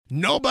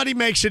Nobody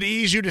makes it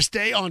easier to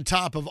stay on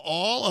top of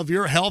all of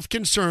your health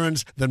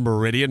concerns than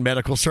Meridian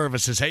Medical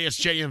Services. Hey, it's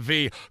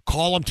JMV.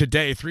 Call them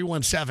today,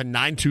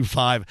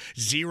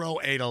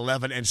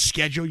 317-925-0811, and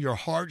schedule your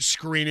heart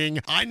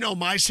screening. I know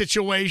my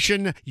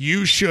situation.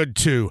 You should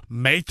too.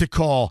 Make the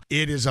call.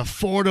 It is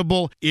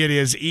affordable. It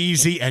is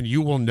easy, and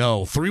you will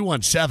know.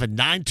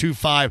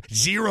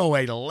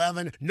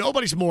 317-925-0811.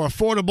 Nobody's more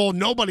affordable.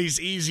 Nobody's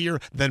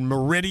easier than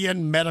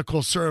Meridian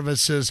Medical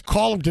Services.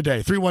 Call them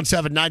today,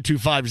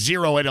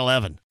 317-925-0811. What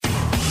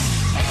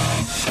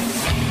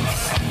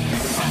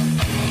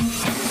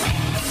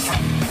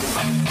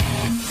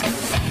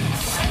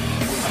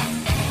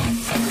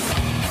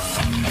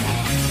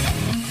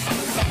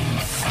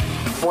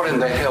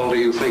in the hell do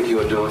you think you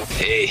are doing?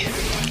 Hey,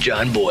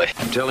 John Boy.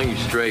 I'm telling you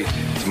straight,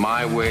 it's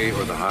my way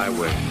or the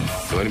highway.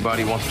 So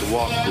anybody wants to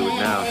walk, do it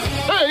now.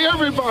 Hey,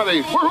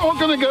 everybody, we're all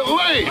going to get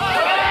laid.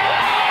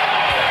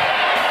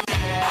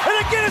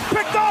 And again, it's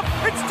picked up.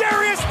 It's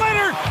Darius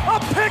Leonard. A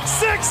pick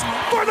six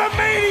for the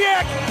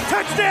Maniac.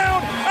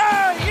 Touchdown,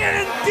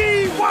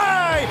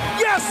 I-N-D-Y.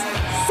 Yes,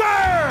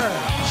 sir.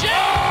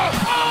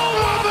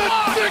 Oh, the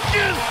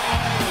chicken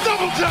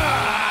double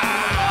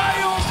time.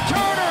 Miles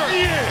Turner.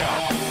 Yeah.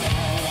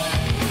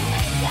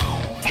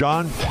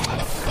 John,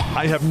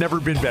 I have never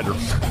been better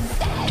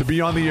to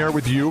be on the air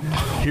with you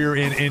here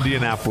in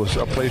Indianapolis,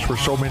 a place where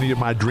so many of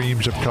my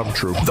dreams have come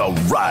true. The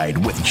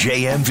Ride with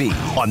JMV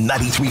on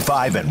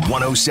 93.5 and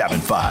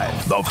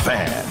 107.5. The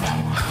Fan.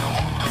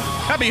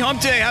 Happy Hump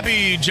Day.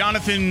 Happy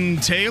Jonathan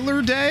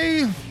Taylor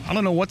Day. I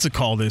don't know what to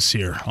call this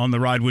here on The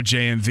Ride with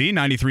JMV,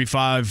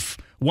 93.5,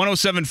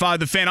 107.5.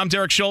 The Fan. I'm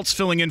Derek Schultz,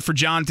 filling in for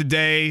John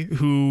today,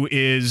 who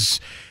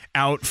is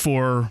out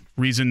for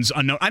reasons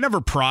unknown. I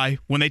never pry.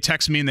 When they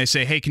text me and they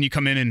say, hey, can you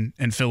come in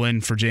and fill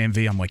in for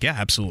JMV? I'm like, yeah,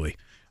 absolutely.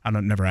 I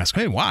don't never ask,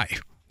 hey, why?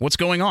 What's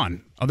going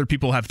on? Other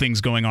people have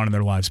things going on in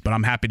their lives, but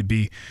I'm happy to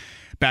be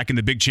back in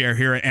the big chair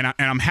here, and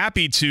I'm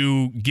happy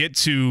to get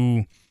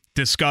to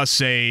discuss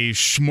a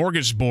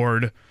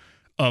smorgasbord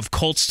of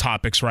Colts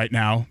topics right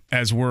now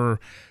as we're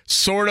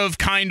sort of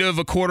kind of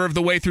a quarter of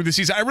the way through the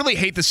season. I really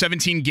hate the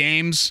 17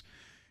 games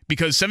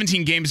because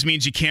 17 games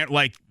means you can't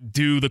like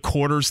do the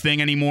quarters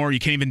thing anymore. You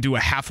can't even do a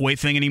halfway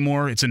thing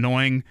anymore. It's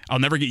annoying. I'll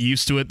never get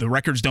used to it. The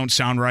records don't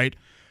sound right.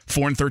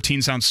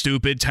 4-13 sounds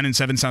stupid.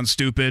 10-7 sounds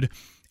stupid.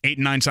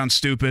 8-9 sounds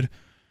stupid.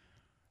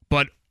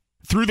 But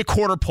through the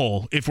quarter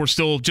poll, if we're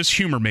still, just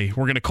humor me,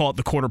 we're going to call it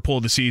the quarter poll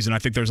of the season. I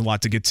think there's a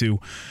lot to get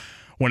to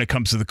when it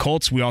comes to the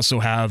Colts. We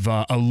also have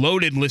a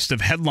loaded list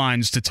of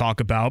headlines to talk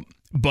about.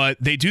 But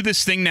they do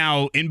this thing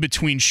now in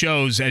between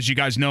shows. As you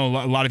guys know,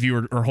 a lot of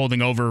you are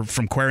holding over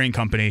from Querying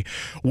Company,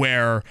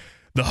 where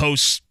the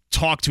hosts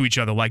talk to each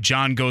other. Like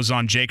John goes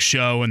on Jake's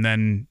show, and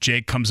then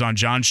Jake comes on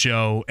John's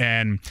show.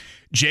 And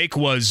Jake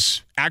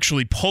was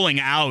actually pulling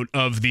out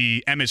of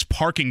the Emmis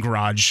parking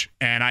garage,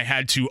 and I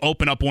had to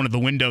open up one of the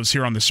windows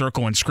here on the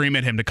circle and scream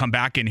at him to come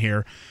back in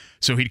here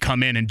so he'd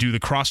come in and do the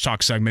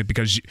crosstalk segment,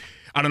 because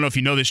I don't know if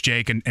you know this,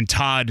 Jake, and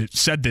Todd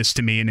said this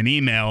to me in an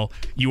email.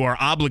 You are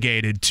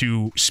obligated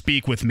to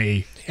speak with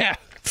me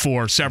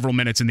for several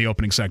minutes in the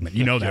opening segment.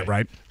 You know that,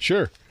 right?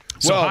 Sure.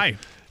 So, hi.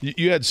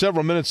 You had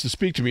several minutes to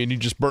speak to me, and you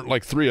just burnt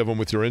like 3 of them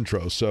with your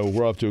intro, so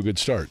we're off to a good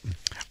start.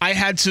 I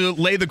had to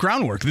lay the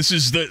groundwork. This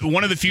is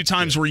one of the few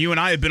times where you and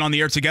I have been on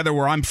the air together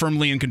where I'm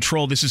firmly in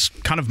control. This is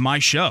kind of my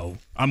show.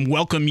 I'm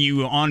welcoming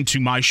you on to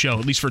my show,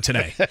 at least for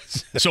today.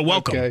 So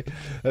welcome. Okay.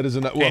 That is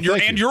enough. Well,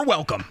 and you're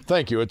welcome.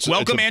 Thank you.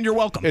 And you're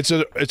welcome. It's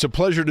a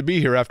pleasure to be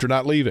here after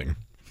not leaving.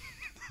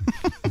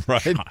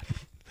 Right? God.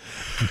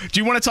 Do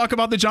you want to talk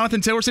about the Jonathan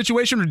Taylor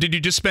situation, or did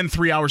you just spend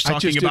 3 hours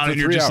talking about it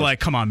and you're just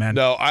like, come on, man?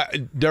 No,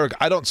 Derek,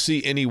 I don't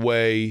see any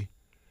way.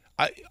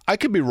 I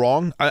could be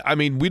wrong. I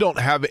mean, we don't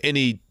have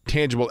any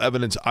tangible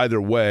evidence either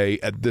way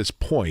at this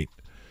point,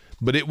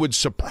 but it would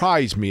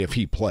surprise me if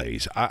he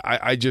plays.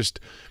 I just,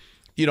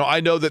 I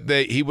know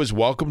that he was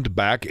welcomed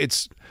back.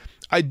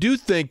 I do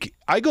think,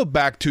 I go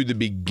back to the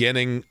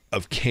beginning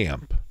of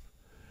camp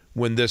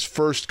when this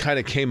first kind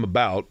of came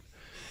about,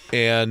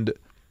 and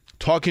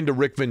talking to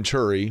Rick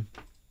Venturi,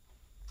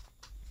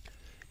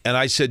 and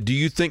I said, do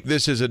you think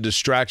this is a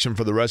distraction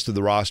for the rest of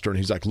the roster? And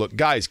he's like, look,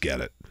 guys get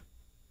it.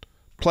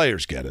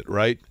 Players get it,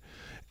 right?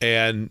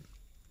 And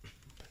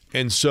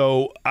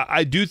so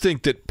I do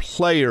think that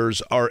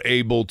players are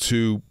able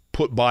to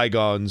put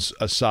bygones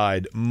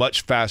aside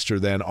much faster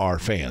than our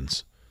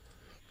fans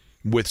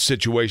with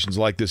situations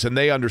like this. And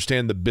they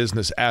understand the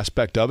business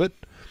aspect of it.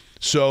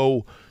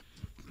 So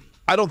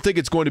I don't think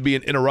it's going to be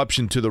an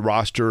interruption to the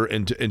roster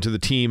and to the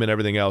team and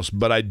everything else.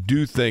 But I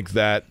do think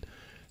that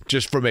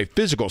just from a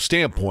physical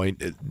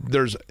standpoint, it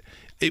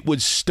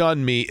would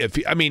stun me if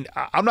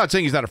I'm not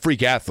saying he's not a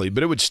freak athlete,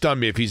 but it would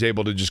stun me if he's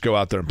able to just go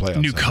out there and play.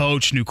 New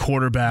coach, new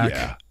quarterback.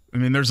 Yeah. I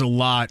mean, there's a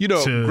lot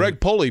to Greg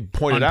Pulley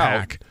pointed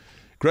unpack. out.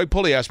 Greg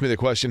Pulley asked me the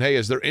question, hey,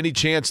 is there any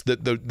chance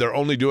that they're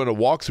only doing a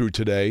walkthrough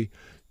today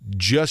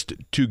just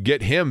to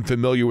get him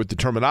familiar with the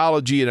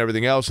terminology and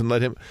everything else and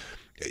let him –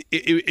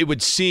 it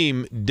would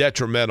seem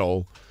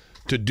detrimental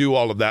to do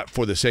all of that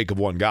for the sake of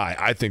one guy.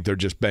 I think they're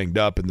just banged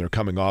up and they're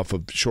coming off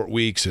of short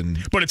weeks.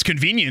 But it's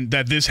convenient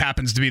that this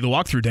happens to be the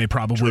walkthrough day,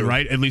 probably, True.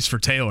 right? At least for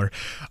Taylor.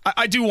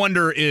 I do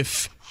wonder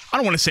if, I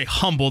don't want to say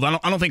humbled. I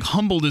don't think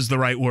humbled is the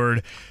right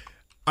word.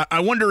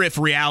 I wonder if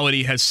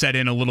reality has set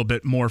in a little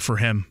bit more for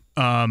him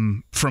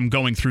from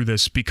going through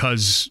this,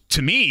 because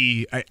to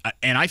me,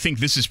 and I think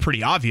this is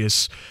pretty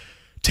obvious,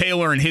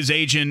 Taylor and his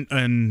agent,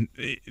 and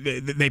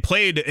they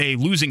played a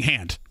losing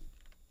hand.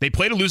 They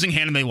played a losing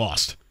hand and they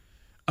lost.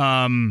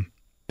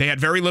 They had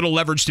very little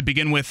leverage to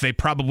begin with. They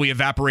probably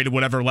evaporated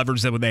whatever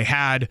leverage that they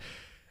had.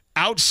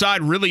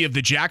 Outside, really, of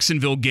the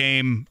Jacksonville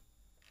game,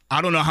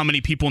 I don't know how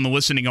many people in the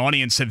listening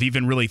audience have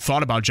even really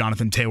thought about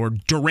Jonathan Taylor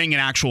during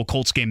an actual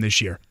Colts game this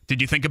year.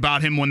 Did you think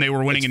about him when they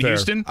were winning in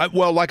Houston?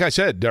 Well, like I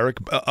said, Derek,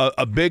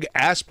 a big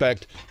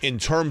aspect in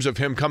terms of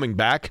him coming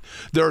back,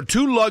 there are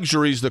two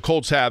luxuries the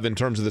Colts have in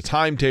terms of the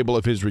timetable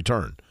of his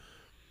return.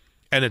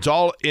 And it's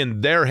all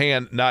in their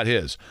hand, not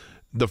his.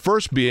 The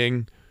first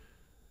being,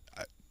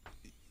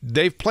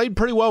 they've played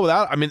pretty well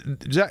without. I mean,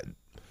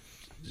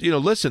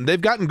 listen,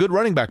 they've gotten good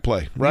running back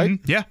play, right?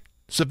 Mm-hmm. Yeah.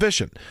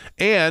 Sufficient.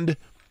 And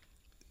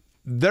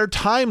their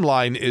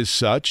timeline is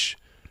such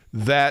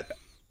that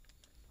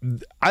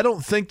I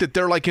don't think that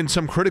they're like in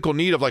some critical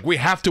need of like, we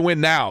have to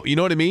win now. You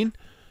know what I mean?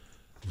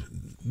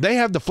 They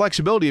have the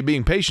flexibility of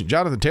being patient.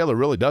 Jonathan Taylor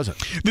really doesn't.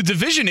 The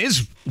division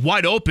is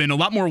wide open, a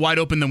lot more wide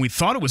open than we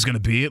thought it was going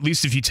to be, at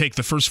least if you take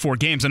the first 4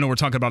 games. I know we're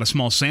talking about a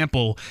small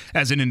sample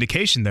as an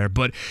indication there,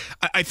 but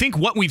I think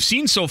what we've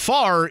seen so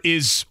far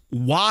is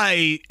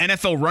why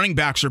NFL running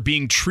backs are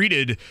being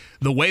treated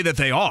the way that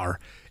they are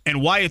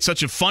and why it's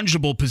such a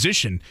fungible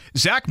position.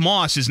 Zach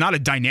Moss is not a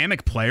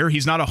dynamic player.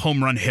 He's not a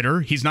home run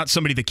hitter. He's not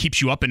somebody that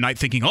keeps you up at night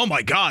thinking, oh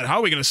my God, how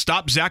are we going to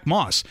stop Zach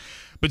Moss?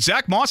 But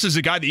Zach Moss is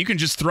a guy that you can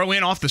just throw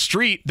in off the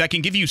street that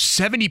can give you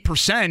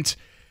 70%,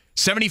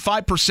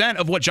 75%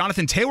 of what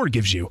Jonathan Taylor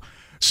gives you.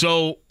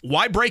 So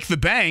why break the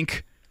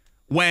bank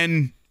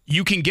when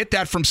you can get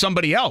that from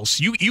somebody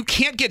else? You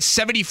can't get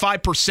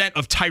 75%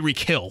 of Tyreek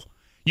Hill.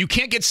 You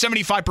can't get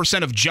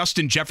 75% of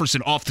Justin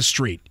Jefferson off the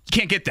street. You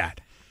can't get that.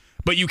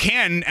 But you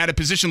can at a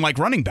position like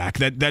running back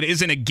that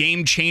isn't a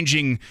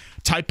game-changing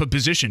type of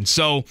position.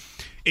 So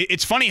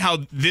it's funny how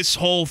this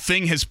whole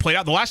thing has played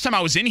out. The last time I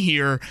was in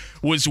here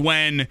was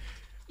when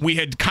we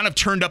had kind of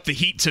turned up the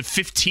heat to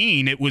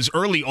 15. It was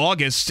early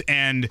August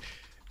and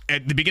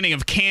at the beginning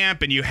of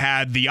camp, and you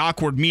had the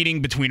awkward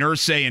meeting between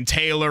Irsay and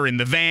Taylor in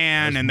the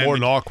van. And then more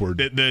than awkward.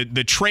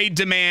 The trade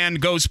demand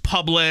goes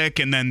public,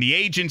 and then the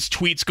agent's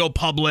tweets go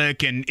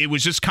public, and it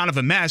was just kind of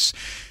a mess.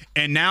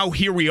 And now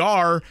here we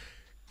are,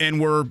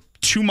 and we're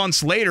 2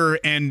 months later,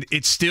 and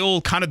it's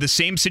still kind of the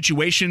same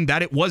situation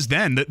that it was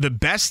then. The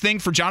best thing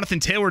for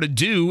Jonathan Taylor to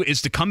do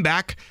is to come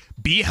back,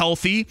 be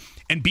healthy,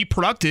 and be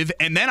productive,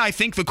 and then I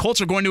think the Colts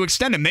are going to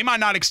extend him. They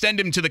might not extend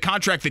him to the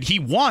contract that he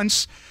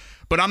wants,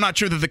 but I'm not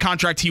sure that the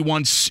contract he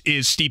wants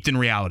is steeped in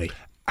reality.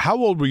 How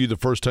old were you the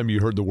first time you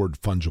heard the word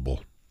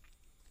fungible?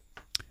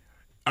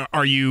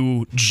 Are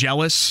you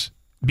jealous?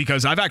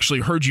 Because I've actually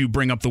heard you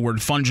bring up the word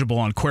fungible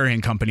on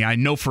Query & Company. I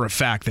know for a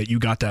fact that you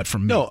got that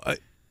from me. No, I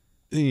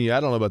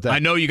don't know about that. I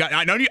know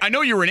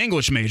you were an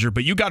English major,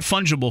 but you got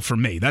fungible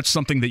from me. That's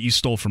something that you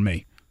stole from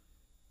me.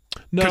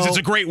 No, because it's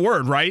a great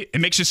word, right? It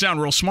makes you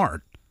sound real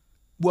smart.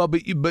 Well,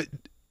 but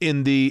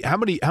in the how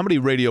many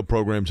radio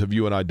programs have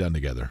you and I done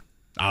together?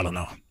 I don't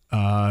know.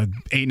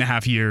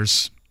 8.5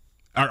 years.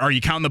 Are you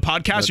counting the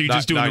podcast, or are you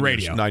just doing the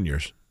radio? 9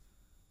 years.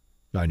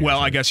 9 years. Well,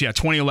 I guess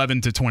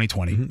 2011 to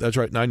 2020. Mm-hmm, that's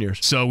right, 9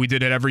 years. So we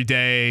did it every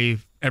day,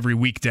 every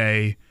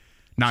weekday,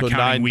 not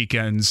counting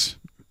weekends.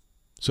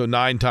 So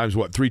 9 times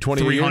what?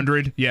 320?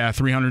 300. Yeah,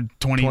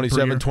 320.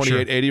 27, 28,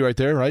 sure. 80 right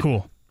there, right?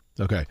 Cool.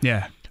 Okay.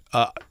 Yeah.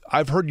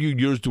 I've heard you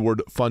use the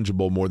word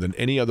fungible more than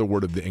any other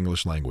word of the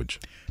English language.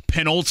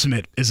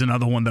 Penultimate is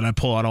another one that I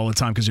pull out all the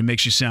time because it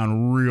makes you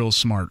sound real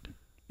smart.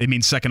 It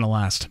means second to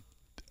last.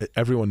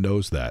 Everyone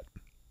knows that.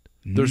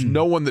 There's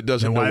no one that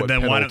doesn't know what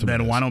penultimate is.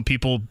 Then why don't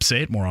people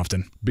say it more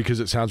often? Because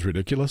it sounds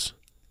ridiculous.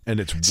 And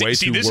it's way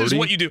too this wordy. Is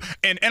what you do.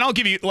 And I'll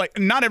give you,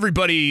 not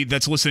everybody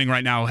that's listening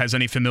right now has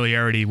any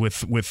familiarity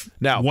with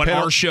now, what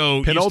our show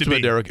used to be.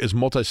 Penultimate, Derek, is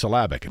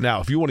multisyllabic.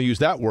 Now, if you want to use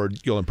that word,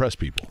 you'll impress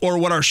people. Or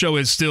what our show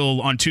is still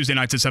on Tuesday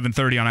nights at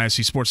 7:30 on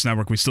ISC Sports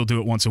Network. We still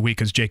do it once a week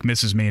because Jake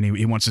misses me and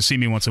he wants to see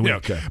me once a week. Yeah,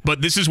 okay.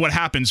 But this is what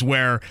happens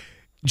where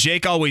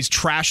Jake always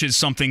trashes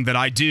something that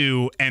I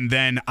do, and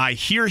then I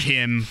hear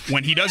him,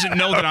 when he doesn't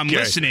know that I'm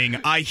listening,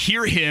 I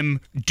hear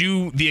him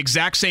do the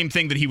exact same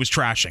thing that he was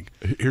trashing.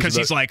 Because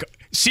he's like,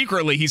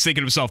 secretly, he's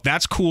thinking to himself,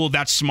 that's cool,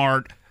 that's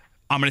smart,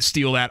 I'm going to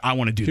steal that, I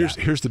want to do that.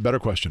 Here's the better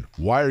question.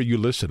 Why are you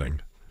listening?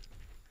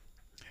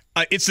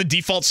 It's the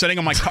default setting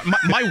on my car.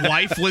 My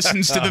wife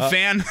listens to the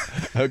fan.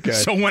 Okay.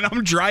 So when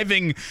I'm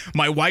driving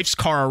my wife's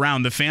car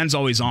around, the fan's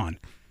always on.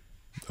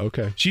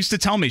 Okay. She used to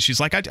tell me, she's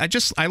like,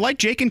 I like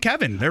Jake and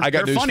Kevin. They're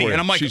funny. And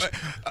I'm like,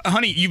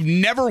 honey, you've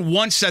never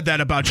once said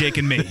that about Jake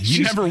and me.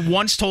 You never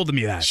once told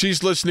me that.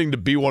 She's listening to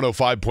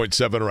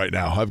B105.7 right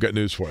now. I've got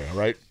news for you, all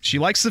right? She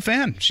likes the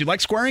fan. She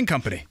likes Query &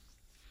 Company.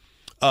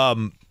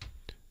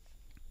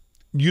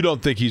 You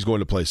don't think he's going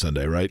to play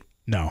Sunday, right?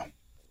 No.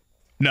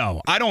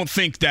 I don't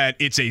think that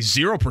it's a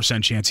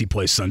 0% chance he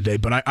plays Sunday,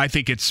 but I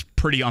think it's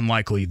pretty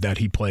unlikely that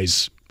he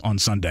plays on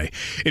Sunday.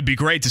 It'd be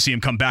great to see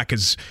him come back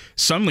because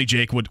suddenly,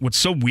 Jake, what's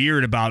so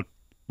weird about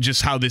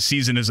just how this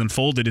season has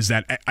unfolded is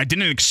that I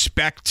didn't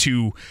expect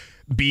to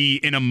be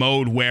in a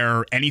mode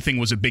where anything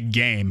was a big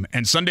game,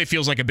 and Sunday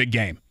feels like a big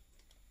game.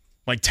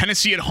 Like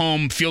Tennessee at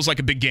home feels like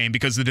a big game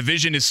because the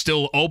division is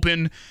still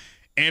open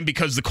and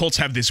because the Colts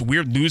have this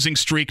weird losing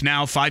streak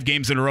now, 5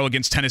 games in a row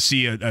against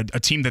Tennessee, a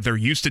team that they're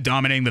used to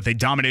dominating, that they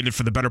dominated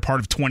for the better part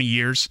of 20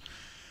 years.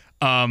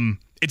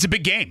 It's a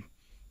big game.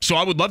 So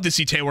I would love to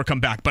see Taylor come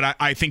back, but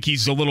I think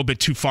he's a little bit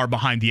too far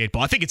behind the 8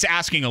 ball. I think it's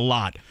asking a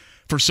lot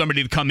for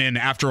somebody to come in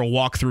after a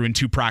walkthrough in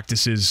 2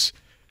 practices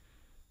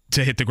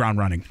to hit the ground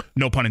running.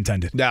 No pun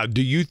intended. Now,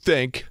 do you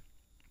think,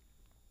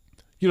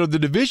 the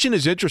division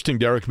is interesting,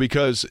 Derek,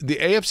 because the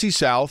AFC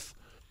South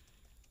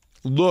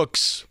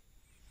looks,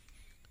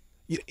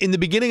 in the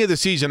beginning of the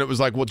season, it was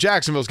like, well,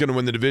 Jacksonville's going to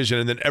win the division,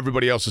 and then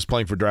everybody else is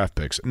playing for draft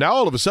picks. Now,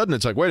 all of a sudden,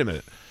 it's like, wait a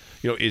minute.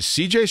 Is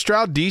C.J.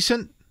 Stroud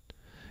decent?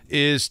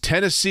 Is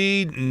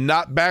Tennessee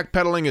not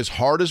backpedaling as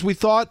hard as we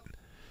thought?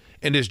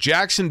 And is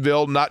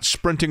Jacksonville not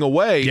sprinting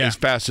away as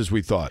fast as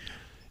we thought?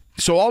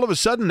 So all of a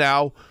sudden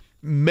now,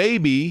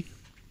 maybe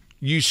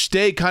you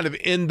stay kind of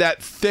in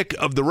that thick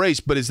of the race,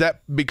 but is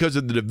that because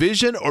of the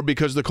division or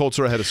because the Colts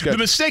are ahead of schedule?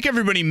 The mistake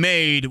everybody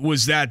made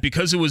was that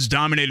because it was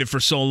dominated for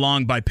so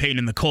long by Peyton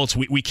and the Colts,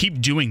 we keep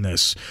doing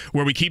this,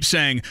 where we keep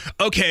saying,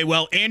 okay,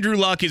 well, Andrew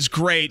Luck is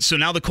great, so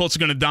now the Colts are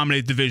going to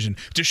dominate the division.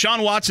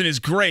 Deshaun Watson is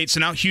great,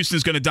 so now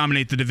Houston's going to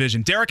dominate the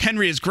division. Derrick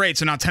Henry is great,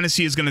 so now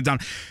Tennessee is going to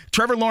dominate.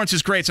 Trevor Lawrence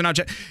is great, so now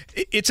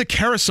it's a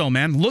carousel,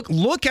 man.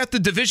 Look at the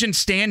division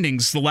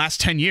standings the last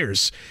 10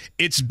 years.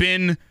 It's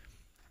been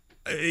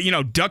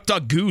duck,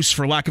 duck, goose,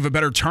 for lack of a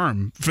better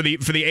term, for the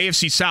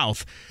AFC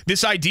South.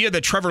 This idea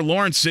that Trevor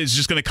Lawrence is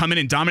just going to come in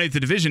and dominate the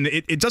division,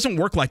 it doesn't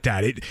work like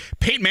that.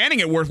 Peyton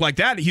Manning, it worked like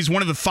that. He's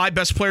one of the 5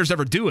 best players to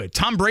ever do it.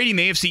 Tom Brady in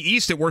the AFC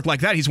East, it worked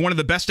like that. He's one of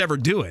the best to ever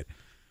do it.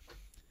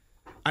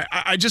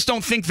 I just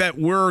don't think that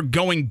we're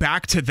going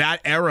back to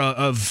that era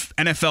of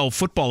NFL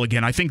football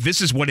again. I think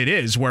this is what it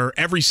is, where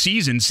every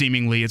season,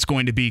 seemingly, it's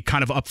going to be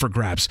kind of up for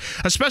grabs,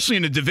 especially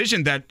in a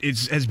division that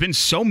has been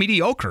so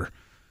mediocre.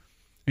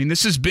 I mean,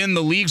 this has been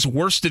the league's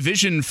worst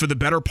division for the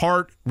better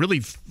part, really,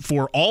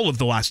 for all of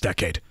the last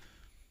decade.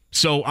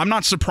 So I'm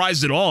not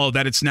surprised at all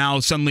that it's now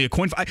suddenly a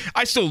coin flip.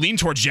 I still lean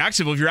towards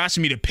Jacksonville. If you're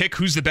asking me to pick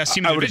who's the best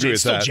team in the division,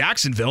 it's still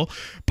Jacksonville.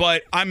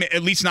 But I'm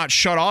at least not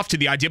shut off to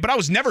the idea. But I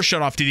was never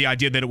shut off to the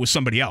idea that it was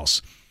somebody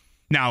else.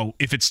 Now,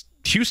 if it's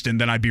Houston,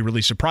 then I'd be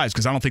really surprised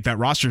because I don't think that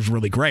roster is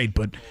really great.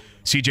 But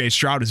C.J.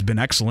 Stroud has been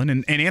excellent.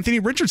 And Anthony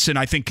Richardson,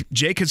 I think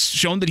Jake has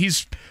shown that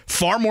he's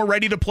far more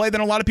ready to play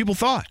than a lot of people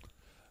thought.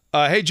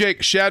 Hey,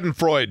 Jake,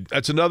 Schadenfreude.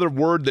 That's another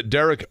word that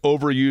Derek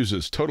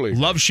overuses. Totally.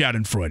 Love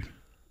Schadenfreude.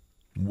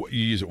 You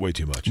use it way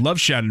too much. Love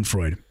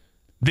Schadenfreude.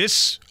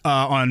 This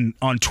on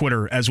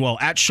Twitter as well,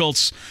 at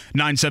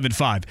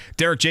Schultz975.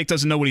 Derek, Jake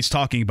doesn't know what he's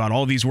talking about.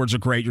 All of these words are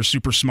great. You're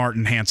super smart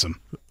and handsome.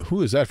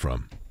 Who is that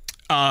from?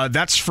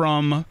 That's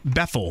from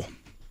Bethel.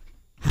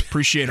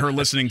 Appreciate her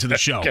listening to the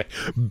show. Okay.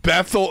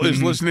 Bethel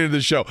is listening to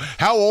the show.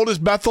 How old is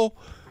Bethel?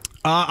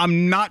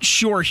 I'm not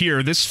sure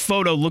here. This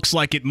photo looks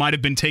like it might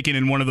have been taken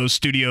in one of those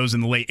studios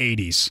in the late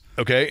 80s.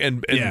 Okay,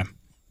 and yeah.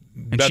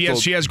 And Bethel,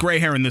 she has gray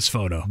hair in this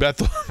photo.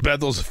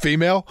 Bethel's a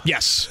female?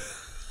 Yes.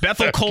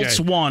 Bethel Colts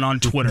 1 on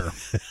Twitter.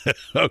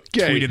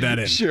 Okay. Tweeted that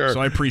in. Sure. So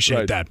I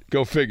appreciate that.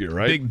 Go figure,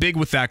 right? Big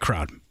with that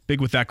crowd.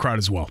 Big with that crowd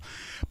as well.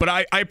 But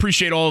I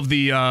appreciate all of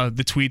the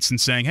tweets and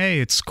saying, hey,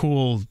 it's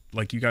cool.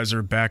 Like, you guys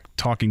are back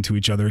talking to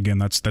each other again.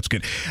 That's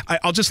good.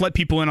 I'll just let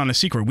people in on a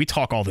secret. We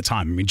talk all the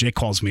time. I mean, Jake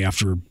calls me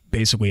after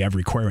basically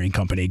every querying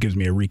company. He gives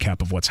me a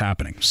recap of what's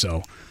happening.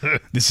 So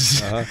this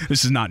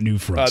is not new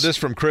for us. This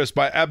from Chris.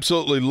 I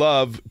absolutely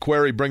love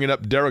Query bringing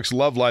up Derek's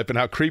love life and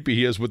how creepy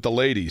he is with the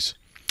ladies.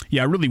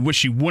 Yeah, I really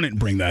wish you wouldn't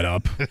bring that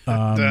up.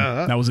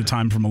 That was a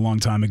time from a long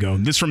time ago.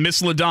 This from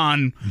Miss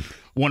LaDon,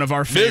 one of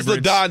our favorites. Ms.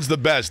 LaDon's the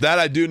best. That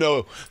I do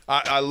know.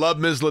 I love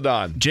Ms.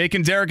 LaDon. Jake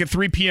and Derek at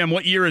 3 p.m.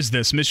 What year is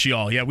this? Miss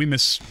y'all. Yeah, we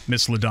miss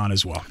Miss LaDon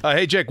as well.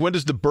 Hey, Jake, when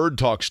does the bird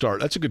talk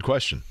start? That's a good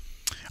question.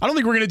 I don't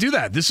think we're going to do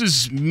that. This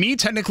is me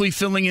technically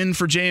filling in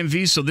for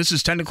JMV, so this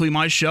is technically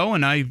my show,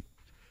 and I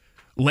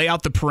lay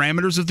out the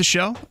parameters of the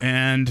show,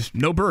 and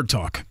no bird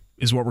talk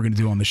is what we're going to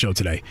do on the show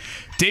today.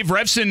 Dave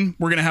Revson,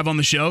 we're going to have on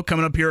the show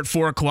coming up here at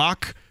 4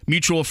 o'clock.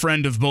 Mutual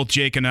friend of both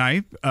Jake and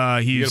I.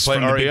 He's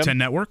from the Big Ten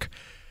Network.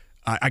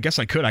 I guess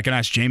I could. I can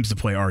ask James to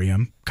play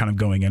REM kind of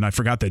going in. I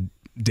forgot that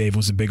Dave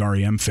was a big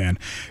REM fan.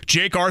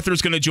 Jake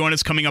Arthur's going to join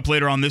us coming up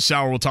later on this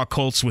hour. We'll talk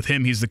Colts with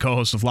him. He's the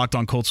co-host of Locked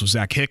On Colts with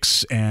Zach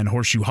Hicks and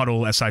Horseshoe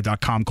Huddle,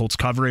 SI.com Colts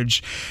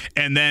coverage.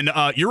 And then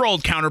your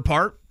old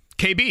counterpart,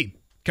 KB,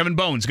 Kevin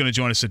Bowen's going to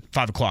join us at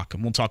 5 o'clock,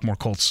 and we'll talk more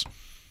Colts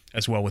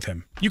as well with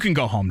him. You can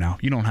go home now.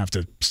 You don't have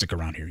to stick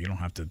around here. You don't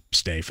have to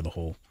stay for the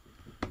whole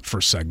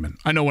first segment.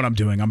 I know what I'm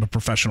doing. I'm a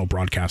professional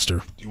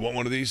broadcaster. Do you want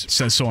one of these? It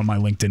says so on my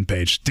LinkedIn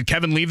page. Did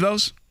Kevin leave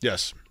those?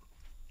 Yes.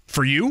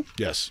 For you?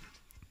 Yes.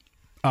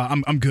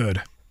 I'm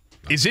good.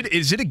 Is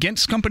it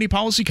against company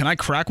policy? Can I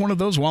crack one of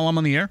those while I'm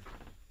on the air?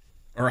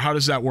 Or how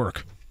does that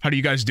work? How do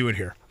you guys do it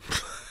here?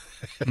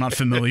 I'm not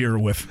familiar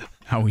with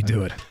how we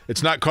do it.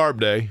 It's not carb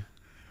day.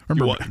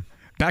 Remember,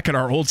 back at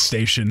our old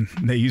station,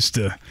 they used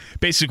to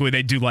basically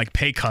they'd do like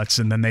pay cuts,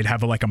 and then they'd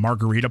have a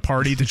margarita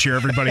party to cheer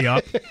everybody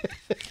up.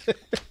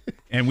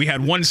 And we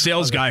had one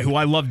sales guy who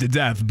I loved to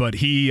death, but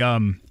he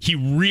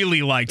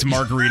really liked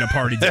Margarita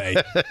Party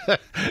Day.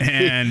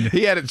 And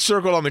he had it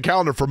circled on the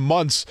calendar for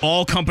months.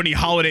 All company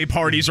holiday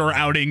parties or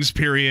outings,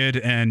 period.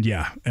 And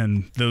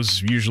and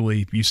those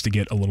usually used to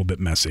get a little bit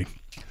messy.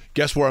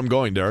 Guess where I'm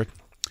going, Derek?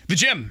 The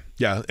gym.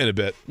 Yeah, in a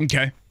bit.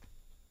 Okay.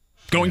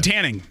 Going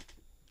tanning.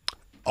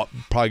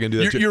 Probably going to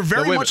do that too. You're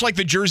very much like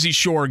the Jersey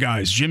Shore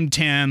guys, gym,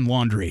 tan,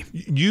 laundry.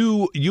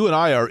 You and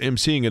I are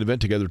emceeing an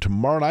event together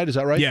tomorrow night, is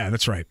that right? Yeah,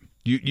 that's right.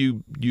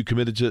 You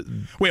committed to...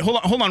 Wait,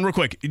 hold on real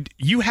quick.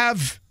 You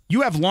have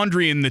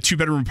laundry in the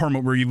 2-bedroom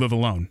apartment where you live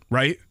alone,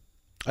 right?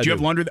 Do you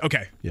have laundry?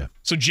 Okay. Yeah.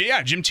 So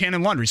gym, tan,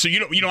 and laundry. So you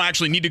don't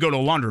actually need to go to a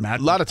laundromat.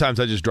 A lot of times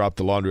I just drop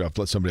the laundry off,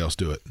 let somebody else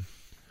do it.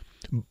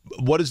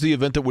 What is the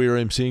event that we are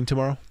emceeing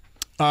tomorrow?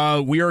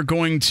 We are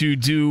going to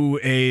do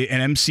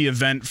an MC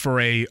event for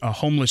a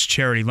homeless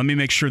charity. Let me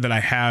make sure that I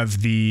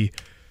have the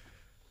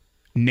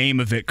name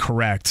of it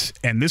correct.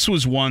 And this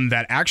was one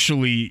that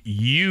actually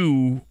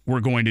you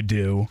were going to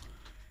do.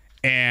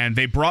 And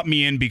they brought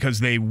me in because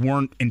they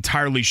weren't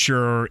entirely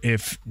sure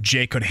if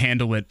Jay could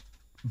handle it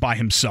by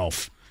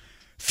himself.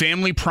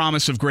 Family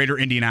Promise of Greater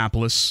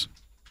Indianapolis.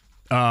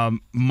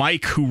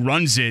 Mike, who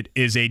runs it,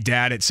 is a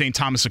dad at St.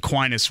 Thomas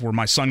Aquinas, where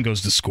my son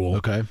goes to school.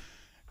 Okay.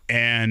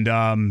 And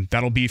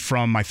that'll be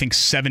from, I think,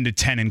 7 to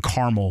 10 in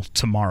Carmel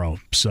tomorrow.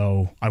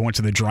 So I went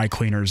to the dry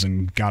cleaners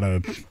and got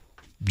a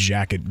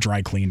jacket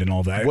dry cleaned and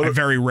all that. I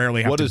very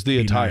rarely have to. What is the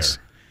attire? Nice.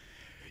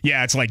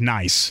 Yeah, it's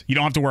nice. You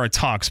don't have to wear a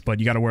tux, but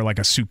you got to wear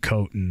a suit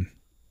coat and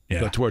You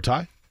have to wear a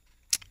tie?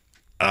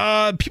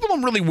 People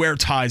don't really wear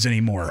ties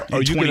anymore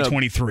in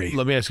 2023.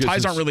 Let me ask you,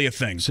 ties aren't really a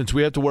thing. Since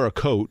we have to wear a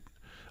coat,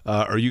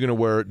 are you going to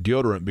wear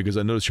deodorant? Because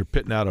I notice you're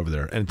pitting out over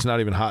there, and it's not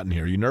even hot in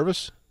here. Are you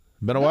nervous?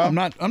 Been a while? I'm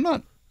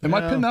not. Am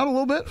I pitting out a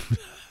little bit?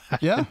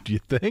 Yeah. Do you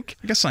think?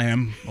 I guess I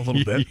am a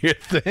little bit. You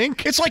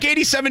think? It's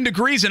 87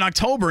 degrees in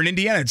October in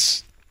Indiana.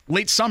 It's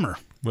late summer.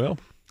 Well,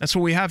 that's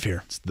what we have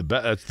here. It's the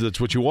best.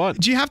 That's what you want.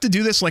 Do you have to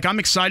do this? I'm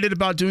excited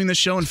about doing this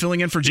show and filling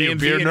in for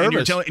JMV. You're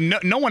nervous.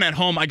 No one at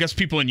home, I guess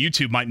people on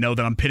YouTube might know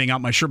that I'm pitting out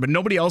my shirt, but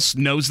nobody else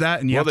knows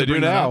that. And you have to bring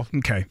do now.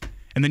 Okay.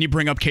 And then you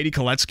bring up Katie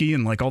Koletsky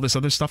and all this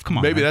other stuff. Come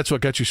on. Maybe that's what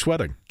got you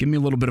sweating. Give me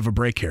a little bit of a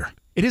break here.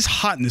 It is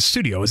hot in the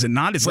studio, is it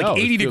not? It's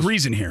 80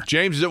 degrees in here.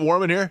 James, is it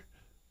warm in here?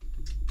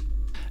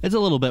 It's a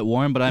little bit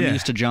warm, but I'm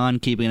used to John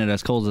keeping it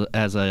as cold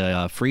as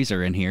a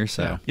freezer in here.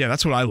 So yeah,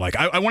 that's what I like.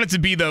 I want it to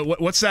be the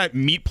what's that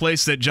meat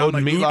place that John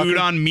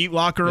Udon Meat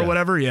Locker or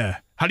whatever? Yeah.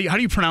 How do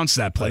you pronounce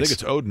that place? I think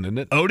it's Odin, isn't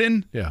it?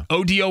 Odin? Yeah.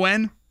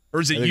 Odon? Or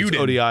is it Udon? It's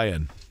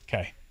ODIN.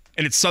 Okay.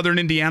 And it's Southern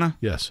Indiana?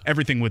 Yes.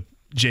 Everything with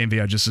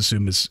JMV, I just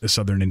assume is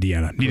Southern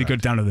Indiana. Need to go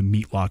down to the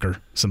Meat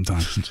Locker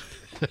sometime.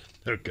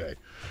 Okay.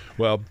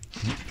 Well,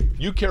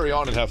 you carry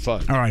on and have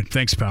fun. All right.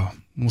 Thanks, pal.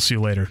 We'll see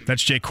you later.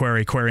 That's Jay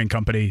Query, Query &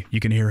 Company. You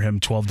can hear him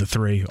 12 to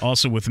 3.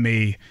 Also with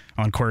me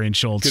on Query and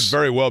Schultz. Could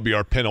very well be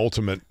our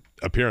penultimate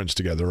appearance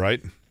together,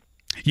 right?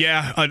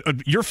 Yeah.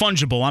 You're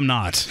fungible. I'm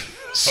not.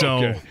 So,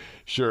 okay.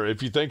 Sure,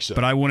 if you think so.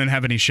 But I wouldn't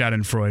have any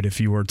schadenfreude if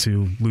you were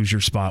to lose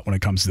your spot when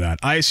it comes to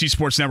that. ISU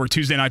Sports Network,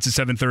 Tuesday nights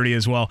at 7:30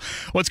 as well.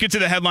 Let's get to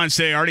the headlines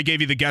today. I already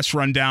gave you the guest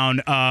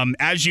rundown.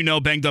 As you know,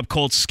 banged up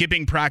Colts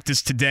skipping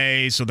practice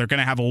today, so they're going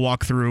to have a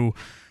walkthrough.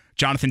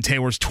 Jonathan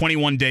Taylor's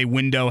 21-day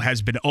window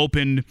has been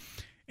opened,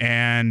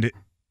 and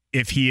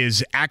if he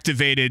is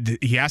activated,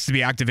 he has to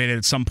be activated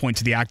at some point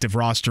to the active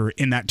roster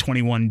in that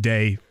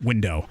 21-day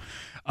window.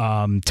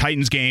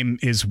 Titans game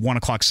is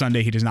 1:00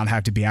 Sunday. He does not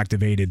have to be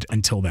activated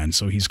until then,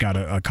 so he's got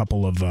a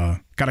couple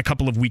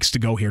of weeks to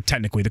go here.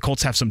 Technically, the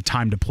Colts have some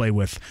time to play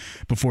with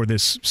before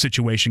this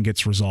situation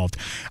gets resolved.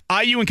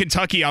 IU and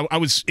Kentucky. I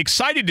was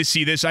excited to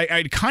see this.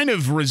 I'd kind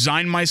of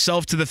resigned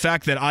myself to the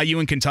fact that IU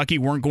and Kentucky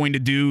weren't going to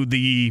do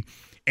the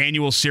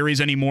annual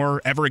series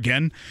anymore ever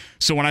again.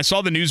 So when I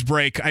saw the news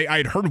break,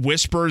 I'd heard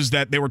whispers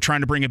that they were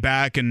trying to bring it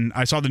back, and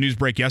I saw the news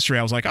break yesterday.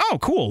 I was like, oh,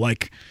 cool.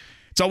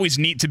 It's always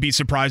neat to be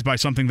surprised by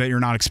something that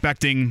you're not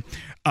expecting.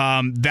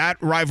 That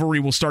rivalry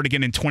will start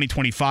again in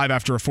 2025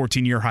 after a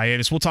 14-year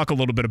hiatus. We'll talk a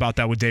little bit about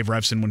that with Dave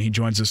Revson when he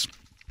joins us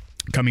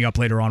coming up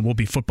later on. We'll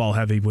be football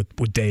heavy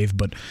with Dave,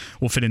 but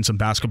we'll fit in some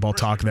basketball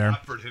talk there.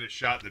 Watford hit a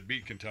shot that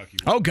beat Kentucky.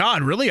 Oh,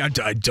 God, really? I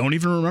don't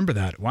even remember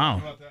that.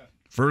 Wow.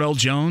 Verdell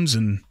Jones,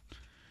 and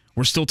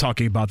we're still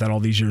talking about that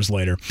all these years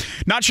later.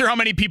 Not sure how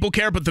many people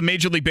care, but the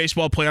Major League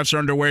Baseball playoffs are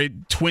underway.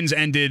 Twins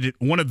ended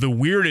one of the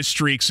weirdest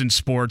streaks in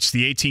sports,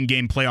 the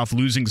 18-game playoff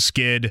losing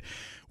skid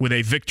with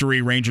a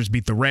victory. Rangers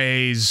beat the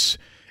Rays.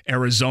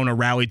 Arizona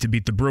rallied to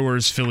beat the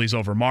Brewers. Phillies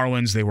over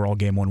Marlins. They were all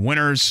Game 1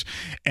 winners.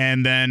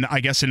 And then I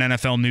guess in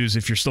NFL news,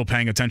 if you're still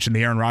paying attention to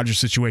the Aaron Rodgers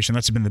situation,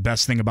 that's been the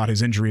best thing about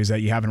his injury is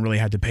that you haven't really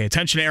had to pay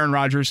attention to Aaron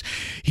Rodgers.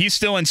 He's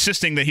still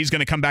insisting that he's going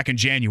to come back in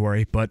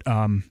January, but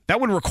that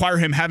would require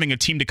him having a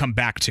team to come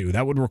back to.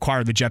 That would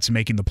require the Jets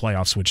making the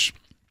playoffs, which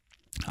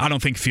I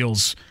don't think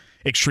feels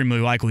extremely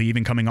likely,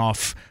 even coming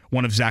off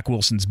one of Zach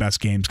Wilson's best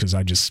games, because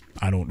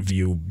I don't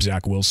view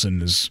Zach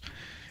Wilson as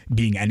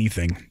being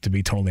anything, to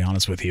be totally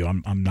honest with you.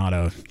 I'm not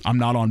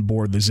on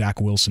board the Zach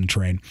Wilson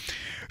train.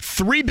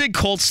 3 big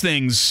Colts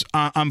things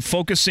I'm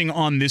focusing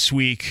on this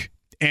week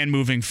and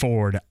moving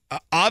forward.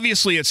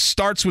 Obviously, it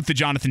starts with the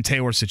Jonathan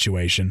Taylor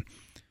situation.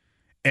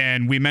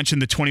 And we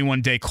mentioned the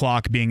 21-day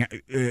clock being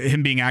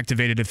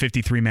activated at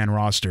 53-man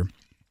roster.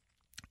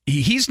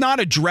 He's not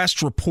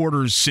addressed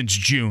reporters since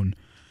June.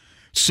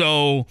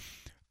 So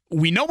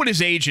we know what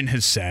his agent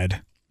has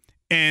said.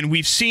 And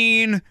we've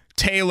seen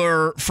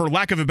Taylor, for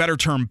lack of a better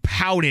term,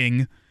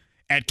 pouting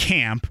at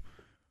camp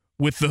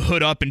with the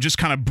hood up and just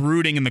kind of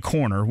brooding in the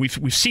corner.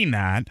 We've seen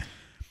that.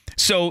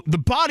 So the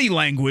body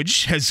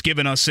language has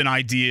given us an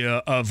idea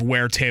of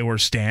where Taylor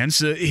stands.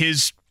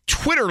 His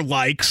Twitter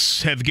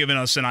likes have given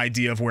us an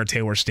idea of where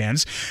Taylor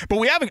stands. But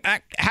we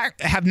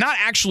have not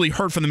actually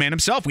heard from the man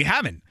himself. We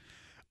haven't.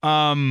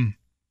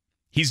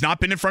 He's not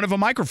been in front of a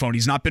microphone.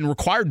 He's not been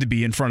required to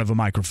be in front of a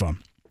microphone.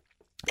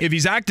 If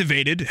he's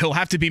activated, he'll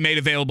have to be made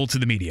available to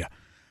the media.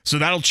 So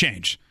that'll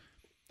change.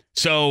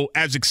 So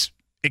as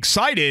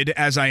excited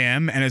as I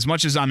am, and as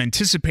much as I'm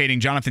anticipating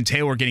Jonathan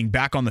Taylor getting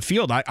back on the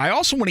field, I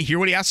also want to hear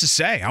what he has to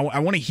say. I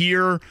want to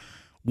hear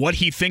what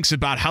he thinks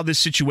about how this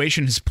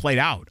situation has played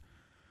out.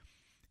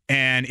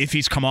 And if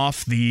he's come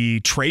off the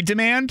trade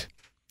demand,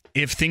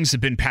 if things have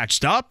been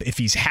patched up, if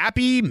he's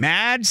happy,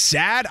 mad,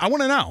 sad, I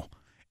want to know.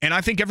 And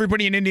I think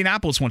everybody in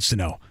Indianapolis wants to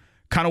know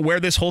kind of where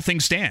this whole thing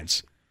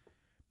stands.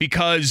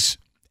 Because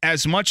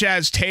as much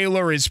as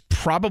Taylor is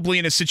probably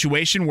in a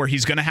situation where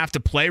he's going to have to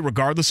play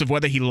regardless of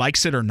whether he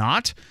likes it or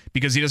not,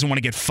 because he doesn't want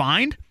to get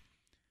fined,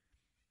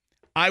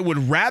 I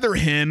would rather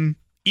him,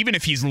 even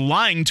if he's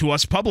lying to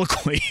us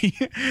publicly,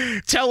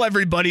 tell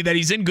everybody that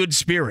he's in good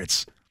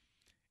spirits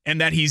and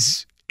that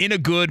he's in a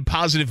good,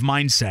 positive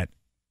mindset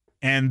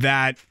and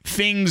that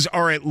things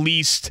are at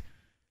least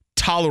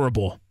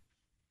tolerable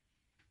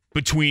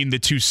between the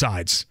two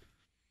sides.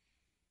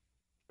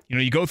 You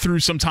know, you go through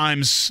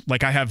sometimes,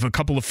 like I have a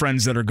couple of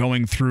friends that are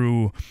going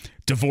through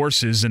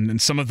divorces,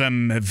 and some of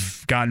them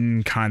have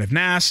gotten kind of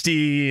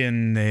nasty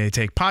and they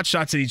take pot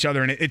shots at each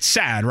other, and it's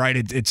sad, right?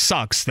 It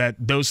sucks that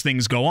those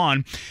things go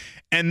on.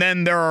 And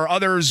then there are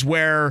others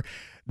where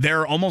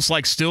they're almost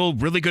like still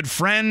really good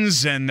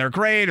friends and they're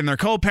great and they're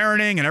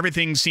co-parenting and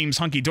everything seems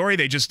hunky-dory.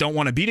 They just don't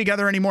want to be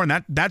together anymore,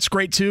 and that's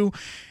great too.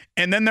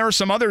 And then there are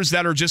some others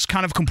that are just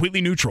kind of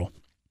completely neutral,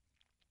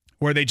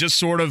 where they just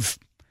sort of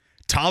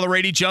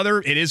tolerate each other.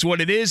 It is what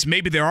it is.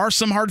 Maybe there are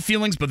some hard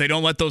feelings, but they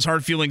don't let those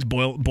hard feelings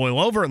boil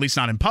over, at least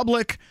not in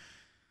public.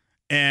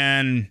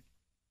 And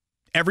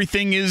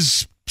everything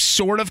is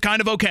sort of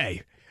kind of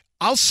okay.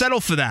 I'll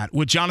settle for that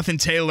with Jonathan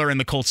Taylor and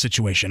the Colts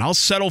situation. I'll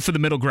settle for the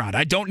middle ground.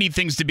 I don't need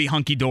things to be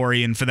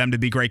hunky-dory and for them to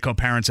be great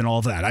co-parents and all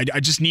of that. I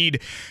just need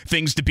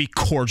things to be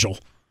cordial.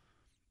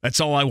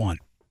 That's all I want.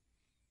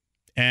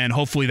 And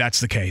hopefully that's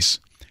the case.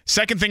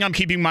 Second thing I'm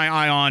keeping my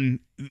eye on,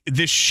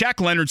 this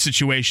Shaq Leonard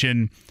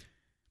situation.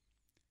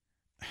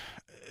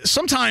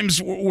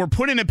 Sometimes we're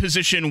put in a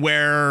position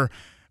where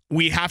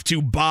we have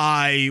to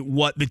buy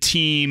what the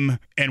team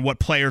and what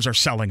players are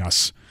selling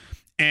us.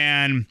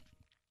 And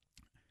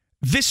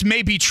this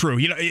may be true.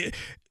 You know,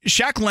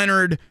 Shaq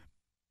Leonard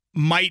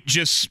might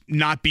just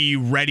not be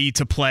ready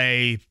to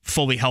play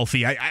fully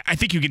healthy. I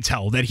think you can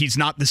tell that he's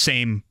not the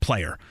same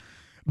player.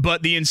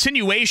 But the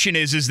insinuation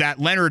is that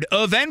Leonard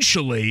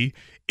eventually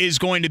is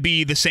going to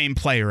be the same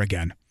player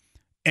again.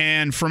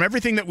 And from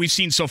everything that we've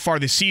seen so far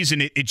this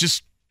season, it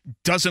just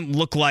doesn't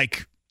look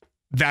like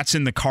that's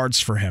in the cards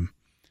for him.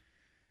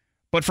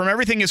 But from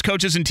everything his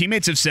coaches and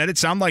teammates have said, it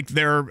sounds like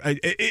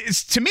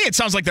it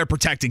sounds like they're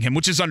protecting him,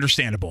 which is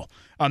understandable.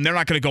 They're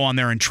not going to go on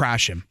there and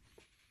trash him.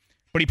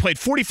 But he played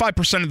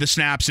 45% of the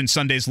snaps in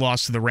Sunday's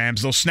loss to the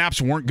Rams. Those snaps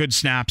weren't good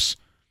snaps.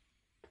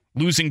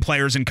 Losing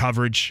players in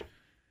coverage.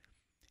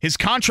 His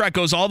contract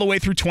goes all the way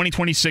through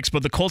 2026,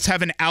 but the Colts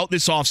have an out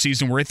this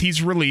offseason where if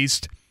he's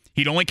released,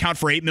 he'd only count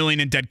for $8 million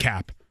in dead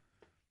cap.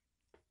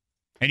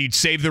 And you'd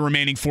save the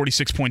remaining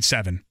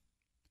 46.7.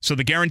 So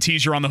the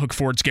guarantees you're on the hook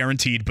for, it's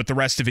guaranteed, but the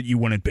rest of it you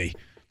wouldn't be.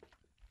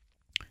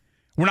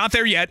 We're not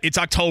there yet. It's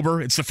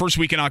October. It's the first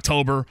week in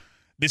October.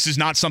 This is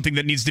not something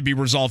that needs to be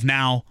resolved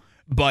now,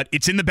 but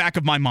it's in the back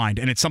of my mind,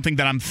 and it's something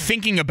that I'm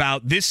thinking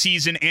about this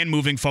season and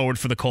moving forward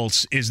for the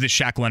Colts is this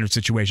Shaq Leonard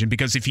situation,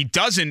 because if he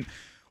doesn't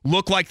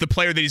look like the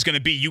player that he's going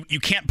to be, you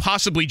can't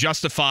possibly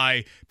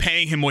justify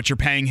paying him what you're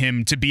paying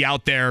him to be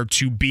out there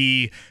to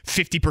be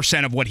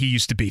 50% of what he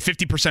used to be,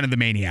 50% of the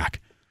maniac.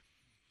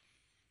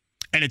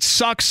 And it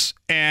sucks,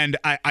 and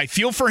I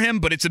feel for him,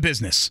 but it's a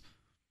business.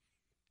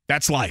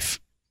 That's life.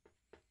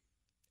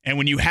 And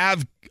when you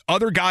have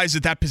other guys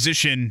at that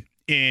position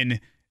in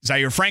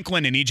Zaire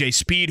Franklin and EJ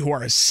Speed, who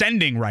are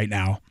ascending right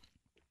now.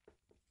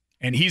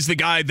 And he's the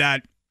guy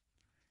that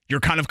you're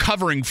kind of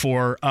covering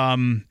for.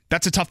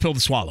 That's a tough pill to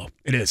swallow.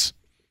 It is.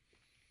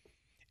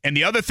 And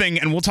the other thing,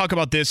 and we'll talk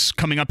about this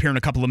coming up here in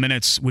a couple of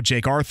minutes with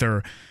Jake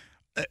Arthur,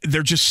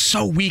 they're just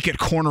so weak at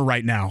corner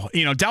right now.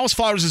 You know, Dallas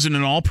Flowers isn't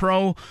an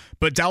all-pro,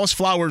 but Dallas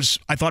Flowers,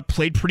 I thought,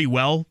 played pretty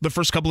well the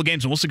first couple of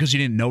games, mostly because you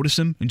didn't notice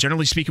him. And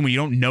generally speaking, when you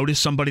don't notice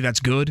somebody that's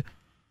good.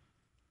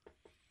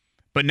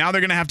 But now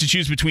they're going to have to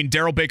choose between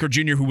Darrell Baker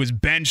Jr., who was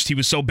benched. He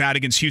was so bad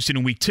against Houston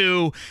in week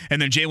 2.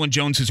 And then Jalen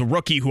Jones, who's a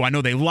rookie, who I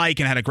know they like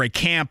and had a great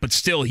camp, but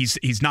still,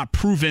 he's not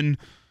proven.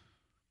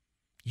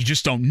 You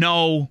just don't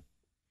know.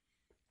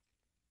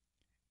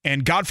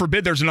 And God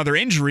forbid there's another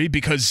injury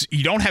because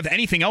you don't have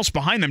anything else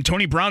behind them.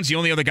 Tony Brown's the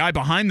only other guy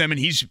behind them, and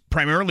he's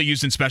primarily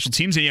used in special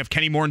teams. And you have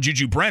Kenny Moore and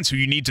Juju Brents, who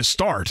you need to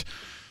start.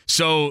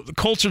 So the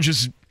Colts are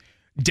just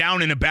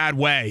down in a bad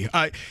way.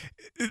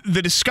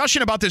 The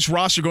discussion about this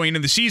roster going into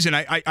the season,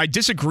 I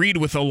disagreed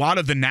with a lot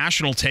of the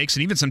national takes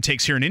and even some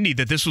takes here in Indy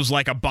that this was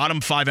like a bottom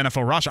 5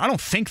 NFL roster. I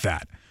don't think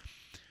that.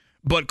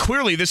 But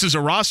clearly this is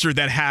a roster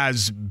that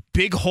has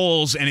big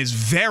holes and is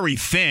very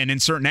thin in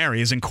certain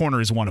areas, and corner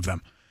is one of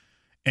them.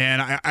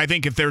 And I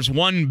think if there's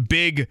one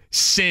big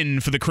sin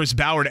for the Chris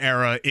Ballard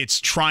era,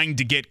 it's trying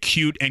to get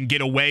cute and get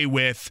away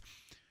with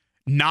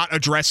not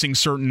addressing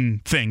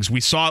certain things. We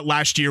saw it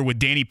last year with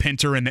Danny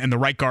Pinter and the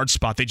right guard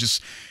spot. They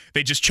just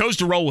chose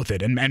to roll with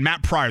it. And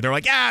Matt Pryor, they're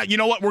like, you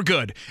know what, we're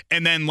good.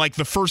 And then like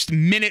the first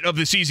minute of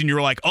the season, you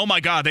were like, oh my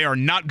God, they are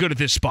not good at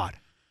this spot.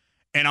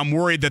 And I'm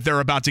worried that they're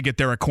about to get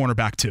there at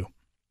cornerback too.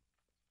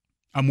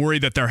 I'm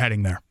worried that they're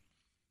heading there.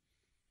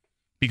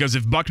 Because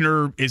if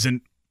Buckner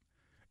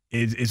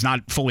is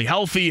not fully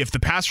healthy, if the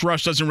pass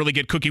rush doesn't really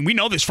get cooking, we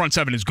know this front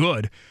seven is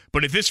good,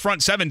 but if this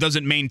front seven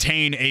doesn't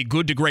maintain a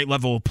good to great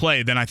level of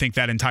play, then I think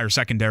that entire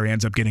secondary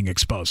ends up getting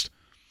exposed.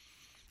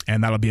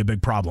 And that'll be a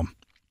big problem.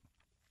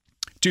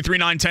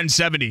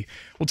 239-1070.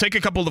 We'll take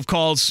a couple of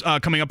calls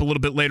coming up a little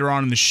bit later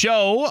on in the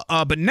show,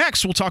 but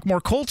next we'll talk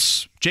more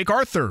Colts. Jake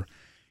Arthur.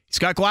 He's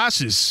got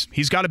glasses.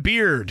 He's got a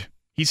beard.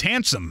 He's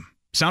handsome.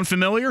 Sound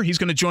familiar? He's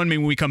going to join me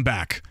when we come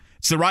back.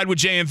 It's The Ride with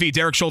JMV.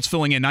 Derek Schultz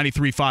filling in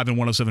 93.5 and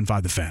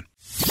 107.5 The Fan.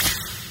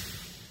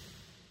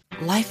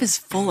 Life is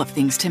full of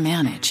things to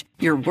manage.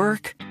 Your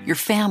work, your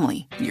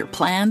family, your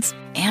plans,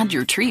 and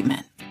your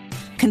treatment.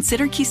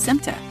 Consider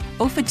Kesimpta,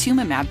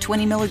 ofatumumab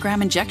 20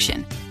 milligram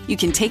injection. You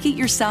can take it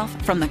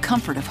yourself from the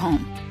comfort of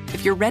home.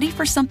 If you're ready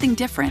for something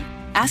different,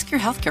 ask your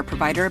healthcare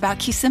provider about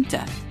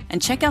Kesimpta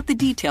and check out the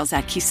details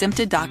at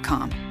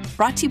Kesimpta.com.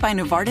 Brought to you by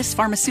Novartis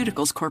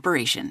Pharmaceuticals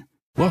Corporation.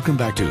 Welcome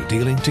back to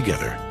Dealing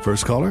Together.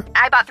 First caller?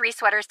 I bought 3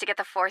 sweaters to get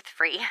the 4th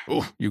free.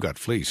 Oh, you got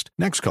fleeced.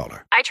 Next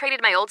caller? I traded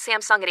my old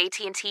Samsung at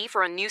AT&T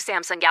for a new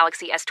Samsung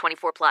Galaxy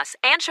S24 Plus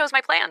and chose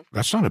my plan.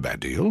 That's not a bad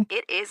deal.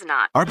 It is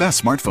not. Our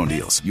best smartphone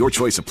deals. Your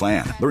choice of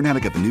plan. Learn how to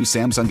get the new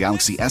Samsung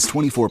Galaxy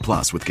S24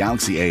 Plus with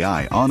Galaxy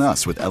AI on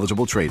us with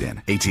eligible trade-in.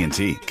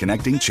 AT&T.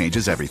 Connecting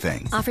changes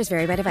everything. Offers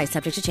vary by device.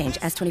 Subject to change.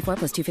 S24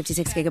 plus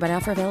 256 gigabyte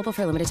offer available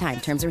for a limited time.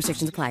 Terms and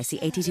restrictions apply. See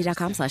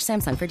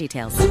att.com/Samsung for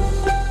details.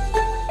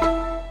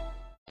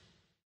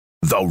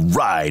 The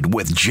Ride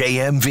with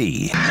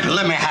JMV.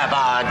 Let me have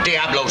a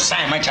Diablo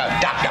sandwich, a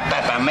Dr.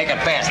 Pepper, and make it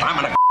fast.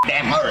 I'm in a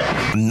damn hurry.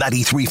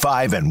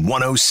 93.5 and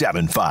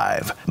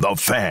 107.5. The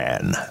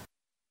Fan.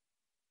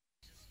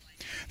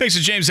 Thanks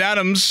to James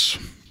Adams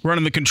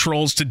running the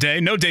controls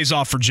today. No days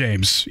off for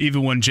James,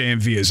 even when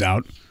JMV is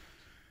out.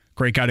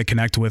 Great guy to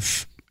connect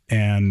with,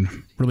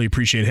 and really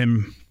appreciate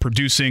him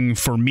producing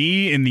for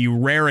me in the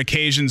rare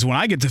occasions when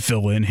I get to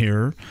fill in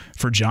here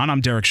for John.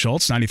 I'm Derek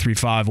Schultz,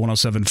 93.5,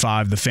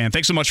 107.5 The Fan.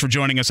 Thanks so much for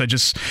joining us. I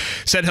just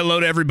said hello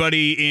to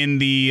everybody in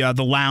the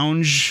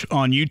lounge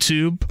on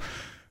YouTube.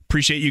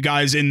 Appreciate you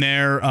guys in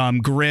there.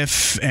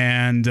 Griff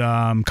and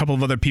a couple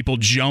of other people.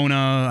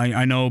 Jonah,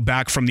 I know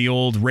back from the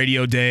old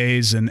radio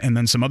days, and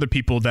then some other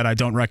people that I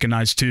don't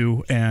recognize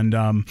too. And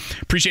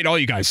appreciate all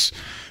you guys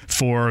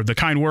for the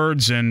kind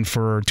words and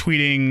for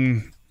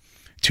tweeting,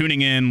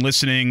 tuning in,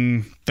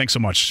 listening. Thanks so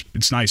much.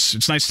 It's nice.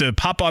 It's nice to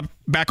pop up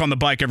back on the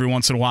bike every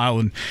once in a while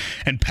and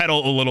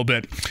pedal a little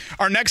bit.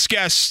 Our next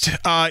guest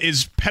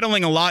is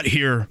pedaling a lot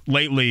here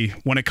lately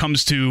when it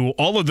comes to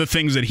all of the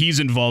things that he's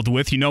involved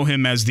with. You know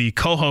him as the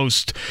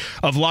co-host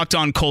of Locked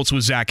On Colts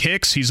with Zach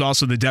Hicks. He's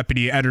also the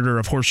deputy editor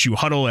of Horseshoe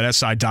Huddle at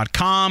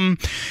SI.com.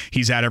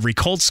 He's at every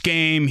Colts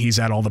game. He's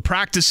at all the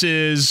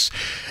practices.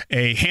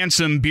 A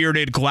handsome,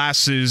 bearded,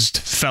 glasses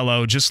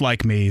fellow just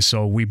like me.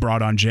 So we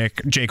brought on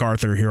Jake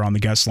Arthur here on the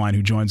guest line,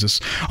 who joins us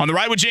on the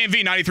Ride with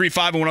JMV,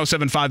 93.5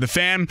 and 107.5 The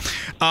Fan.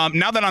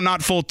 Now that I'm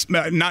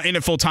not in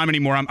it full time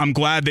anymore, I'm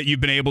glad that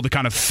you've been able to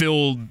kind of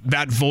fill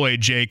that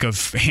void, Jake,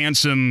 of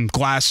handsome,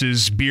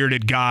 glasses,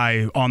 bearded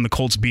guy on the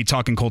Colts beat,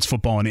 talking Colts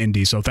football in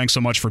Indy. So thanks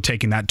so much for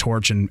taking that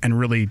torch and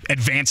really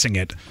advancing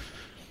it.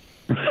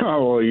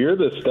 Oh, well, you're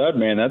the stud,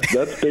 man.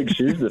 That's big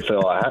shoes to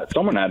fill.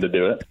 Someone had to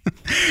do it.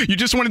 You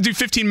just want to do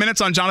 15 minutes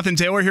on Jonathan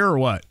Taylor here, or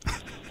what?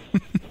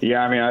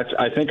 Yeah, I mean,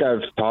 I think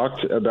I've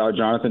talked about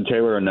Jonathan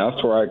Taylor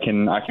enough to where I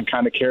can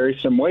kind of carry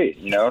some weight.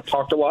 I've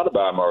talked a lot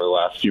about him over the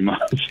last few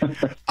months.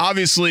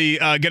 Obviously,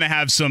 going to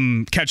have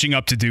some catching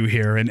up to do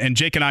here. And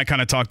Jake and I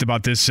kind of talked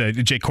about this.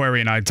 Jake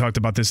Query and I talked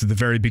about this at the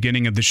very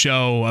beginning of the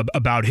show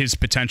about his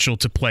potential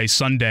to play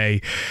Sunday.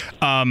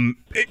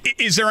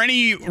 Is there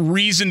any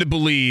reason to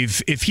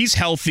believe if he's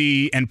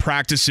healthy and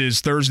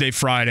practices Thursday,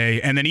 Friday,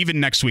 and then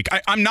even next week,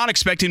 I'm not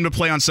expecting him to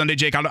play on Sunday,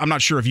 Jake. I'm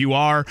not sure if you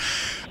are.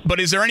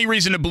 But is there any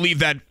reason to believe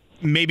that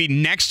maybe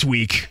next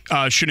week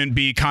shouldn't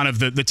be kind of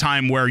the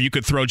time where you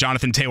could throw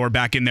Jonathan Taylor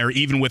back in there,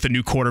 even with a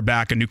new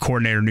quarterback, a new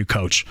coordinator, new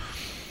coach?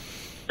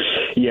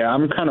 Yeah,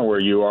 I'm kind of where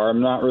you are.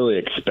 I'm not really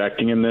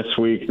expecting him this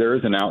week. There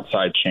is an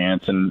outside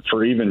chance, and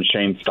for even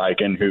Shane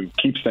Steichen, who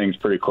keeps things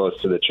pretty close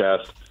to the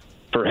chest,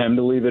 for him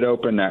to leave it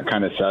open, that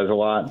kind of says a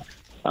lot.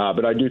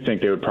 But I do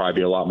think they would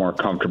probably be a lot more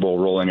comfortable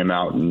rolling him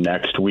out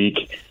next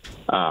week.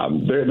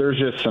 There's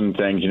just some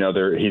things,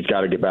 he's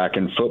got to get back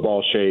in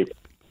football shape.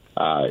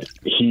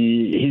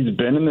 He's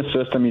been in the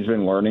system. He's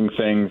been learning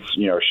things,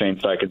 Shane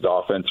Steichen's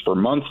offense for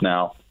months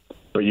now,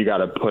 but you got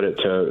to put it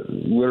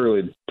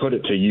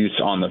to use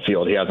on the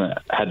field. He hasn't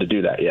had to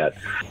do that yet.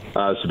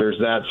 So there's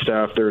that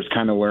stuff. There's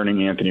kind of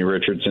learning Anthony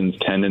Richardson's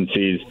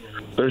tendencies.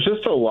 There's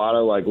just a lot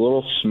of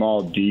little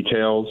small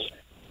details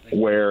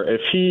where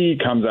if he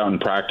comes out in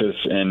practice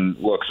and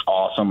looks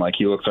awesome, like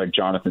he looks like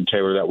Jonathan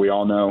Taylor that we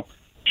all know,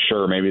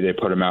 sure, maybe they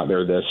put him out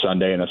there this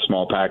Sunday in a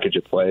small package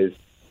of plays.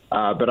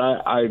 But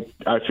I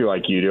feel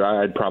like you do.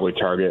 I'd probably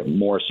target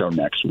more so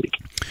next week.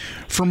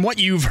 From what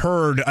you've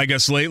heard, I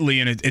guess, lately,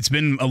 and it's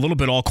been a little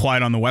bit all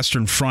quiet on the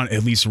Western Front,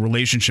 at least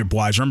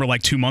relationship-wise. Remember,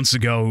 2 months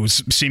ago, it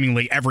was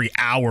seemingly every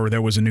hour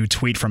there was a new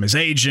tweet from his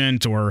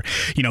agent, or,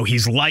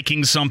 he's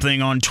liking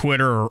something on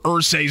Twitter, or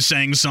Irsay's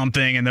saying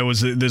something, and there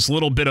was this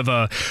little bit of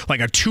a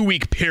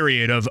 2-week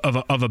period of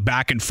a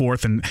back and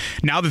forth. And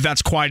now that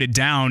that's quieted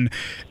down,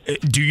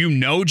 do you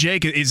know,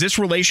 Jake, is this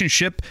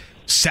relationship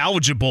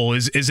salvageable?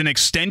 Is an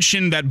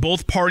extension that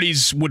both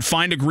parties would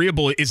find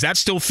agreeable, is that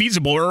still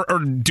feasible, or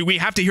do we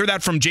have to hear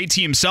that from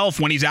JT himself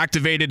when he's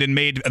activated and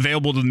made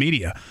available to the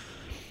media?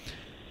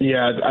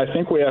 Yeah, I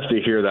think we have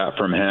to hear that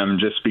from him,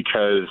 just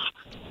because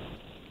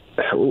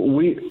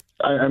there's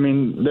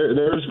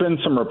been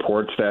some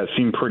reports that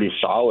seem pretty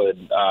solid,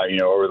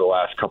 over the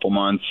last couple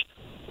months,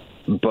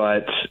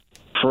 but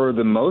for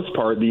the most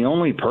part, the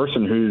only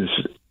person who's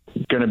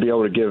going to be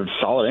able to give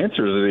solid answers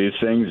to these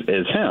things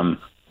is him.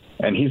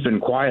 And he's been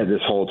quiet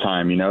this whole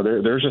time.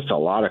 There's just a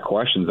lot of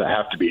questions that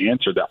have to be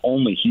answered that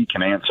only he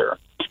can answer.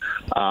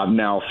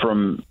 Now,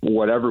 from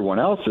what everyone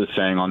else is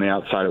saying on the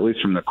outside, at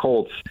least from the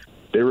Colts,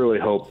 they really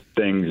hope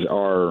things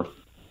are,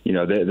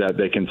 that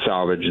they can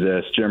salvage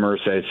this. Jim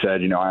Irsay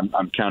said,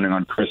 I'm counting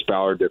on Chris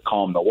Ballard to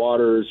calm the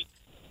waters.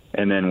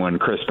 And then when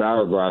Chris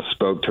Ballard last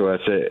spoke to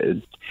us,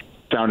 it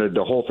sounded,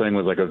 the whole thing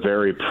was like a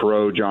very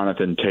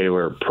pro-Jonathan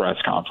Taylor press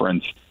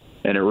conference.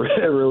 And it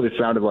really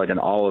sounded like an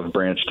olive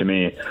branch to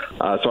me.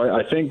 So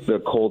I think the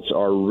Colts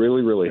are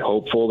really, really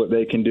hopeful that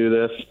they can do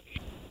this.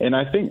 And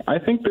I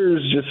think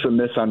there's just some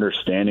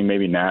misunderstanding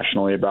maybe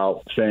nationally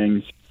about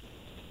things.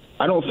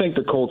 I don't think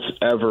the Colts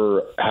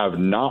ever have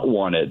not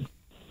wanted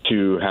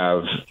to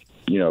have,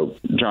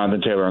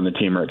 Jonathan Taylor on the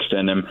team or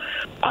extend him.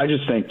 I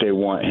just think they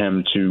want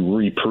him to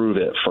reprove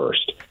it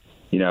first.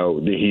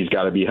 He's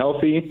got to be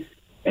healthy.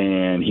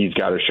 And he's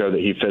got to show that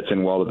he fits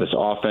in well to this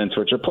offense,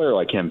 which a player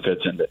like him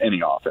fits into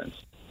any offense.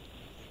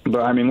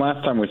 But,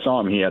 last time we saw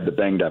him, he had the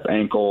banged-up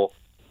ankle.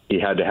 He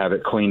had to have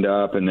it cleaned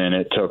up, and then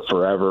it took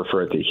forever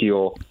for it to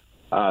heal.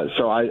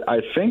 So I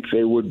think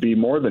they would be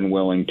more than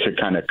willing to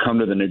kind of come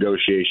to the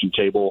negotiation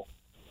table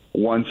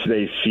once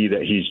they see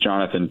that he's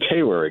Jonathan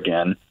Taylor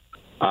again.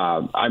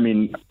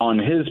 On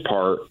his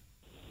part,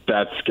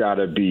 that's got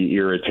to be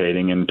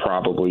irritating and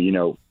probably,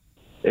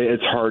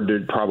 it's hard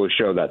to probably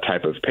show that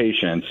type of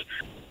patience.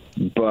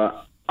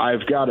 But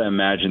I've got to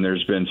imagine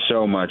there's been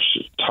so much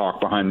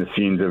talk behind the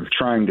scenes of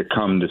trying to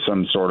come to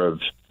some sort of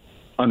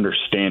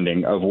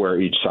understanding of where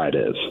each side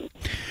is.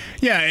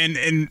 Yeah,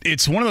 and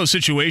it's one of those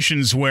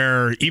situations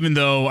where even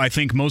though I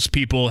think most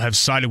people have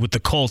sided with the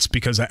Colts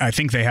because I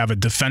think they have a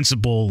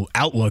defensible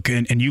outlook,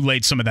 and you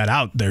laid some of that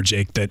out there,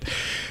 Jake, that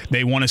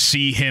they want to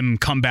see him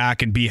come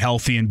back and be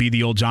healthy and be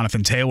the old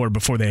Jonathan Taylor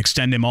before they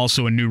extend him.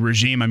 Also a new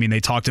regime. They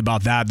talked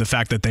about that, the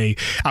fact that they,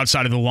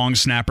 outside of the long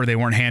snapper, they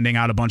weren't handing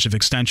out a bunch of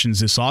extensions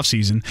this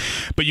offseason.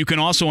 But you can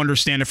also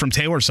understand it from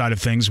Taylor's side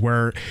of things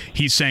where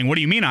he's saying, what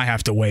do you mean I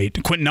have to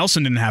wait? Quentin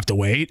Nelson didn't have to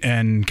wait,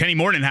 and Kenny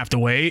Moore didn't have to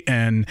wait,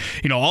 and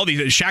all these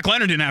Shaq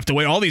Leonard didn't have to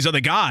wait. All these other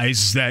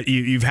guys that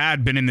you've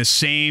had been in the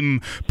same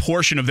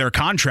portion of their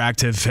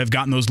contract have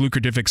gotten those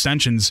lucrative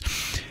extensions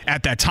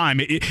at that time.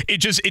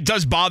 It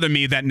does bother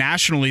me that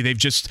nationally they've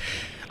just,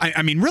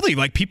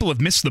 really, people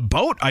have missed the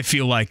boat, I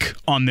feel like,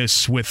 on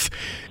this with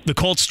the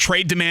Colts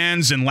trade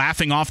demands and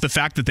laughing off the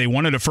fact that they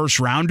wanted a first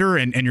rounder.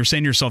 And you're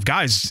saying to yourself,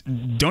 guys,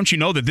 don't you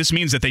know that this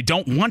means that they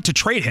don't want to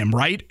trade him,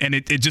 right? And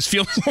it just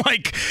feels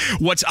like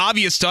what's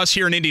obvious to us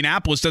here in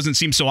Indianapolis doesn't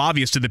seem so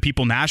obvious to the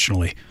people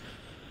nationally.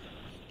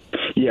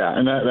 Yeah,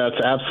 and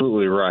that's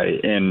absolutely right.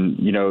 And,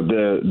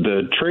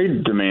 the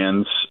trade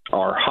demands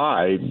are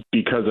high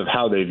because of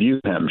how they view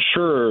him.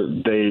 Sure,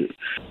 they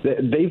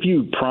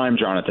view prime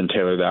Jonathan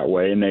Taylor that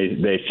way, and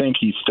they think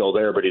he's still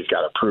there, but he's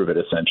got to prove it,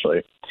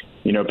 essentially.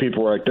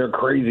 People are like, they're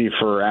crazy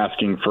for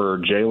asking for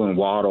Jalen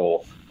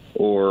Waddle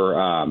or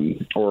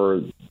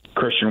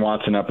Christian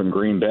Watson up in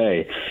Green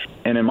Bay.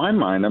 And in my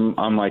mind,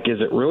 I'm like, is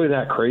it really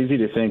that crazy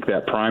to think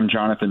that prime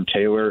Jonathan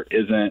Taylor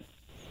isn't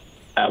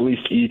at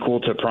least equal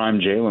to prime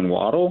Jalen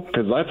Waddle?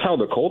 Because that's how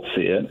the Colts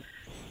see it.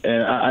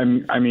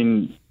 And I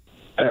mean,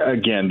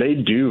 again, they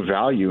do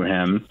value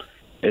him.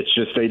 It's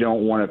just they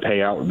don't want to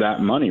pay out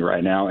that money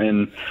right now.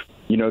 And,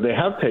 they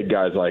have paid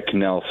guys like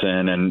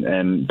Nelson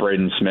and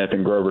Braden Smith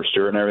and Grover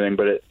Stewart and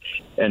everything,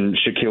 and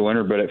Shaquille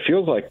Leonard, but it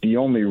feels like the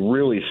only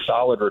really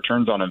solid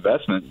returns on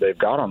investment they've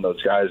got on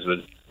those guys was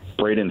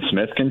Braden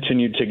Smith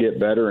continued to get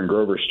better and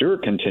Grover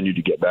Stewart continued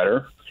to get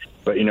better.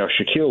 But,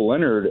 Shaquille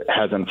Leonard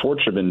has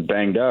unfortunately been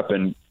banged up,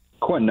 and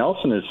Quentin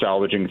Nelson is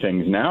salvaging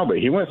things now, but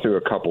he went through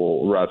a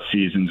couple rough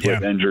seasons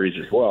with injuries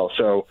as well.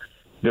 So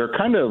they're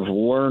kind of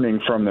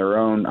learning from their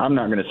own, I'm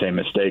not going to say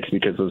mistakes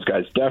because those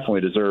guys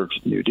definitely deserve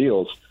new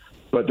deals,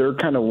 but they're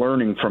kind of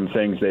learning from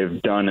things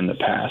they've done in the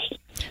past.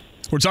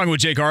 We're talking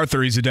with Jake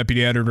Arthur. He's the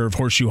deputy editor of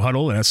Horseshoe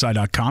Huddle at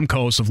SI.com,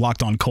 co-host of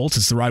Locked On Colts.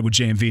 It's the Ride with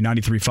JMV,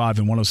 93.5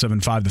 and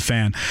 107.5 The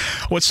Fan.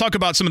 Let's talk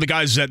about some of the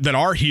guys that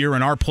are here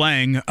and are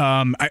playing.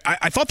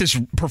 I thought this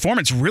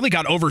performance really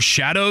got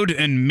overshadowed,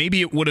 and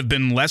maybe it would have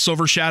been less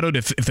overshadowed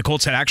if the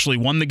Colts had actually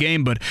won the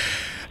game. But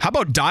how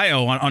about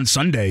Dio on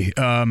Sunday?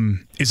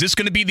 Is this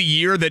going to be the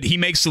year that he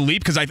makes the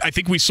leap? Because I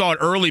think we saw it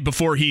early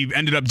before he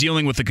ended up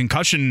dealing with the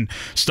concussion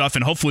stuff,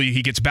 and hopefully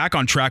he gets back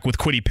on track with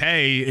Kwity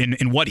Paye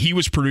in what he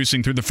was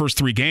producing through the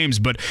first 3 games.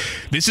 But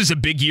this is a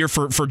big year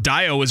for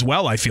Dio as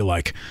well, I feel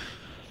like.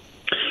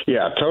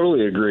 Yeah,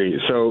 totally agree.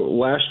 So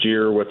last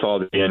year with all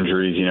the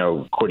injuries,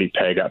 Kwity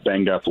Paye got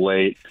banged up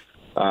late.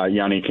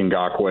 Yannick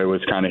Ngakoue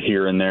was kind of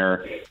here and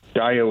there.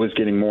 Dio was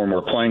getting more and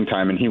more playing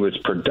time, and he was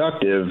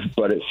productive,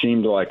 but it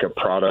seemed like a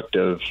product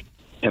of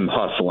him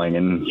hustling,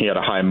 and he had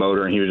a high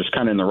motor, and he was just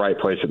kind of in the right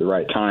place at the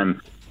right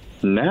time.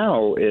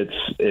 Now it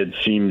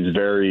seems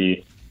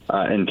very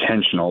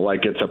intentional,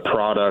 like it's a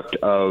product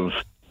of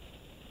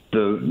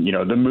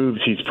the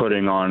moves he's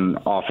putting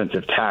on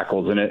offensive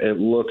tackles, and it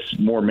looks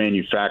more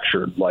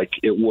manufactured, like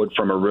it would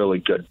from a really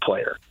good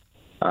player,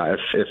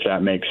 if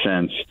that makes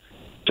sense.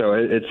 So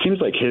it seems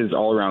like his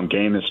all-around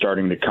game is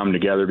starting to come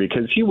together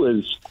because he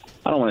was,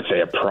 I don't want to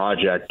say a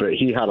project, but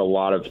he had a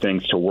lot of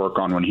things to work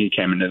on when he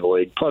came into the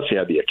league. Plus, he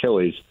had the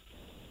Achilles.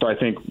 So I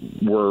think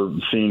we're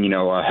seeing,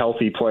 a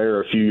healthy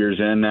player a few years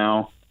in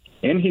now,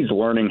 and he's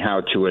learning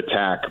how to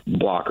attack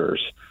blockers,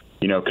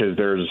 because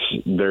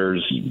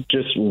there's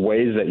just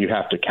ways that you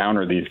have to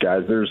counter these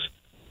guys. There's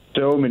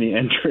so many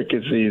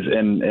intricacies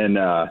in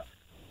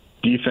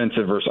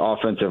defensive versus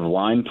offensive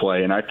line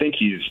play, and I think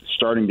he's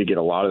starting to get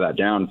a lot of that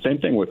down. Same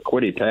thing with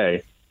Kwity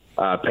Paye.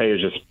 Paye is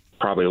just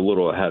probably a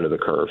little ahead of the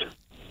curve.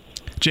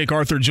 Jake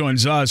Arthur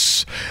joins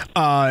us.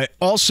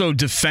 Also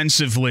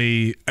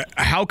defensively,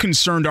 how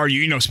concerned are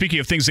you? Speaking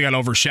of things that got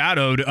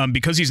overshadowed,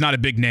 because he's not a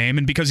big name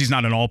and because he's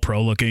not an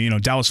all-pro looking,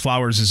 Dallas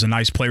Flowers is a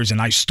nice player, is a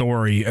nice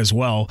story as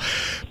well.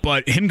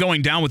 But him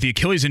going down with the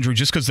Achilles injury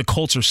just because the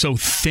Colts are so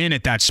thin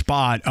at that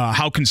spot,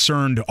 how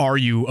concerned are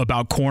you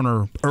about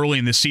corner early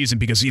in this season?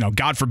 Because,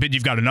 God forbid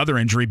you've got another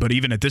injury, but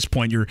even at this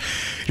point, you're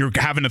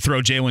having to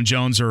throw Jalen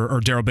Jones or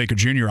Darrell Baker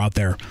Jr. out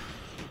there.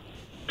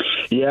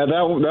 Yeah,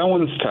 that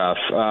one's tough.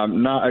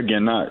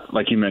 Not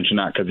like you mentioned,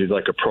 not because he's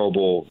like a Pro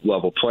Bowl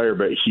level player,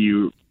 but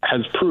he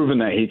has proven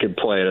that he could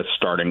play at a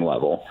starting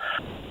level.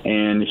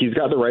 And he's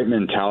got the right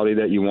mentality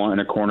that you want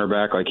in a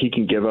cornerback. Like, he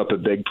can give up a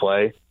big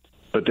play,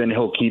 but then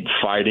he'll keep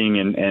fighting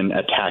and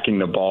attacking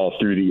the ball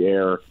through the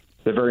air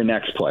the very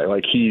next play.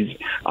 Like,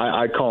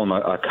 I call him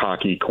a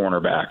cocky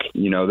cornerback.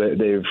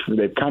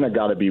 They've kind of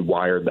got to be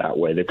wired that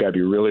way. They've got to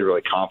be really,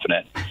 really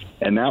confident.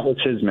 And that was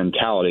his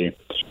mentality.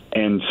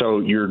 And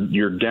so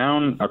you're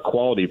down a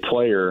quality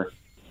player,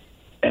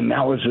 and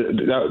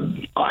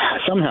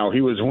somehow he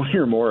was one of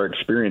your more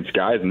experienced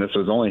guys, and this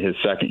was only his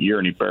second year,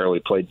 and he barely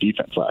played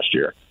defense last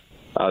year.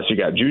 So you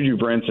got Juju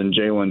Brents and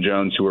Jalen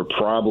Jones, who are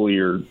probably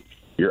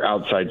your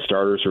outside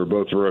starters, who are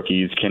both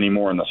rookies. Kenny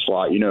Moore in the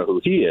slot, you know who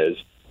he is.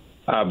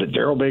 But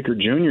Darrell Baker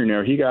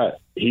Jr.,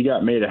 he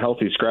got made a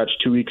healthy scratch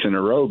 2 weeks in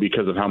a row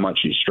because of how much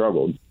he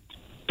struggled.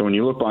 So when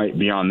you look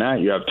beyond that,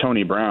 you have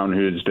Tony Brown,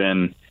 who's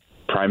been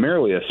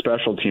primarily a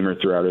special teamer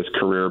throughout his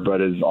career, but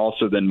has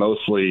also been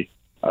mostly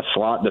a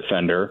slot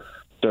defender.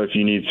 So if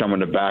you need someone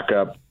to back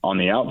up on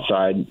the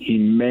outside, he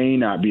may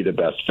not be the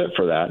best fit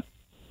for that.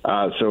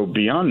 So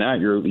beyond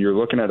that, you're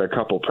looking at a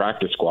couple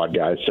practice squad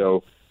guys.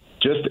 So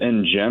just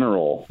in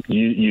general,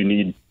 you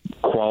need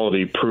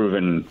quality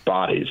proven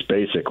bodies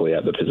basically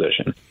at the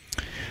position.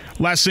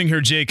 Last thing here,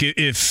 Jake,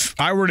 if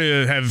I were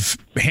to have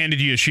handed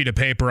you a sheet of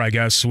paper, I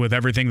guess, with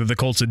everything that the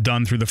Colts had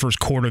done through the first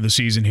quarter of the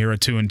season here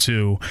at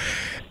 2-2,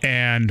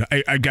 and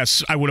I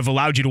guess I would have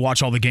allowed you to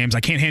watch all the games.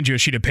 I can't hand you a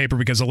sheet of paper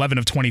because 11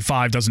 of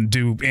 25 doesn't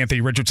do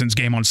Anthony Richardson's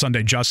game on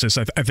Sunday justice.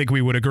 I think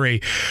we would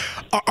agree.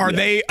 Are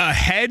they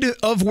ahead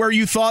of where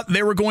you thought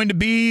they were going to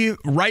be,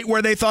 right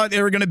where they thought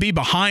they were going to be,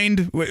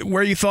 behind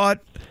where you thought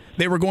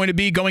they were going to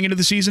be going into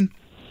the season?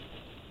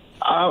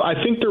 I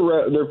think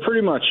they're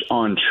pretty much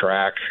on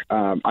track.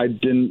 I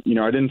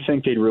didn't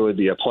think they'd really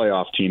be a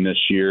playoff team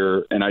this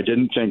year, and I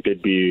didn't think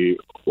they'd be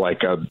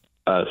like a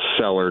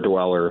cellar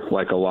dweller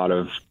like a lot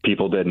of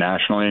people did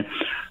nationally.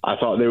 I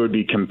thought they would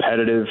be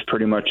competitive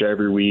pretty much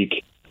every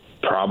week,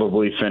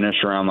 probably finish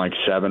around like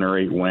 7 or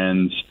 8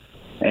 wins.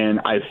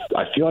 And I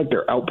feel like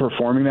they're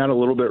outperforming that a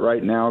little bit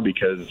right now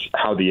because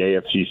how the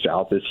AFC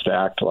South is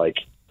stacked. Like,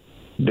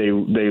 they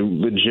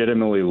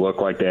legitimately look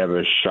like they have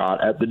a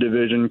shot at the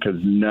division because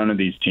none of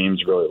these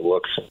teams really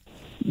looks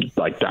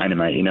like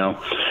dynamite,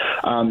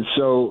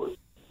 So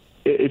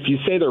if you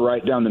say they're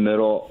right down the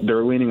middle,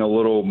 they're leaning a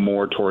little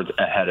more towards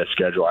ahead of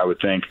schedule, I would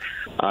think,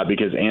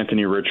 because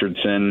Anthony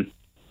Richardson,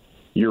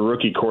 your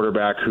rookie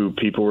quarterback who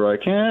people were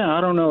like, I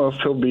don't know if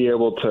he'll be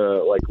able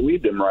to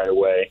lead them right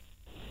away.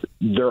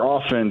 Their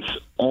offense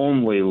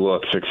only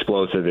looks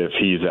explosive if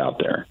he's out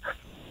there.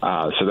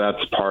 So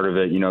that's part of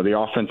it. The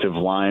offensive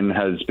line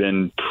has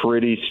been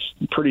pretty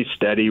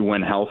steady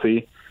when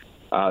healthy.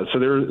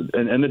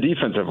 And the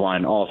defensive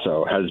line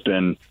also has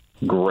been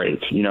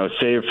great,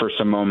 save for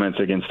some moments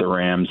against the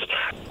Rams.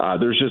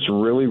 There's just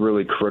really,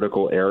 really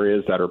critical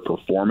areas that are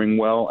performing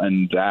well,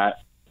 and that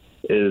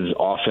is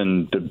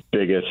often the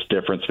biggest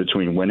difference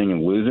between winning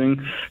and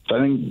losing. So I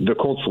think the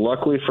Colts,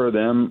 luckily for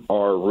them,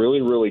 are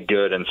really, really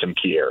good in some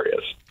key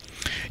areas.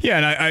 Yeah,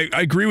 and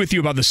I agree with you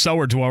about the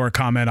cellar dweller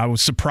comment. I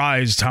was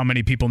surprised how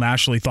many people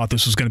nationally thought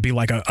this was going to be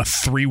like a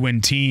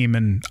 3-win team,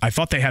 and I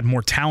thought they had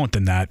more talent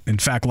than that. In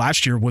fact,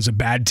 last year was a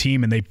bad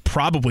team, and they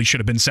probably should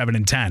have been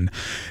 7-10.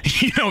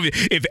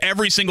 If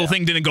every single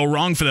thing didn't go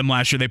wrong for them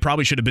last year, they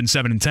probably should have been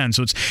 7-10.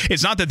 So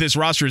it's not that this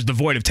roster is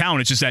devoid of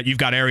talent. It's just that you've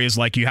got areas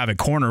like you have at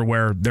corner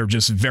where they're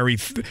just very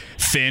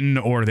thin,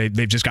 or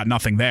they've just got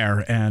nothing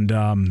there,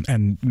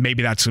 and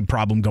maybe that's a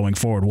problem going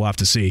forward. We'll have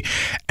to see.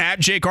 At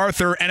Jake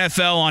Arthur,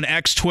 NFL on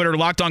X, Twitter,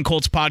 Locked On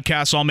Colts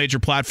podcast, all major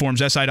platforms,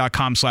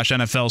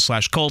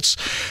 si.com/NFL/Colts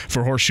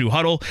for Horseshoe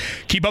Huddle.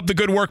 Keep up the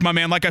good work, my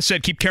man. Like I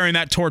said, keep carrying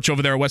that torch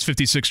over there at West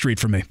 56th Street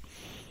for me.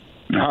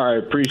 All right,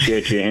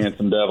 appreciate you,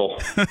 handsome devil.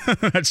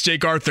 That's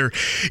Jake Arthur.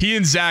 He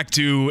and Zach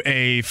do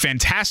a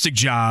fantastic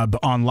job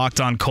on Locked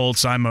On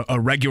Colts. I'm a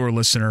regular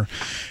listener,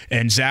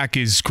 and Zach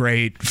is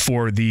great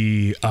for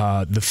the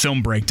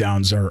film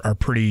breakdowns are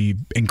pretty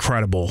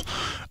incredible.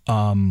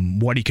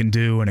 What he can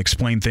do and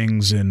explain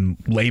things in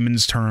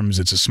layman's terms.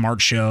 It's a smart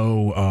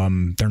show.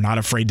 They're not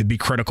afraid to be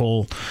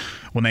critical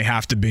when they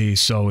have to be.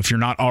 So if you're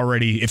not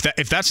already,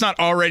 if that's not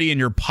already in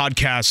your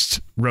podcast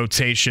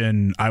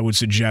rotation, I would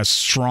suggest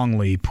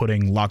strongly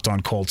putting Locked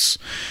On Colts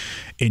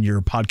in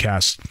your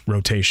podcast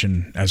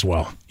rotation as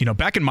well.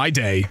 Back in my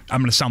day,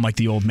 I'm going to sound like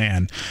the old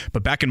man,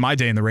 but back in my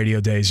day in the radio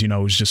days, it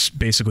was just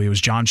basically, it was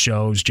John's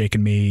shows, Jake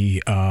and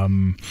me.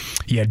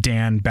 You had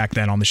Dan back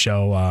then on the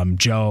show,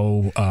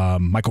 Joe,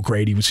 Michael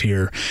Grady was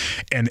here.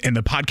 And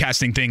the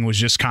podcasting thing was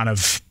just kind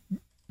of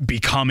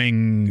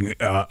becoming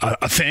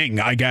a thing,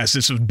 I guess.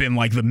 This has been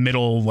like the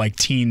middle,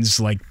 teens,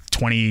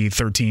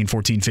 2013,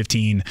 14,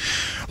 15,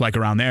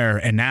 around there.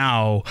 And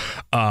now,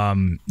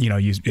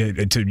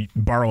 to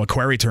borrow a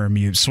Query term,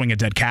 you swing a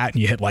dead cat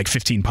and you hit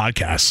 15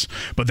 podcasts.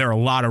 But there are a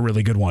lot of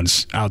really good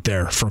ones out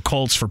there for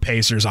Colts, for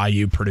Pacers,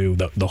 IU, Purdue,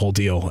 the whole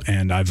deal.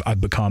 And I've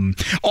become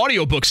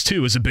audiobooks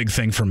too is a big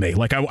thing for me.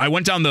 I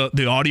went down the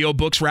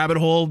audiobooks rabbit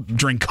hole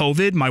during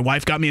COVID. My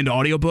wife got me into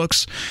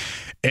audiobooks.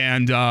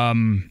 And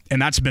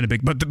that's been a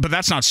big, but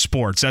that's not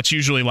sports. That's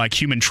usually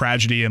human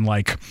tragedy and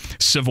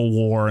Civil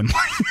War, and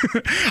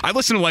I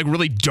listen to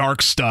really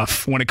dark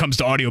stuff when it comes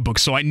to audiobooks.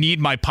 So I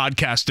need my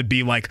podcast to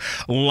be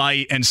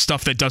light and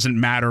stuff that doesn't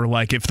matter,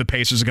 if the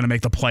Pacers are going to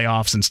make the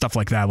playoffs and stuff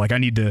like that. I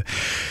need to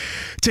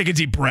take a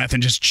deep breath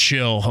and just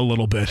chill a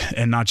little bit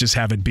and not just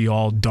have it be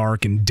all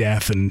dark and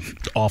death and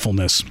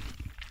awfulness.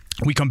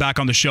 We come back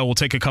on the show. We'll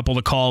take a couple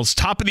of calls.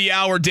 Top of the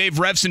hour, Dave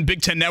Revson,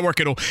 Big Ten Network.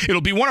 It'll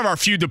be one of our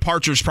few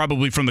departures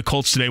probably from the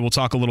Colts today. We'll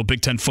talk a little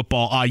Big Ten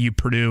football, IU,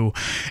 Purdue,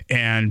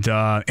 and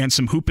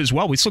some hoop as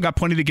well. We still got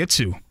plenty to get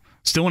to.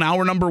 Still in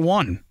hour number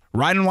 1.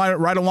 Riding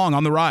right along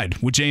on the ride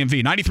with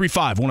JMV.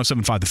 93.5,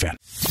 107.5 The Fan.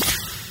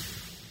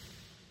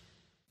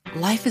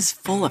 Life is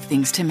full of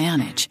things to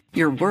manage.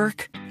 Your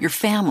work, your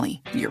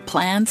family, your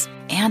plans,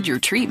 and your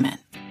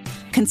treatment.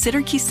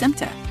 Consider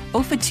Kesimpta,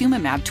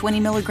 ofatumumab 20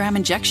 milligram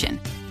injection.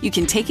 You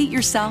can take it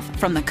yourself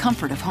from the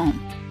comfort of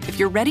home. If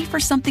you're ready for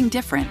something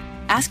different,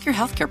 ask your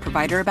healthcare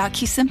provider about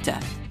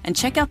Kesimpta and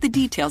check out the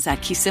details at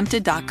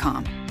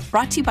kesimpta.com.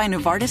 Brought to you by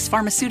Novartis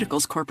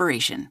Pharmaceuticals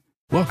Corporation.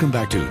 Welcome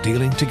back to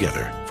Dealing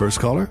Together.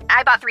 First caller?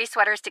 I bought 3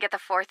 sweaters to get the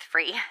 4th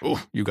free.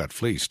 Oh, you got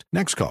fleeced.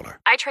 Next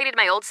caller. I traded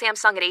my old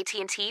Samsung at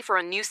AT&T for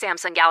a new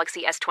Samsung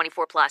Galaxy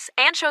S24 Plus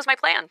and chose my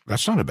plan.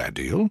 That's not a bad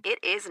deal. It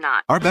is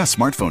not. Our best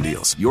smartphone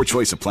deals. Your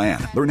choice of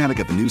plan. Learn how to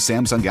get the new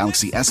Samsung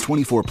Galaxy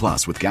S24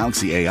 Plus with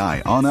Galaxy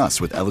AI on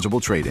us with eligible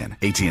trade-in.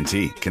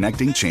 AT&T.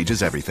 Connecting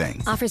changes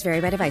everything. Offers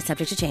vary by device.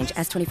 Subject to change.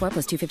 S24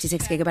 plus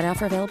 256 gigabyte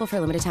offer available for a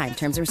limited time.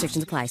 Terms and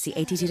restrictions apply. See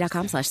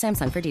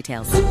att.com/Samsung for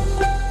details.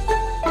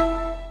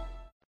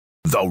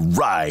 The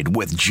Ride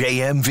with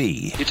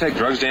JMV. You take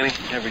drugs, Danny?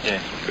 Every day.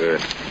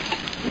 Good.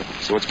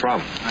 So what's the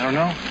problem? I don't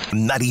know.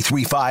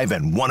 93.5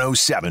 and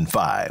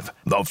 107.5.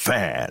 The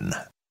Fan.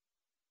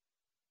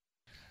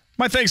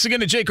 My thanks again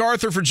to Jake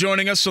Arthur for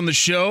joining us on the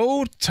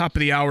show. Top of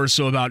the hour,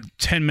 so about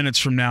 10 minutes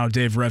from now,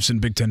 Dave Refson,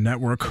 Big Ten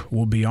Network,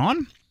 will be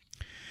on.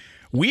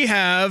 We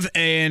have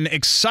an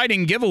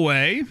exciting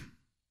giveaway.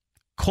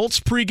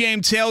 Colts pregame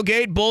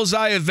tailgate,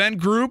 Bullseye Event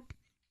Group,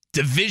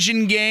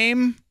 division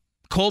game,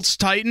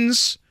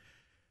 Colts-Titans.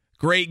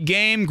 Great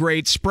game,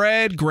 great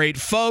spread, great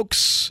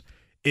folks.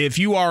 If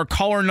you are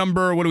caller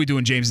number, what are we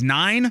doing, James?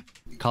 9?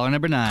 Caller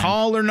number 9.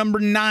 Caller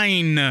number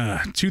 9,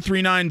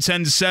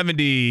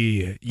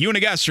 239-1070. You and a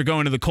guest are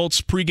going to the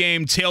Colts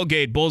pregame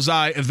tailgate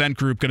Bullseye Event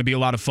Group. Going to be a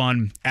lot of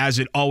fun, as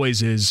it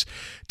always is,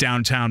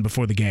 downtown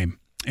before the game.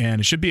 And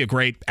it should be a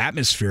great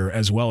atmosphere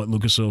as well at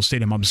Lucas Oil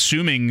Stadium. I'm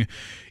assuming,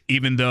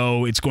 even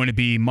though it's going to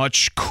be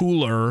much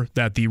cooler,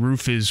 that the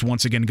roof is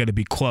once again going to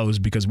be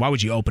closed, because why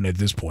would you open it at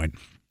this point?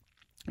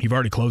 You've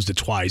already closed it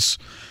twice.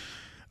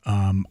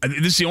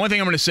 This is the only thing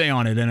I'm going to say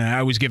on it, and I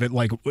always give it,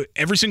 like,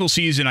 every single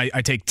season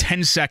I take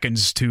 10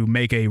 seconds to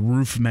make a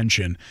roof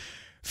mention.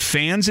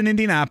 Fans in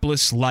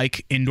Indianapolis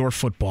like indoor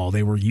football.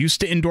 They were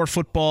used to indoor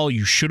football.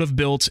 You should have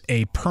built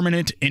a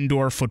permanent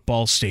indoor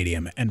football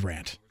stadium. End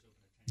rant.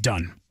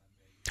 Done.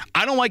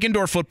 I don't like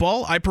indoor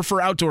football. I prefer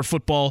outdoor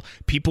football.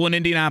 People in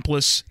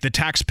Indianapolis, the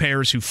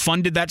taxpayers who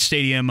funded that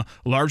stadium,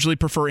 largely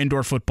prefer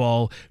indoor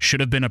football.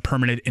 Should have been a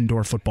permanent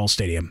indoor football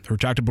stadium. The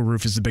retractable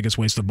roof is the biggest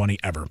waste of money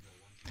ever.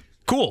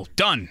 Cool.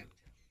 Done.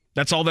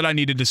 That's all that I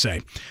needed to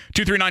say.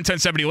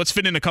 239-1070. Let's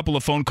fit in a couple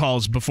of phone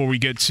calls before we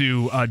get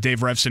to Dave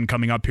Refson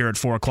coming up here at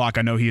 4 o'clock.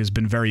 I know he has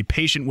been very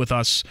patient with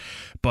us,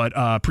 but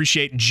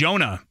appreciate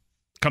Jonah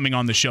coming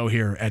on the show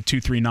here at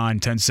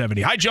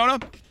 239-1070. Hi, Jonah.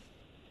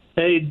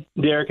 Hey,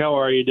 Derek, how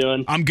are you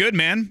doing? I'm good,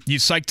 man. You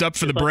psyched up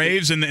for the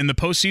Braves in the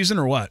postseason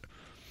or what?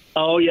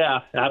 Oh, yeah,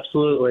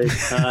 absolutely.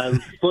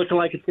 It's looking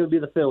like it's going to be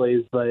the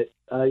Phillies, but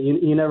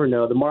you never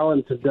know. The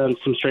Marlins have done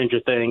some stranger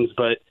things,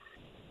 but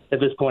at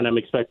this point I'm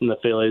expecting the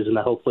Phillies, and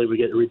hopefully we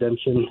get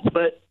redemption.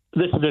 But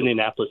this is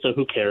Indianapolis, so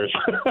who cares?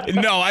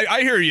 No,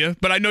 I hear you,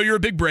 but I know you're a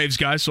big Braves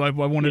guy, so I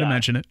wanted to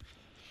mention it.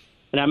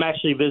 And I'm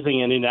actually visiting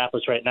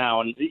Indianapolis right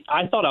now, and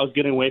I thought I was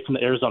getting away from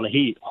the Arizona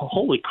heat.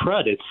 Holy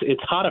crud,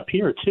 it's hot up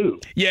here, too.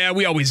 Yeah,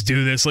 we always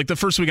do this. Like, the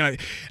first week,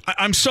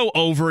 I'm so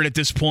over it at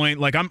this point.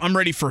 Like, I'm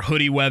ready for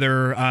hoodie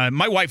weather.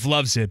 My wife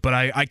loves it, but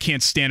I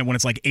can't stand it when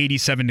it's like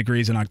 87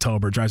 degrees in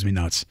October. It drives me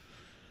nuts.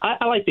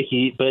 I like the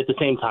heat, but at the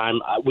same time,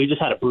 we just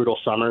had a brutal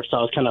summer, so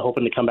I was kind of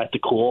hoping to come back to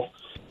cool.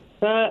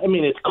 I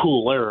mean, it's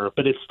cooler,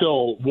 but it's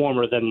still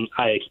warmer than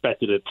I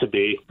expected it to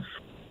be.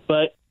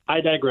 But I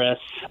digress.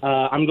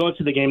 I'm going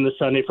to the game this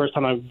Sunday. First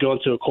time I'm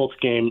going to a Colts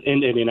game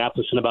in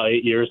Indianapolis in about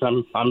 8 years.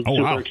 I'm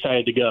super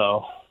excited to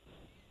go.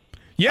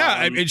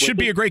 Yeah, it should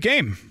be a great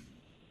game.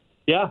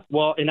 Yeah,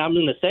 well, and I'm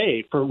going to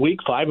say for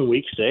Week 5 and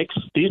Week 6,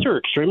 these are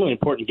extremely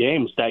important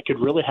games that could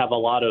really have a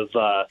lot of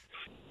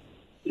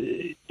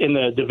in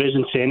the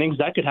division standings.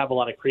 That could have a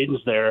lot of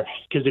credence there,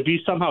 because if you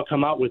somehow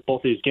come out with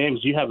both these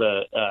games, you have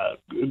a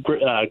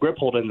grip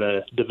hold in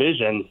the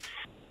division.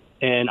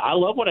 And I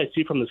love what I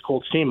see from this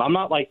Colts team. I'm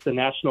not like the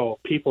national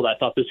people that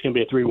thought this was going to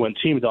be a 3-win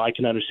team, though I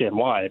can understand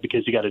why,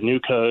 because you got a new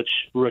coach,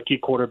 rookie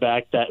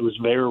quarterback that was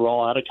very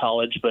raw out of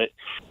college. But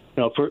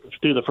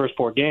through the first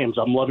 4 games,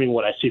 I'm loving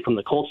what I see from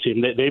the Colts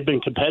team. They've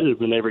been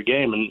competitive in every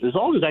game, and as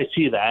long as I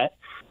see that,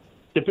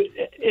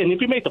 and if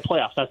you make the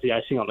playoffs, that's the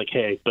icing on the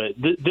cake. But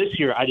this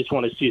year, I just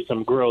want to see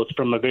some growth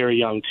from a very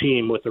young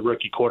team with a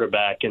rookie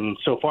quarterback. And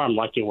so far, I'm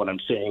liking what I'm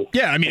seeing.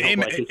 Yeah, I mean, I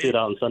can see it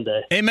on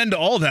Sunday. Amen to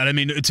all that. I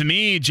mean, to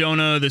me,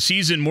 Jonah, the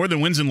season, more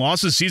than wins and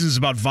losses, season's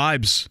about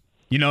vibes.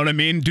 You know what I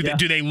mean?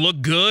 Do they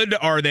look good?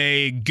 Are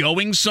they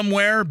going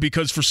somewhere?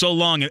 Because for so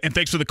long, and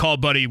thanks for the call,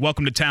 buddy.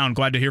 Welcome to town.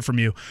 Glad to hear from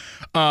you.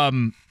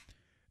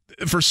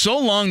 For so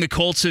long, the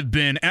Colts have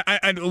been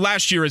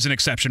last year is an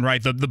exception,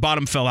 right? The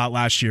bottom fell out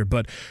last year,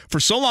 but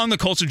for so long, the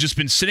Colts have just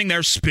been sitting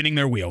there spinning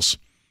their wheels,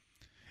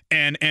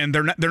 and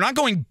they're not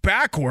going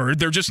backward.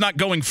 They're just not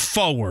going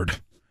forward,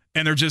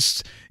 and they're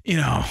just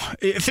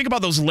think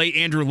about those late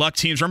Andrew Luck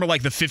teams. Remember,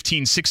 like the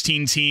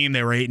 15-16 team,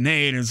 they were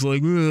 8-8, and it's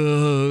like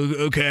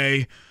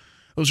okay,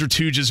 those are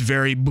two just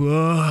very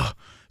blah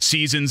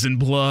seasons and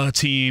blah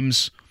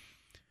teams.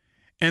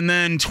 And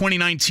then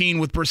 2019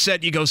 with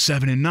Brissett, you go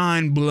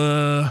 7-9,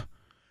 blah.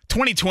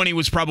 2020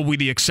 was probably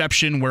the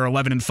exception, where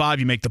 11-5,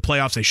 you make the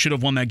playoffs. They should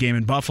have won that game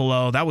in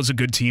Buffalo. That was a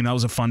good team. That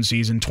was a fun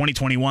season.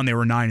 2021, they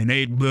were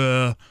 9-8,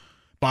 blah.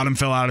 Bottom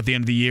fell out at the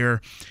end of the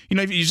year. You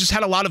know, you just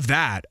had a lot of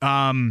that.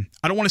 I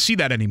don't want to see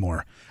that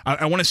anymore.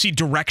 I want to see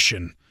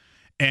direction.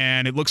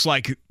 And it looks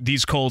like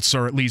these Colts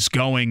are at least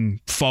going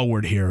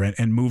forward here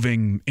and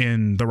moving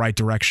in the right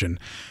direction.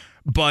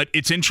 But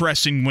it's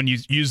interesting when you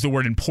use the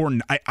word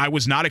important. I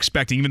was not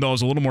expecting, even though I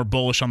was a little more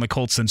bullish on the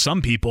Colts than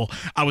some people,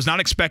 I was not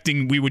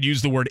expecting we would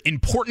use the word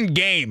important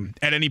game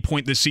at any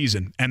point this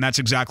season. And that's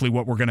exactly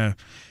what we're going to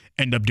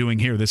end up doing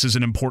here. This is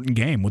an important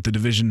game with the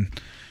division,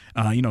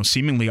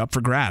 seemingly up for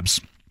grabs.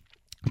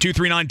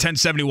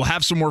 239-1070. We'll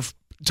have some more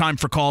time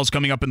for calls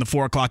coming up in the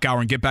 4 o'clock hour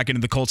and get back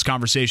into the Colts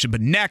conversation. But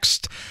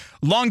next,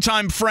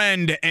 longtime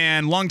friend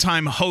and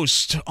longtime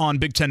host on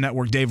Big Ten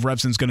Network, Dave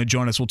Revson, is going to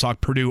join us. We'll talk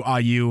Purdue,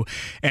 IU,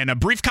 and a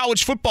brief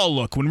college football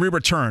look when we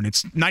return.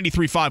 It's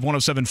 93.5,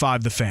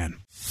 107.5 The Fan.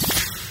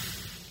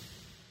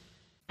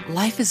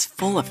 Life is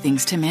full of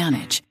things to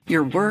manage.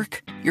 Your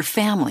work, your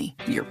family,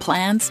 your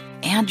plans,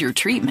 and your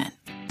treatment.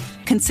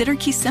 Consider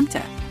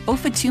Kesimpta,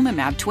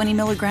 ofatumumab 20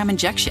 milligram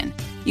injection.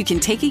 You can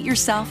take it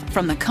yourself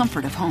from the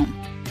comfort of home.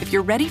 If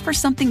you're ready for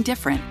something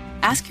different,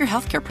 ask your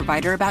healthcare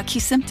provider about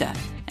Kesimpta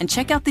and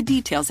check out the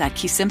details at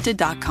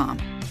Kesimpta.com.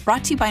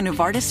 Brought to you by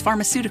Novartis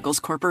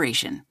Pharmaceuticals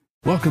Corporation.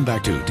 Welcome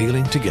back to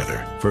Dealing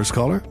Together. First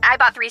caller? I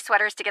bought 3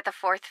 sweaters to get the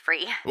 4th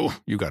free. Oh,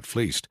 you got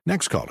fleeced.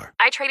 Next caller.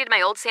 I traded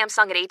my old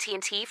Samsung at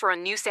AT&T for a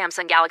new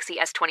Samsung Galaxy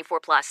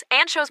S24 Plus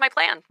and chose my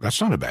plan. That's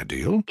not a bad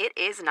deal. It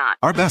is not.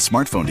 Our best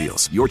smartphone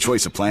deals. Your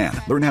choice of plan.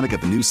 Learn how to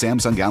get the new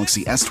Samsung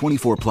Galaxy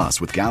S24 Plus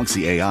with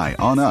Galaxy AI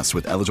on us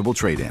with eligible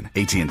trade-in.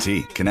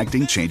 AT&T.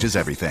 Connecting changes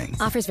everything.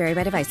 Offers vary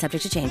by device.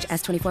 Subject to change.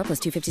 S24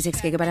 plus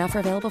 256 gigabyte offer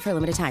available for a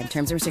limited time.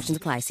 Terms and restrictions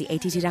apply. See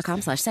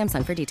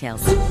att.com/Samsung for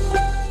details.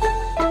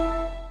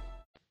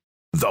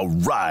 The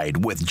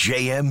Ride with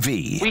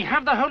JMV. We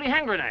have the holy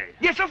hand grenade.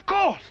 Yes, of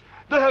course.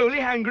 The holy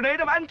hand grenade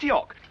of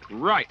Antioch.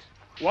 Right.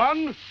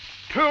 1,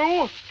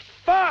 2,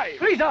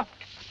 5. Lisa,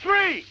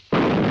 3.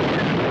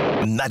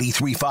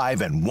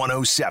 93.5 and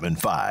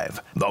 107.5.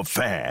 The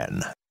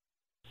Fan.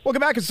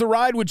 Welcome back. It's The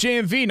Ride with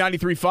JMV,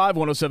 93.5,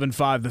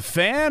 107.5 The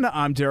Fan.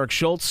 I'm Derek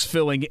Schultz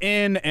filling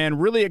in and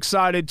really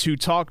excited to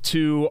talk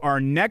to our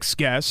next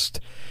guest.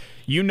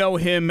 You know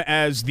him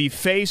as the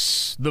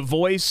face, the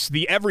voice,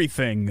 the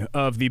everything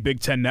of the Big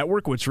Ten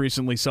Network, which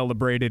recently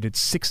celebrated its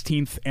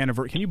 16th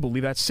anniversary. Can you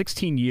believe that?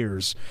 16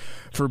 years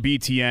for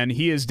BTN.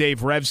 He is Dave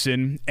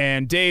Revson.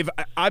 And Dave,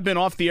 I've been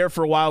off the air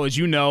for a while, as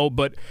you know,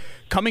 but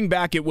coming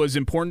back, it was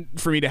important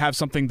for me to have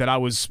something that I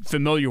was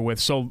familiar with.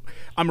 So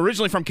I'm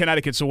originally from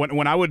Connecticut, so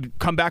when I would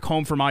come back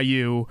home from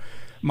IU,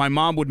 my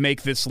mom would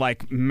make this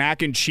like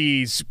mac and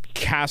cheese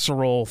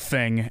casserole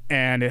thing,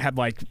 and it had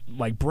like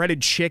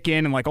breaded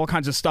chicken and like all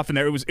kinds of stuff in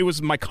there. It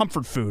was my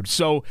comfort food.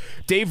 So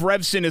Dave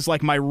Revson is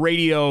like my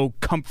radio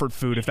comfort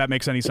food, if that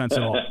makes any sense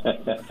at all.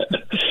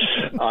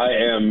 I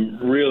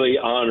am really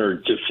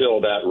honored to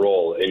fill that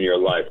role in your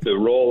life, the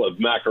role of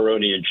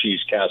macaroni and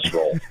cheese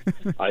casserole,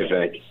 I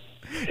think.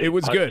 It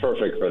was good.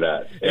 Perfect for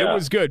that. Yeah. It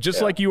was good,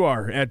 just like you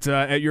are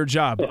at your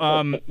job.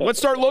 Let's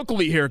start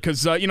locally here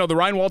because, the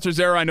Ryan Walters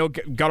era, I know,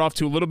 got off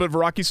to a little bit of a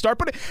rocky start,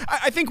 but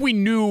I think we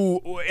knew,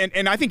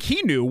 and I think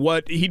he knew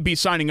what he'd be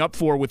signing up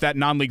for with that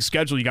non-league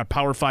schedule. You got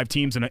Power 5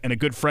 teams and a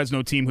good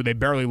Fresno team who they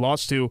barely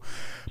lost to.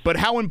 But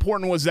how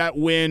important was that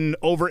win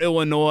over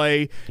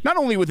Illinois, not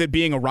only with it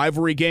being a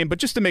rivalry game, but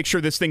just to make sure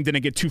this thing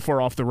didn't get too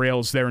far off the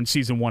rails there in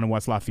Season 1 in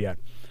West Lafayette?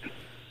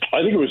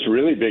 I think it was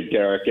really big,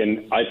 Derek,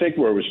 and I think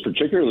where it was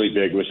particularly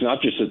big was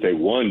not just that they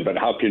won, but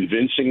how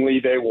convincingly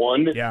they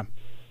won. Yeah.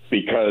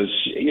 Because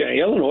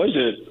Illinois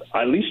is,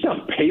 at least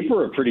on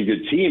paper, a pretty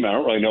good team. I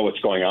don't really know what's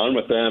going on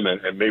with them,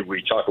 and maybe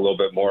we talk a little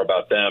bit more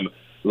about them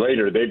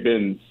later. They've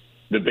been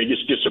the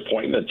biggest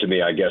disappointment to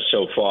me, I guess,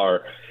 so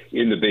far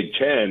in the Big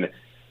Ten.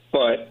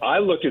 But I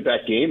looked at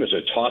that game as a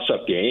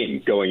toss-up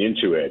game going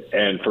into it,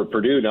 and for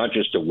Purdue, not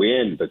just to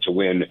win, but to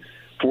win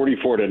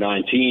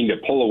 44-19, to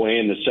pull away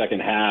in the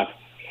second half.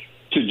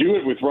 To do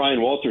it with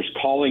Ryan Walters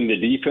calling the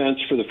defense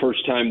for the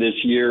first time this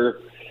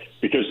year,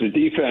 because the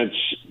defense,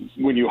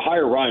 when you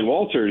hire Ryan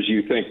Walters,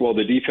 you think, well,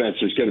 the defense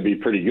is going to be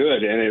pretty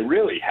good, and it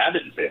really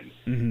hadn't been.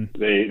 Mm-hmm.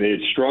 They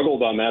had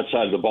struggled on that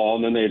side of the ball,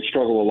 and then they had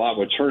struggled a lot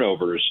with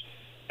turnovers.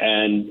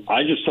 And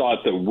I just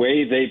thought the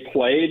way they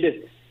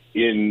played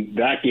in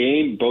that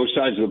game, both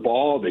sides of the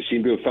ball, they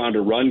seem to have found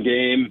a run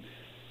game.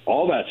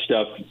 All that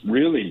stuff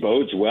really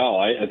bodes well.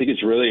 I think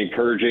it's really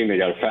encouraging. They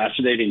got a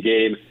fascinating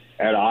game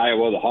at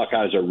Iowa. The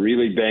Hawkeyes are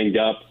really banged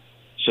up,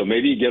 so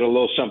maybe you get a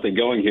little something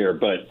going here.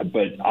 But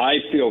I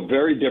feel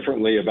very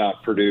differently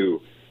about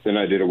Purdue than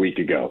I did a week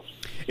ago.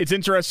 It's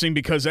interesting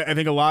because I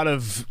think a lot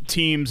of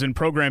teams and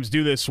programs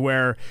do this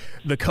where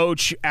the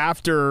coach,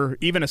 after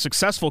even a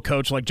successful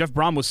coach like Jeff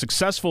Brom was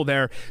successful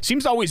there,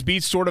 seems to always be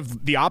sort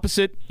of the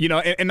opposite,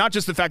 and not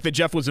just the fact that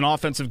Jeff was an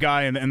offensive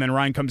guy and then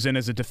Ryan comes in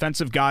as a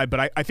defensive guy,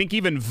 but I think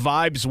even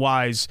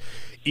vibes-wise,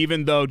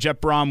 even though Jeff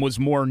Brom was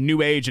more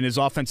new age in his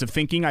offensive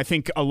thinking, I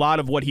think a lot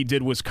of what he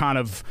did was kind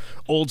of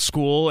old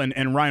school,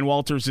 and Ryan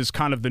Walters is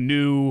kind of the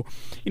new,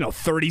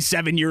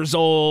 37 years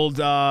old.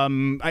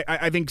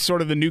 I think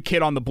sort of the new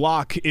kid on the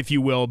block. talk, if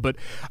you will. But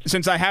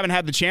since I haven't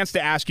had the chance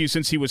to ask you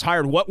since he was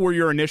hired, what were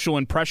your initial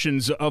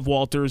impressions of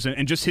Walters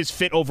and just his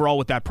fit overall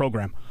with that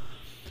program?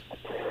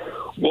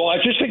 Well, I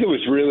just think it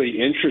was really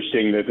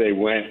interesting that they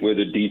went with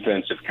a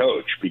defensive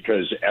coach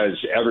because, as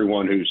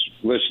everyone who's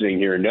listening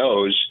here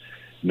knows,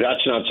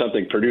 that's not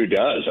something Purdue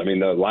does. I mean,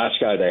 the last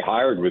guy they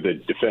hired with a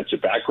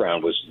defensive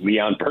background was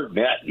Leon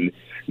Burnett in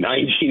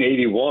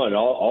 1981.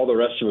 All the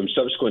rest of them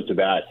subsequent to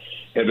that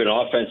have been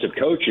offensive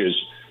coaches.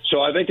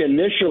 So I think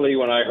initially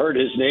when I heard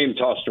his name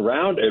tossed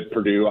around at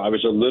Purdue, I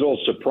was a little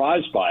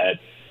surprised by it.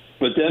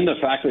 But then the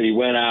fact that he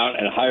went out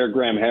and hired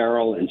Graham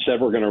Harrell and said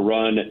we're going to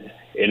run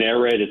an air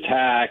raid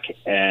attack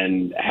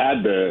and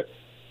had the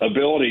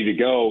ability to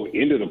go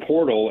into the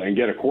portal and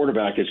get a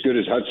quarterback as good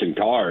as Hudson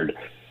Card,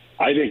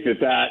 I think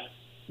that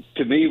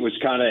to me was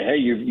kind of, hey,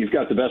 you've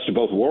got the best of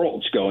both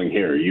worlds going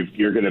here.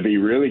 You're going to be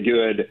really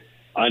good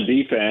on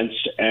defense,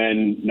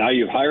 and now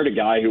you've hired a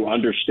guy who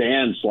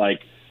understands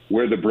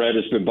where the bread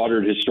has been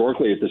buttered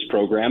historically at this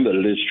program, that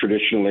it is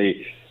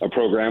traditionally a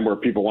program where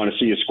people want to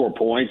see you score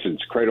points and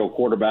cradle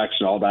quarterbacks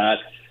and all that.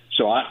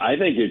 So I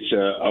think it's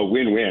a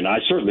win-win. I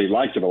certainly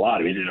liked him a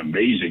lot. He did an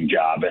amazing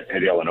job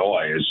at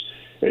Illinois,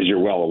 as you're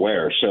well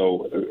aware.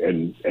 So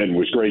and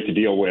was great to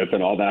deal with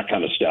and all that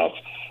kind of stuff.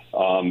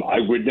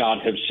 I would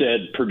not have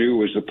said Purdue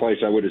was the place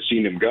I would have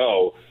seen him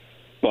go,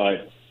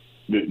 but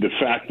the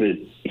fact that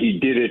he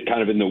did it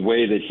kind of in the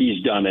way that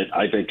he's done it,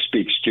 I think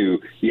speaks to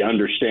he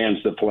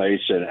understands the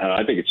place, and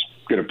I think it's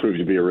going to prove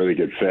to be a really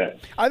good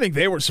fit. I think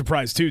they were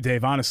surprised too,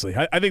 Dave, honestly.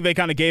 I think they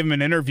kind of gave him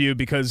an interview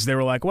because they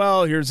were like,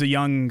 well, here's a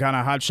young kind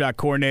of hotshot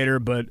coordinator,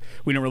 but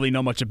we don't really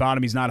know much about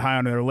him. He's not high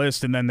on their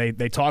list. And then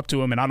they talked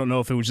to him, and I don't know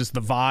if it was just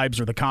the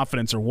vibes or the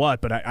confidence or what,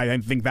 but I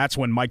think that's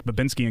when Mike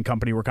Babinski and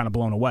company were kind of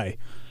blown away.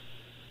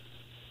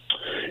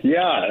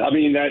 Yeah, I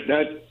mean,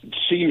 that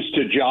seems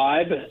to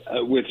jibe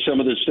with some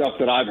of the stuff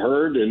that I've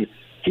heard, and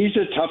he's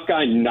a tough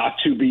guy not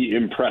to be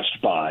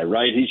impressed by,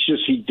 right?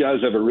 He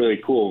does have a really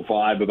cool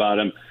vibe about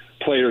him.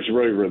 Players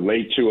really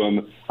relate to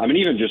him. I mean,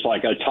 even just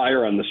like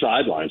attire on the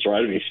sidelines, right?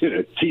 I mean, he's in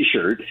a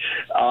T-shirt.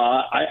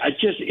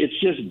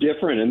 It's just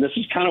different, and this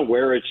is kind of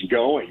where it's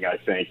going, I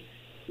think,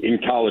 in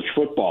college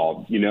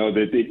football,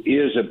 that it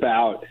is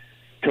about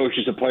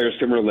coaches and players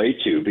can relate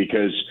to,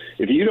 because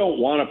if you don't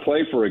want to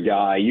play for a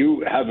guy,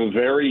 you have a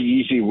very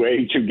easy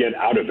way to get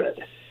out of it.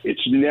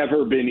 It's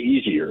never been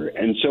easier.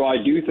 And so I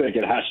do think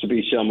it has to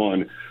be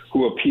someone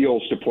who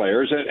appeals to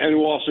players and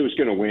who also is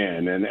going to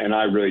win. And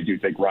I really do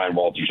think Ryan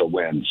Walters will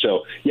win.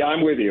 So, yeah,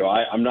 I'm with you.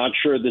 I'm not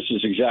sure this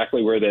is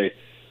exactly where they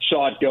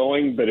saw it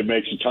going, but it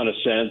makes a ton of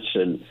sense.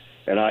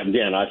 And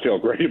I feel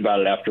great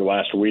about it after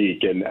last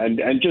week, and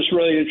just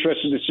really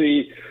interested to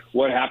see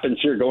what happens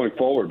here going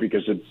forward,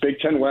 because the Big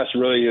Ten West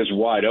really is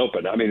wide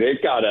open. I mean,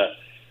 they've got a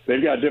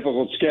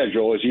difficult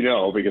schedule, as you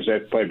know, because they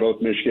play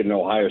both Michigan and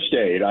Ohio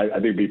State. I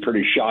think it'd be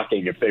pretty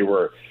shocking if they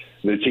were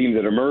the team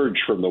that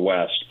emerged from the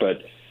West,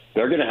 but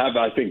they're going to have,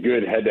 I think,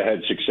 good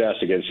head-to-head success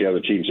against the other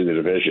teams in the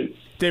division.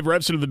 Dave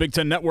Revson of the Big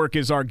Ten Network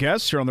is our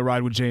guest here on the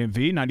Ride with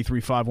JMV,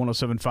 93.5,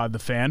 107.5 The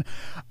Fan.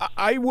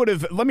 I would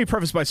have – let me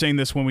preface by saying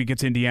this when we get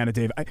to Indiana,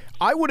 Dave.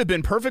 I would have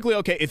been perfectly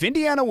okay if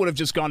Indiana would have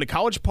just gone to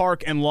College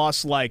Park and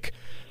lost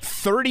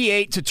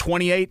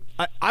 38-28.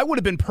 I would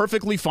have been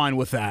perfectly fine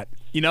with that.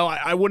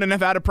 I wouldn't have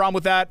had a problem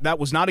with that. That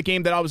was not a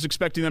game that I was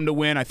expecting them to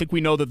win. I think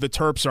we know that the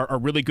Terps are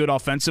really good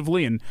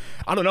offensively, and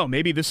I don't know,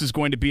 maybe this is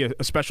going to be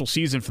a special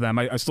season for them.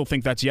 I still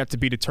think that's yet to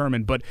be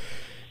determined. But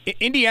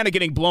Indiana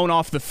getting blown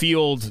off the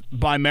field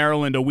by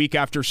Maryland a week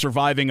after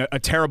surviving a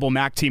terrible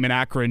MAC team in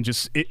Akron,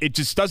 it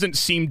just doesn't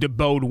seem to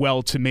bode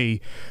well to me.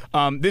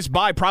 This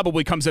bye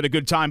probably comes at a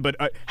good time, but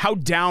how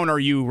down are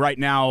you right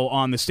now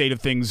on the state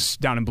of things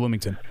down in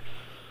Bloomington?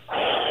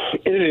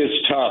 It is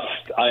tough.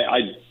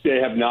 They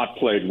have not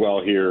played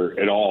well here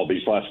at all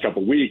these last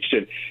couple of weeks.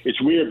 And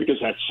it's weird because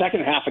that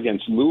second half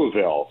against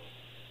Louisville,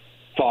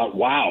 thought,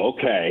 wow,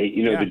 okay,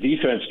 the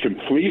defense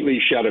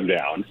completely shut them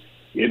down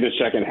in the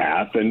second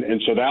half.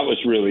 And so that was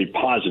really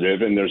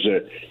positive. And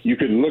you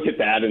can look at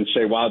that and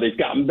say, wow, they've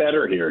gotten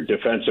better here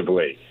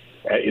defensively.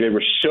 They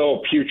were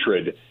so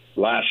putrid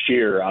last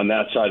year on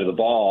that side of the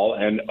ball.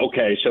 And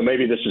okay, so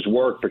maybe this has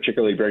worked,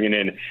 particularly bringing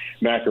in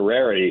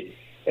McInerney.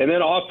 And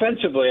then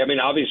offensively, I mean,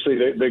 obviously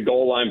the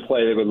goal line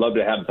play they would love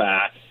to have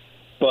back,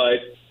 but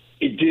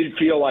it did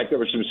feel like there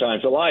were some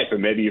signs of life,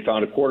 and maybe you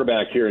found a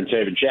quarterback here in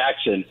Taven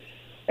Jackson,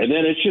 and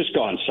then it's just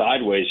gone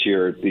sideways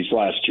here these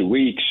last 2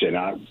 weeks, and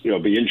it'll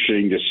be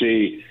interesting to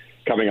see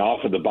coming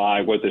off of the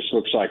bye what this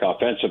looks like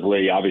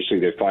offensively.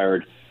 Obviously, they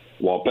fired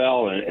Walt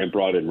Bell and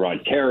brought in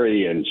Rod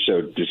Carey, and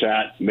so does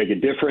that make a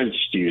difference?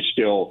 Do you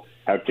still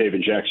have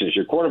Taven Jackson as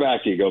your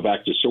quarterback? Do you go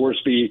back to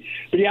Sorsby?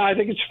 But, yeah, I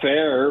think it's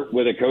fair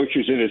with a coach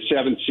who's in his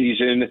seventh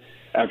season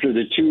after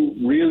the two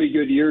really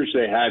good years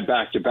they had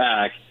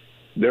back-to-back.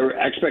 Their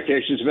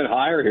expectations have been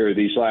higher here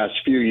these last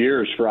few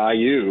years for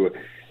IU,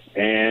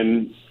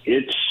 and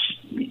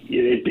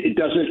it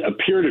doesn't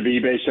appear to be,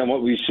 based on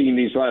what we've seen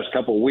these last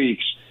couple of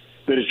weeks,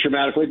 that it's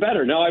dramatically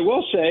better. Now, I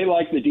will say,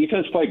 the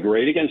defense played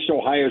great against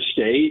Ohio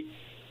State.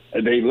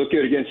 They look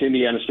good against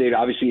Indiana State.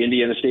 Obviously,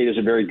 Indiana State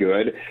isn't very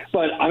good.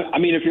 But, I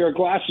mean, if you're a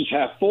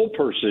glass-is-half-full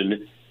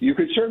person, you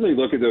could certainly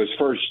look at those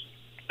first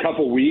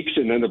couple weeks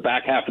and then the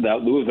back half of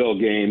that Louisville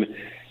game,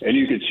 and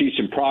you could see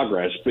some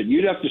progress. But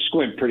you'd have to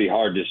squint pretty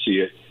hard to see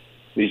it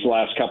these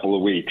last couple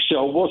of weeks.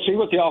 So we'll see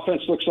what the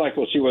offense looks like.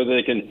 We'll see whether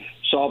they can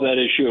solve that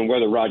issue and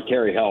whether Rod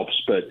Carey helps.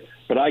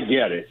 But I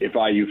get it if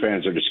IU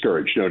fans are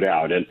discouraged, no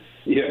doubt. And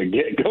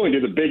going to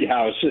the Big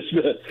House is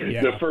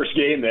the first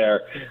game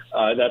there.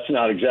 That's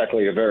not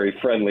exactly a very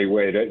friendly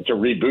way to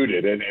reboot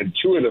it. And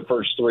two of the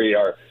first three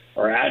are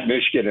at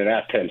Michigan and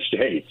at Penn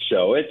State.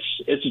 So it's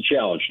a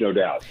challenge, no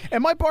doubt.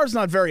 And my bar's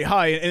not very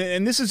high.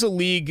 And this is a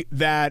league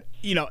that,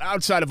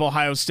 outside of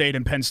Ohio State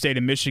and Penn State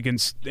and Michigan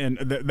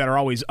that are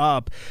always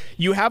up,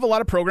 you have a lot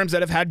of programs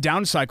that have had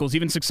down cycles,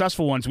 even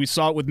successful ones. We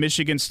saw it with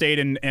Michigan State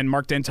and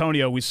Mark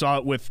D'Antonio. We saw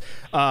it with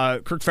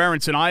Kirk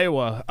Ferentz in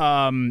Iowa,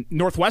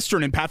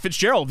 Northwestern and Pat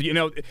Fitzgerald.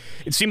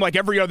 It seemed like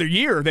every other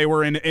year they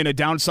were in a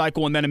down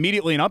cycle and then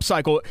immediately an up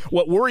cycle.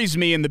 What worries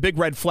me, and the big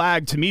red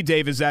flag to me,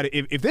 Dave, is that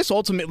if this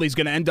ultimately is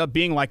going to end up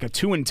being like a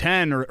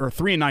 2-10 or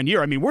 3-9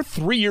 year, I mean, we're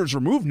 3 years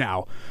removed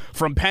now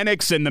from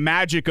Penix and the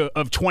magic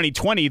of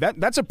 2020.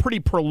 That's a pretty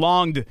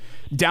prolonged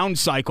down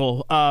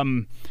cycle.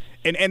 And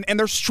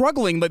they're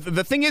struggling. But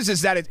the thing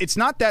is that it's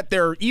not that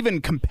they're even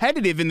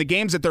competitive in the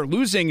games that they're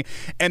losing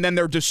and then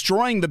they're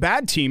destroying the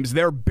bad teams.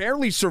 They're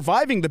barely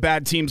surviving the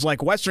bad teams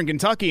like Western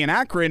Kentucky and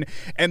Akron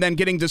and then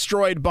getting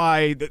destroyed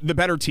by the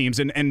better teams.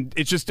 And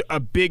it's just a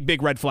big,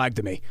 big red flag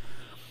to me.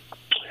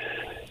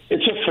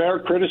 It's a fair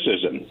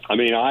criticism. I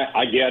mean,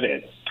 I get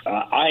it.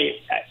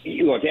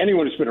 Look,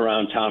 anyone who's been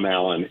around Tom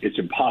Allen, it's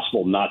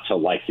impossible not to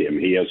like him.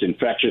 He has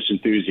infectious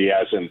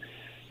enthusiasm.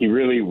 He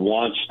really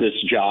wants this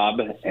job,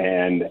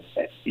 and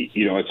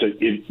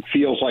it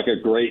feels like a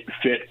great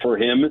fit for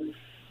him.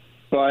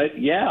 But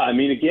yeah, I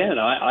mean, again,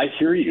 I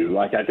hear you.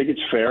 Like, I think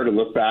it's fair to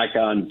look back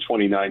on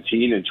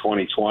 2019 and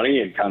 2020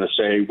 and kind of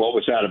say, what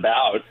was that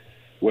about?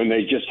 When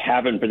they just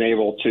haven't been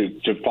able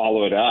to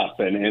follow it up.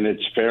 And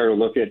it's fair to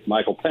look at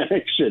Michael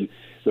Penix and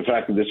the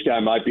fact that this guy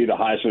might be the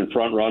Heisman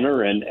front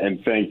runner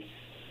and think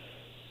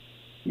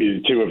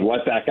to have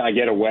let that guy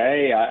get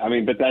away. I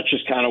mean, but that's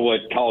just kind of what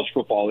college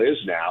football is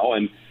now.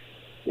 And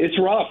it's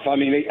rough. I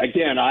mean,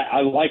 again, I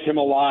like him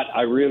a lot.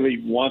 I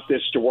really want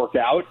this to work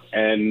out,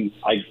 and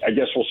I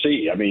guess we'll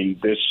see. I mean,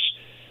 this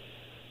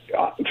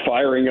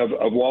firing of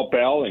Walt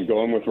Bell and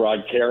going with Rod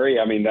Carey,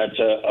 I mean, that's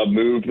a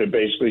move that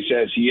basically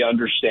says he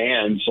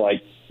understands,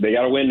 like, they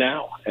got to win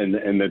now, and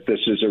that this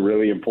is a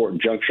really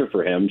important juncture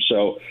for him.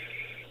 So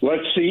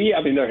let's see.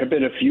 I mean, there have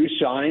been a few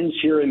signs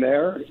here and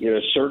there.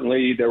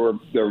 Certainly there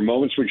were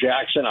moments with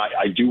Jackson.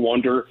 I do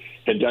wonder,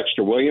 had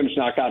Dexter Williams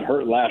not got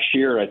hurt last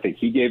year, I think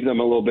he gave them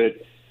a little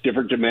bit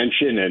different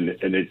dimension,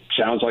 and it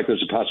sounds like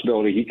there's a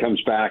possibility he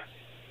comes back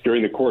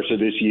during the course of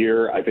this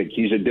year. I think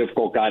he's a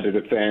difficult guy to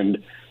defend.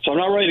 So I'm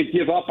not ready to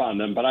give up on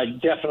them, but I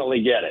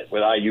definitely get it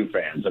with IU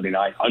fans. I mean,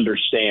 I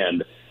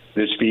understand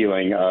this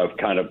feeling of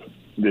kind of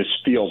this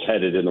feels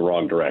headed in the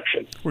wrong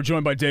direction. We're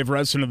joined by Dave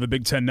Reston of the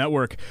Big Ten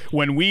Network.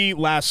 When we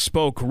last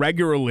spoke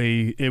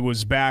regularly, it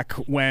was back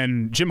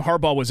when Jim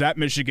Harbaugh was at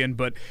Michigan,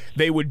 but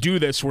they would do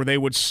this where they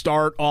would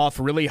start off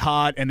really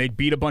hot and they'd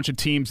beat a bunch of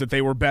teams that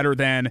they were better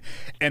than,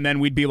 and then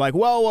we'd be like,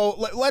 well,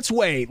 let's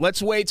wait.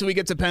 Let's wait till we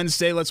get to Penn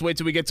State. Let's wait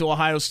till we get to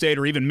Ohio State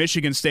or even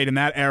Michigan State in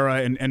that era,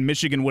 and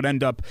Michigan would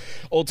end up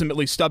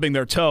ultimately stubbing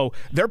their toe.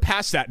 They're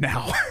past that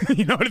now.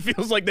 It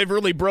feels like they've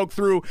really broke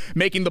through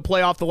making the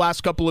playoff the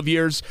last couple of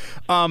years.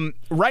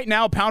 Right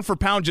now, pound for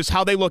pound, just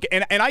how they look,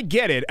 and I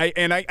get it,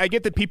 I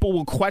get that people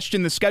will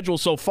question the schedule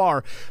so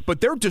far,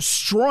 but they're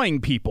destroying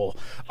people.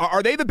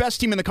 Are they the best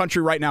team in the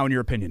country right now, in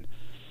your opinion?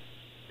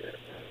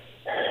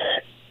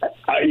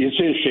 It's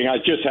interesting. I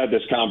just had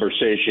this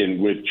conversation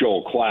with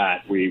Joel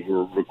Klatt. We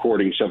were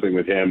recording something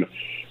with him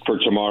for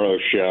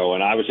tomorrow's show,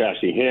 and I was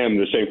asking him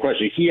the same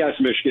question. He has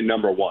Michigan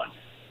number one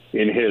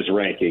in his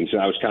rankings,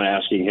 and I was kind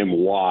of asking him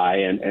why,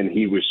 and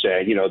he was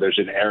saying, there's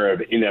an air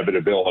of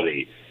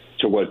inevitability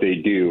to what they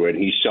do, and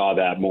he saw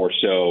that more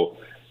so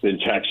than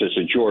Texas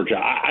and Georgia.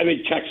 I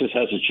think Texas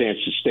has a chance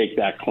to stake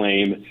that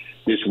claim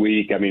this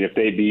week. I mean, if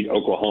they beat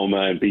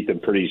Oklahoma and beat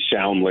them pretty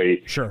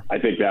soundly, sure, I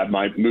think that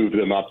might move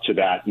them up to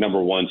that number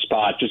one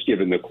spot, just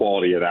given the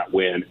quality of that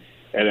win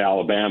at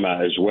Alabama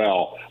as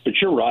well. But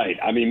you're right.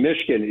 I mean,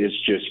 Michigan is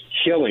just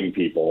killing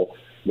people.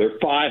 They're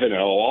 5-0.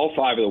 All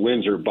five of the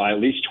wins are by at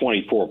least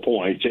 24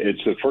 points.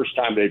 It's the first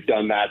time they've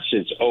done that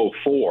since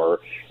 2004.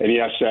 And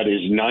yes, that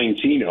is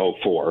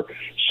 1904.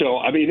 So,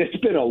 I mean, it's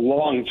been a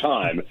long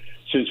time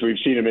since we've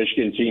seen a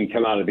Michigan team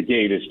come out of the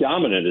gate as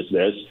dominant as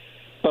this.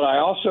 But I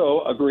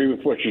also agree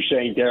with what you're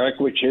saying, Derek,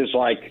 which is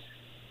like,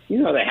 they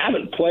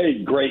haven't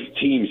played great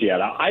teams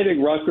yet. I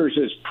think Rutgers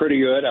is pretty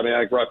good. I mean,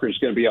 I think Rutgers is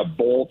going to be a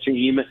bowl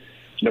team.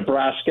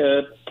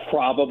 Nebraska,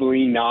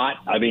 probably not.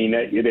 I mean,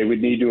 they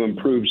would need to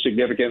improve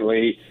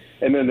significantly.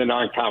 And then the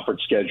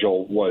non-conference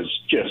schedule was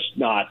just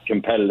not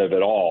competitive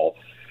at all.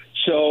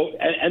 So,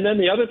 and then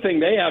the other thing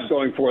they have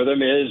going for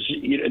them is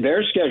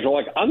their schedule,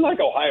 like unlike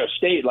Ohio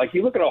State, like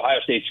you look at Ohio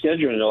State's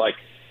schedule and they're like,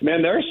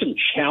 man, there are some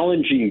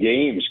challenging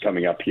games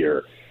coming up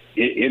here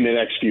in the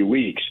next few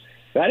weeks.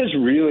 That is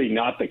really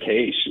not the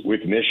case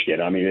with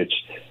Michigan. I mean, it's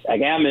like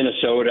at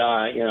Minnesota,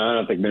 I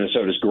don't think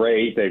Minnesota's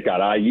great. They've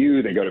got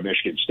IU. They go to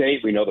Michigan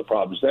State. We know the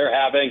problems they're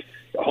having.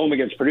 Home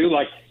against Purdue.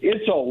 Like,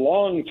 it's a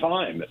long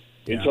time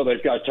until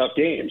they've got tough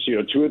games.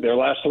 Two of their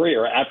last three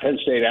are at Penn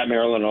State, at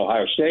Maryland, and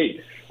Ohio State.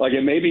 Like,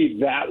 it may be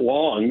that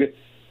long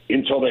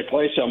until they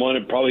play someone.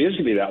 It probably is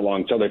going to be that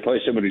long until they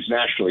play someone who's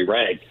nationally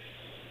ranked.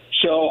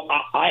 So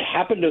I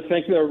happen to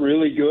think they're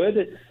really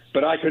good.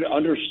 But I could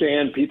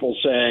understand people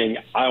saying,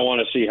 I want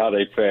to see how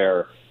they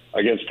fare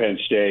against Penn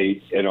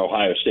State and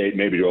Ohio State,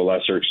 maybe to a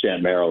lesser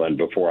extent Maryland,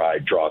 before I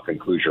draw a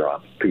conclusion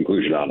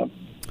on them.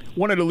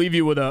 Wanted to leave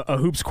you with a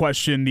hoops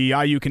question. The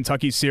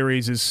IU-Kentucky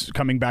series is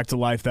coming back to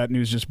life. That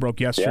news just broke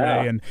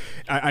yesterday. And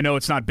I know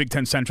it's not Big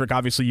Ten-centric.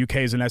 Obviously, UK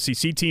is an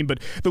SEC team. But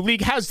the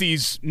league has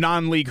these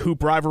non-league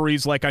hoop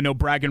rivalries, like I know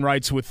bragging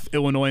rights with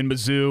Illinois and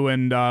Mizzou.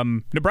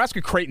 And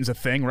Nebraska-Creighton's a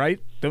thing, right?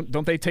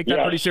 Don't they take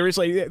that pretty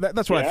seriously?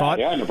 That's what I thought.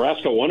 Yeah,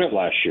 Nebraska won it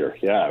last year.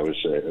 Yeah, it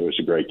was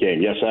a great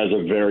game. Yes, that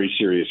was a very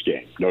serious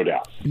game, no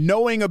doubt.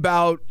 Knowing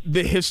about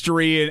the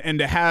history and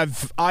to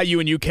have IU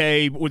and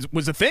UK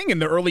was a thing in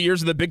the early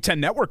years of the Big Ten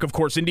Network. Of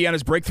course,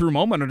 Indiana's breakthrough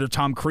moment under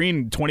Tom Crean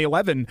in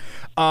 2011.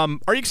 Are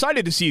you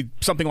excited to see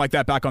something like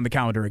that back on the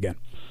calendar again?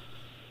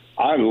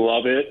 I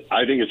love it.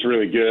 I think it's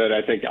really good.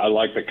 I think I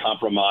like the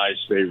compromise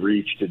they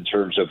reached in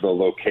terms of the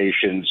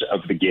locations of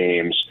the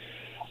games.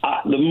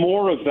 The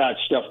more of that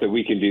stuff that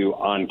we can do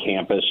on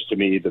campus, to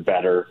me, the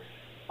better.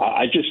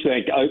 I just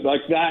think,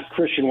 like that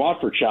Christian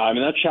Watford shot, I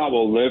mean, that shot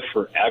will live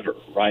forever,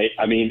 right?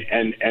 I mean,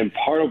 and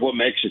part of what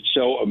makes it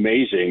so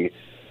amazing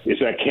is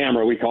that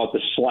camera, we call it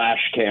the slash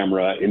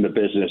camera in the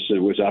business.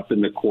 It was up in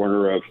the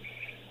corner of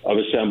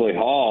Assembly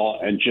Hall,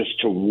 and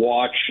just to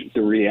watch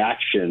the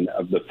reaction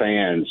of the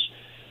fans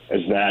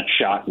as that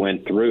shot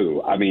went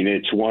through. I mean,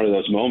 it's one of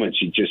those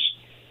moments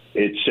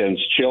it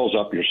sends chills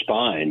up your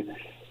spine.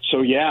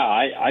 So, yeah,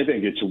 I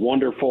think it's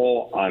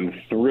wonderful.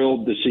 I'm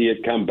thrilled to see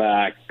it come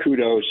back.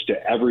 Kudos to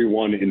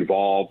everyone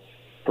involved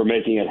for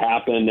making it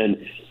happen. And,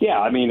 yeah,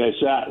 I mean, is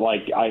that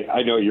like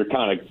I know you're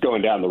kind of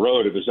going down the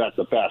road of is that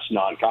the best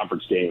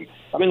non-conference game?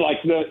 I mean, like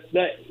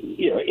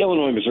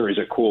Illinois-Missouri is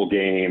a cool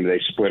game.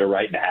 They split it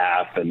right in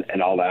half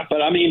and all that.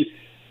 But, I mean,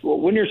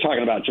 when you're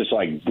talking about just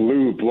like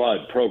blue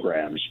blood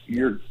programs,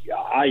 you're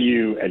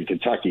IU and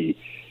Kentucky,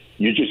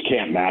 you just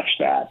can't match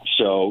that.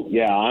 So,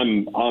 yeah,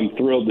 I'm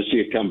thrilled to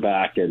see it come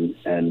back,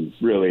 and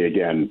really,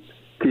 again,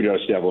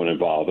 kudos to everyone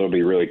involved. It'll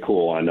be really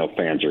cool. I know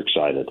fans are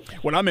excited.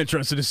 What I'm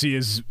interested to see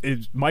is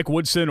Mike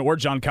Woodson or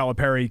John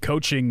Calipari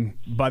coaching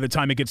by the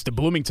time it gets to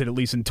Bloomington, at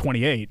least in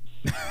 28.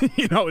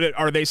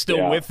 Are they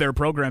still with their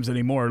programs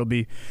anymore? It'll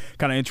be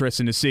kind of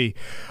interesting to see.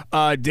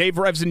 Dave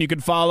Revson, you can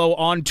follow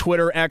on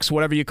Twitter, X,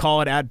 whatever you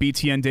call it, at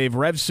BTN Dave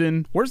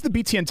Revson. Where's the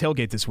BTN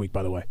tailgate this week,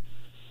 by the way?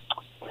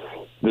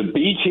 The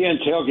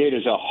BTN tailgate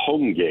is a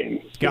home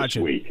game this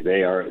week.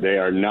 They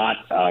are not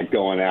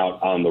going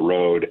out on the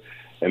road,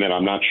 and then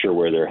I'm not sure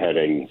where they're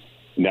heading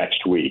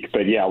next week.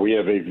 But, yeah, we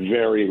have a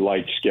very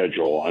light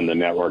schedule on the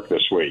network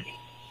this week.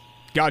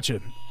 Gotcha.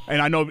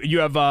 And I know you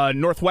have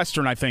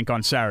Northwestern, I think,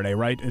 on Saturday,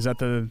 right? Is that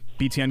the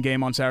BTN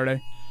game on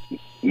Saturday?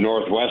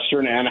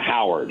 Northwestern and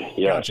Howard,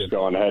 yes,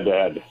 going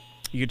head-to-head.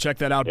 You can check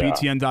that out,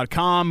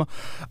 btn.com.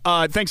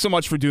 Thanks so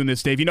much for doing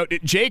this, Dave.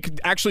 Jake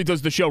actually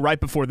does the show right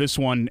before this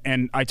one,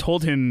 and I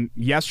told him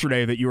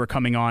yesterday that you were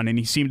coming on, and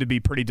he seemed to be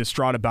pretty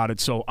distraught about it.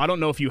 So I don't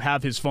know if you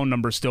have his phone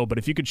number still, but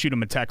if you could shoot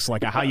him a text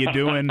like, how you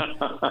doing?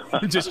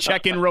 Just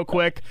check in real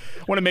quick.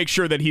 I want to make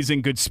sure that he's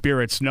in good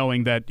spirits,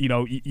 knowing that,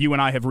 you and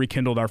I have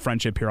rekindled our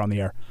friendship here on the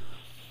air.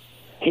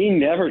 He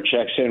never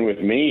checks in with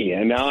me,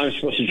 and now I'm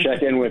supposed to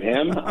check in with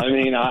him? I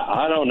mean,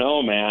 I don't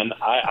know, man.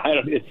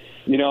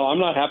 I'm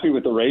not happy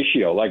with the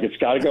ratio. Like, it's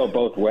got to go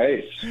both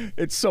ways.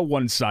 It's so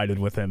one-sided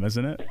with him,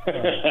 isn't it?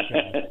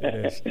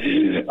 It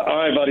is. All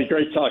right, buddy.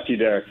 Great to talk to you,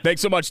 Derek.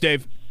 Thanks so much,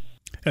 Dave.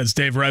 That's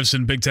Dave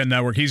Revson, Big Ten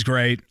Network. He's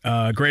great.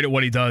 Great at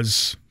what he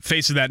does.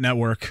 Face of that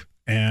network.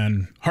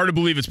 And hard to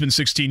believe it's been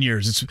 16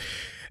 years.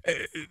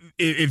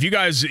 If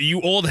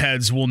you old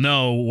heads will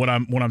know what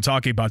I'm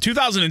talking about.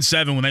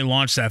 2007 when they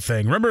launched that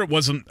thing. Remember, it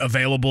wasn't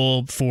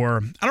available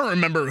for. I don't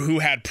remember who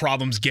had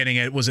problems getting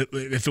it. Was it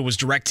if it was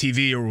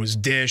DirecTV or it was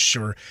Dish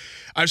or?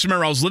 I just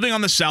remember I was living on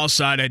the South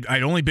Side.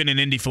 I'd only been in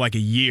Indy for like a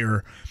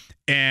year,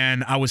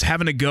 and I was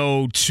having to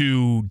go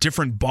to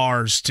different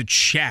bars to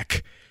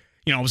check.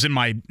 I was in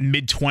my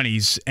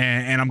mid-20s,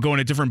 and I'm going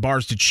to different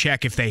bars to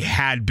check if they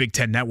had Big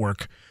Ten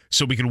Network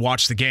so we could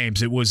watch the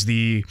games. It would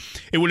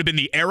have been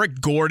the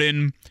Eric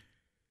Gordon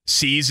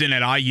season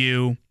at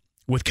IU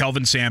with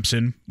Kelvin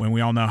Sampson, when we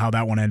all know how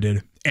that one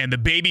ended, and the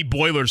Baby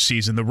Boilers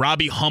season, the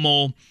Robbie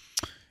Hummel,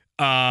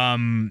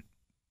 that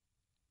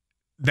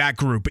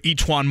group,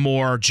 E'Twaun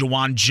Moore,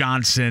 Jawan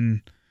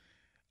Johnson,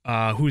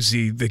 who's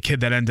the kid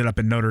that ended up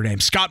in Notre Dame,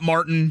 Scott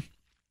Martin.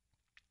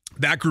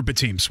 That group of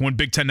teams when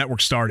Big Ten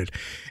Network started.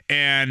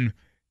 And,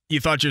 you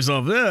thought to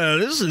yourself,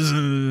 is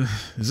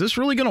this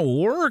really going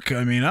to work?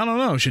 I mean, I don't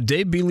know. Should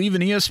Dave be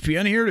leaving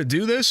ESPN here to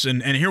do this?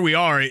 And here we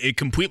are. It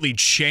completely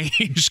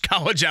changed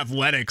college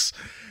athletics.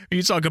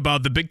 You talk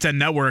about the Big Ten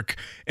Network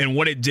and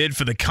what it did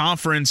for the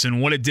conference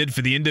and what it did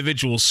for the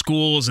individual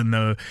schools and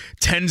the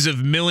tens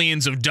of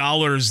millions of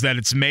dollars that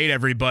it's made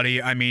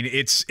everybody. I mean,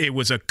 it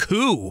was a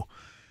coup.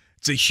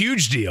 It's a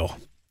huge deal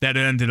that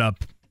it ended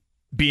up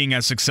being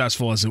as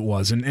successful as it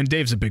was, and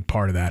Dave's a big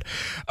part of that.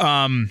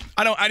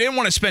 I didn't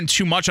want to spend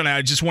too much on it.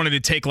 I just wanted to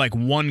take like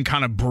one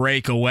kind of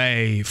break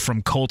away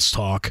from Colts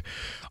talk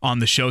on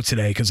the show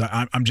today because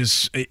I'm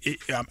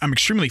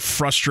extremely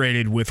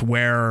frustrated with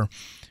where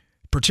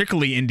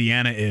particularly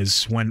Indiana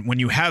is when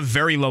you have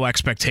very low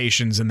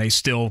expectations and they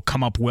still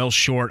come up well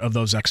short of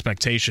those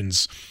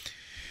expectations.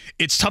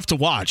 It's tough to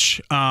watch.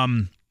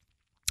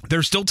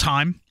 There's still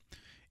time.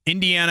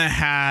 Indiana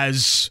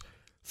has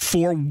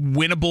 4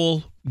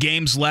 winnable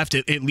games left,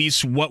 at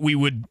least what we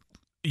would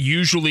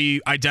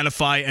usually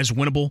identify as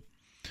winnable.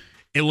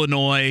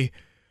 Illinois,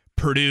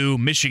 Purdue,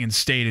 Michigan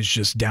State is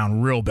just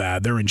down real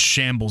bad. They're in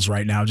shambles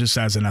right now, just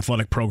as an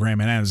athletic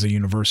program and as a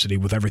university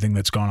with everything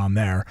that's gone on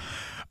there.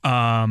 Who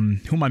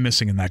am I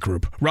missing in that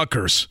group?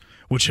 Rutgers,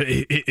 which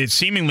is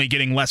seemingly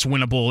getting less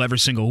winnable every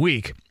single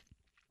week.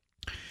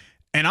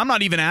 And I'm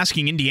not even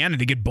asking Indiana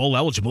to get bowl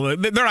eligible.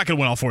 They're not going to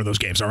win all 4 of those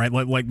games, all right?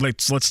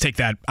 Let's take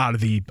that out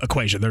of the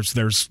equation.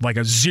 There's like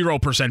a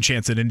 0%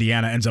 chance that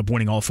Indiana ends up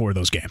winning all 4 of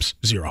those games.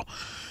 0.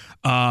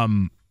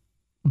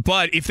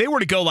 But if they were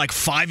to go like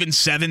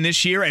 5-7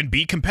 this year and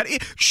be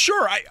competitive,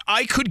 sure,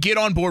 I could get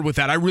on board with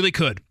that. I really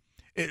could.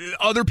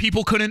 Other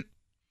people couldn't.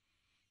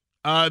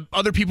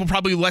 Other people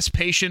probably less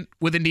patient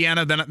with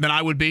Indiana than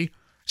I would be,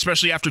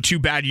 especially after 2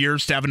 bad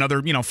years to have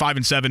another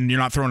 5-7. You're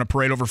not throwing a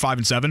parade over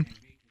 5-7.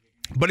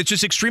 But it's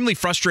just extremely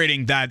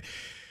frustrating that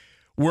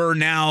we're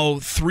now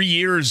 3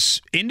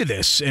 years into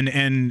this,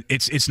 and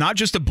it's not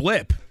just a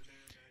blip.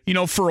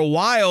 For a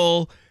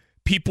while,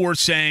 people were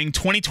saying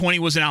 2020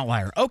 was an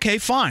outlier. Okay,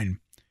 fine.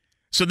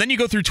 So then you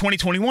go through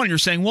 2021, and you're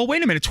saying, well,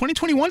 wait a minute,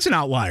 2021's an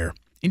outlier.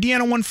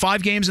 Indiana won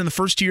 5 games in the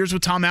first 2 years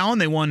with Tom Allen.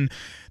 They won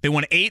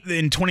 8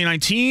 in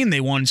 2019.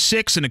 They won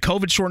 6 in a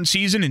COVID-shortened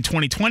season in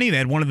 2020. They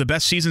had one of the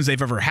best seasons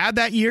they've ever had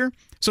that year.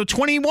 So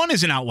 21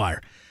 is an outlier.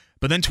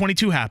 But then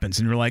 22 happens,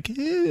 and you're like,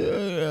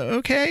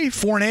 okay,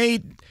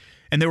 4-8.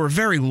 And they were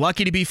very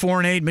lucky to be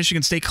 4-8.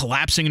 Michigan State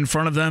collapsing in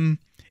front of them.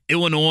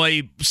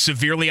 Illinois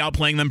severely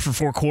outplaying them for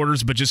 4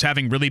 quarters, but just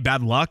having really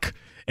bad luck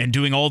and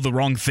doing all the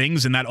wrong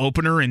things in that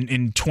opener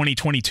in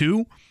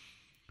 2022.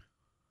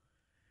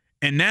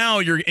 And now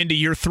you're into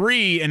year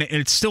 3, and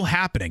it's still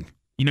happening.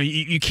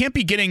 You can't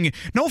be getting,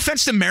 no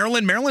offense to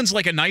Maryland. Maryland's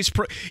like a nice,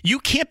 you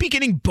can't be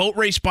getting boat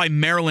raced by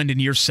Maryland in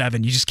year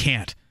 7. You just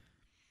can't.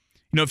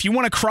 If you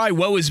want to cry,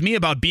 woe is me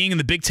about being in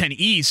the Big Ten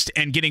East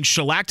and getting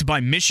shellacked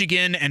by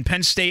Michigan and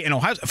Penn State and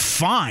Ohio,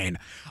 fine.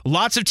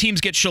 Lots of teams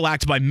get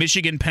shellacked by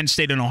Michigan, Penn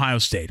State, and Ohio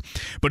State.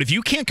 But if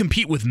you can't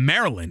compete with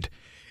Maryland,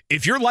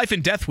 if you're life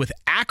and death with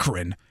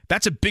Akron,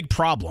 that's a big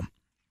problem.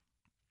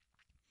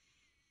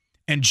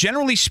 And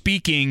generally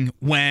speaking,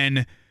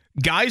 when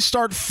guys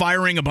start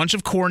firing a bunch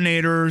of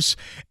coordinators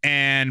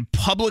and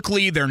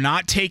publicly they're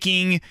not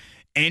taking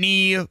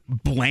any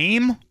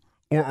blame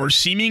or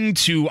seeming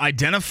to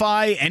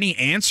identify any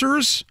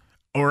answers,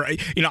 or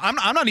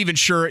I'm not even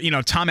sure.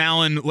 Tom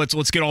Allen.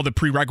 Let's get all the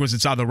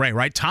prerequisites out of the way,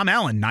 right? Tom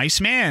Allen, nice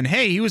man.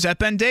 Hey, he was at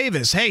Ben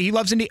Davis. Hey, he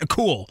loves Indiana.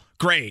 Cool,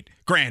 great,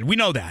 grand. We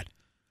know that.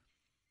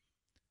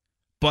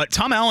 But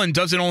Tom Allen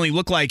doesn't only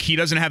look like he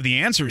doesn't have the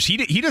answers. He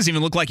doesn't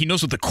even look like he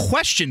knows what the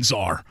questions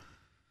are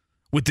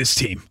with this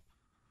team.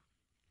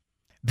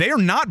 They are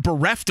not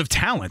bereft of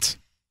talent.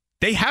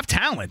 They have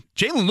talent.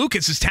 Jalen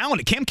Lucas is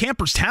talented. Cam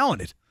Camper's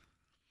talented.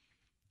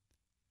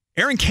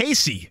 Aaron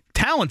Casey,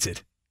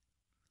 talented.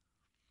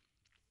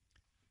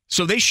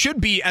 So they should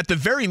be at the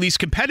very least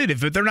competitive,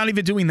 but they're not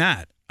even doing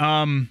that.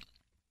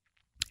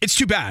 It's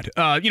too bad.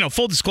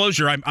 Full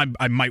disclosure,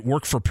 I might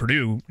work for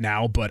Purdue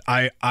now, but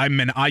I'm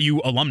an IU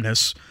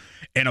alumnus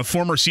and a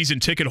former season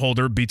ticket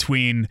holder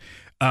between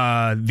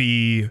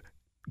the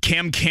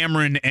Cam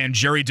Cameron and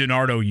Jerry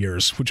DiNardo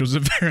years, which was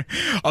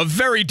a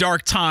very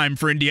dark time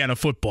for Indiana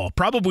football.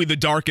 Probably the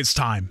darkest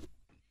time,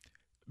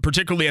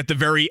 particularly at the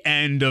very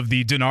end of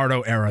the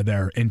DiNardo era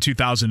there in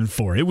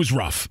 2004. It was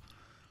rough.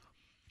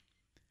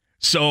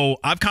 So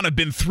I've kind of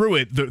been through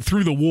it,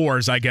 through the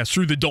wars, I guess,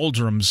 through the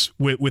doldrums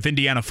with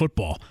Indiana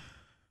football.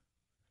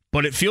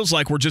 But it feels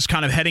like we're just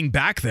kind of heading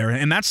back there,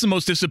 and that's the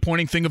most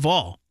disappointing thing of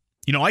all.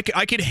 I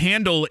could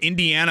handle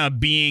Indiana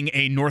being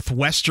a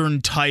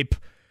Northwestern-type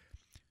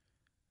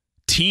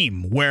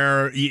team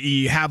where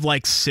you have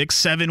like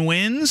 6-7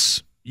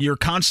 wins, you're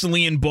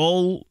constantly in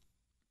bowl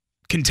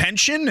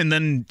contention, and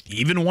then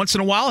even once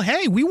in a while,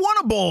 hey, we won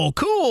a bowl,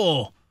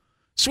 cool,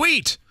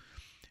 sweet.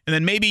 And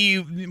then maybe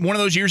one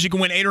of those years you can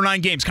win 8 or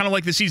 9 games, kind of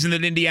like the season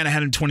that Indiana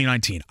had in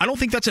 2019. I don't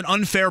think that's an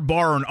unfair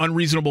bar or an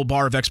unreasonable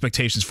bar of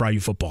expectations for IU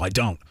football. I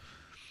don't.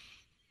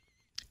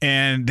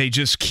 And they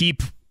just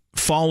keep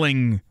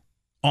falling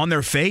on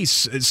their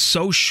face. It's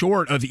so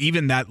short of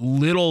even that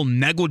little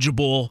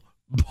negligible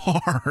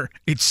bar.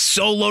 It's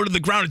so low to the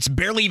ground. It's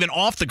barely even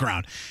off the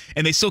ground,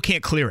 and they still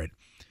can't clear it.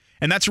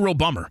 And that's a real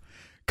bummer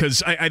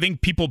because I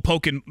think people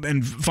poke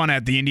and fun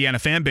at the Indiana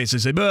fan base. They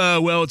say,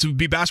 well, it would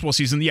be basketball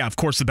season. Yeah, of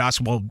course the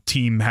basketball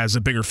team has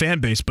a bigger fan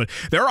base, but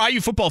there are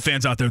IU football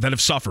fans out there that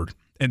have suffered,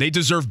 and they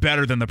deserve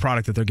better than the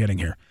product that they're getting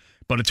here.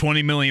 But a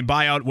 $20 million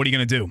buyout, what are you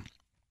going to do?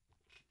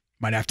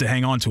 Might have to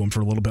hang on to him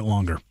for a little bit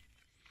longer.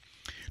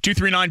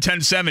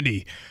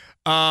 239-1070.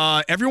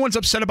 Everyone's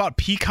upset about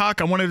Peacock.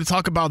 I wanted to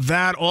talk about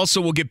that.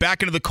 Also, we'll get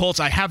back into the Colts.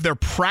 I have their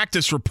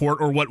practice report,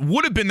 or what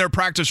would have been their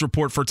practice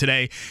report for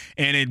today,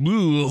 and it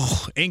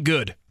ain't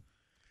good.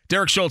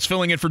 Derek Schultz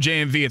filling in for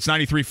JMV. It's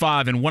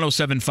 93.5 and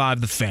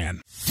 107.5 The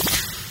Fan.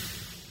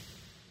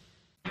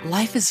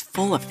 Life is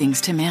full of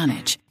things to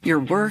manage. Your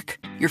work,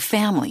 your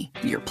family,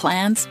 your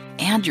plans,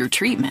 and your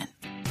treatment.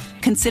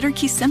 Consider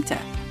Kesimpta,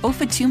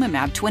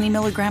 ofatumumab 20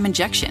 milligram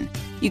injection.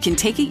 You can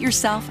take it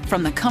yourself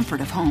from the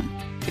comfort of home.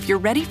 If you're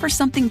ready for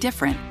something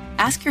different,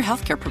 ask your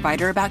healthcare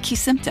provider about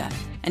Kesimpta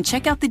and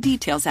check out the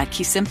details at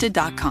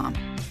kesimpta.com.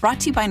 Brought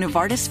to you by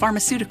Novartis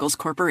Pharmaceuticals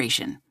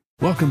Corporation.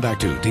 Welcome back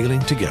to Dealing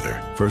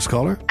Together. First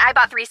caller? I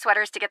bought 3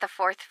 sweaters to get the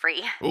 4th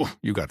free. Oh,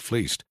 you got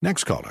fleeced.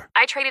 Next caller.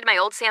 I traded my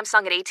old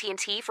Samsung at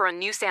AT&T for a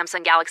new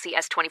Samsung Galaxy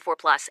S24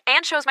 Plus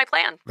and chose my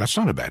plan. That's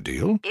not a bad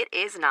deal. It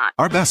is not.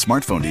 Our best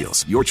smartphone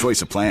deals, your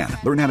choice of plan.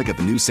 Learn how to get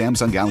the new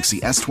Samsung Galaxy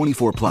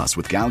S24 Plus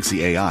with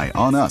Galaxy AI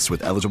on us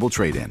with eligible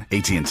trade-in.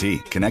 AT&T.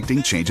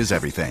 Connecting changes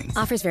everything.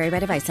 Offers vary by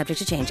device, subject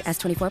to change.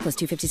 S24 plus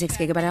 256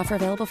 gigabyte offer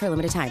available for a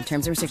limited time.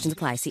 Terms and restrictions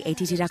apply. See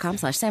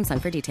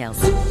att.com/Samsung for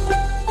details.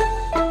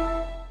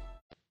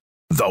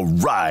 The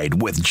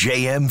Ride with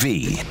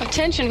JMV.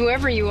 Attention,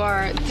 whoever you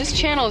are, this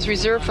channel is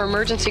reserved for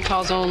emergency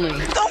calls only.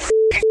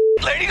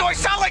 Lady, do I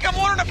sound like I'm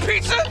ordering a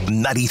pizza?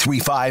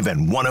 93.5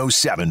 and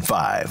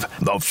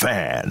 107.5 The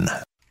Fan.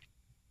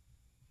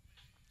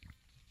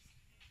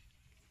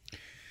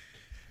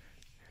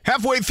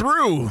 Halfway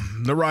through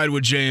the Ride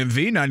with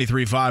JMV,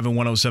 93.5 and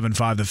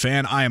 107.5 The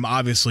Fan. I am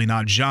obviously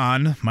not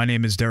John. My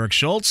name is Derek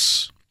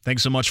Schultz.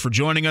 Thanks so much for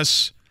joining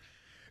us.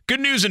 Good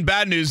news and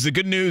bad news. The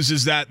good news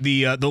is that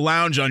the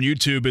lounge on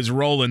YouTube is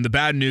rolling. The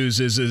bad news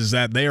is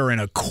that they are in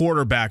a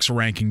quarterbacks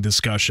ranking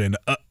discussion.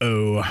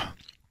 Uh-oh.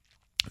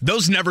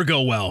 Those never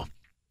go well.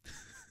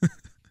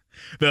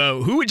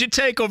 Who would you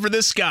take over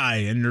this guy?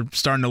 And you're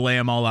starting to lay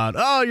them all out.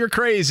 Oh, you're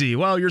crazy.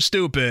 Well, you're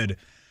stupid.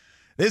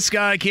 This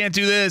guy can't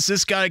do this.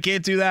 This guy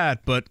can't do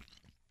that. But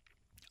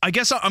I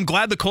guess I'm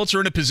glad the Colts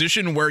are in a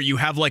position where you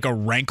have like a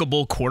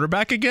rankable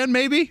quarterback again,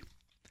 maybe.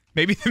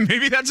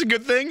 Maybe that's a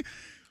good thing.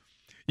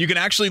 You can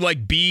actually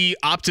like be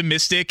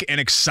optimistic and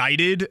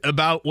excited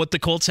about what the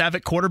Colts have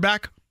at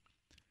quarterback.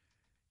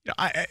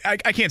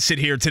 I can't sit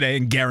here today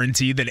and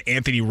guarantee that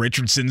Anthony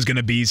Richardson's going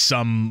to be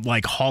some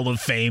like Hall of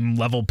Fame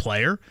level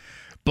player,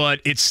 but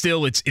it's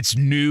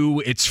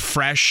new, it's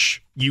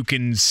fresh. You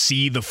can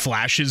see the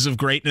flashes of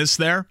greatness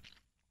there.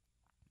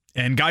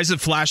 And guys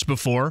have flashed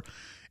before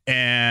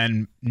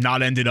and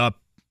not ended up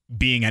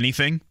being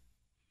anything.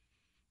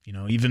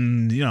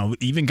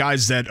 Even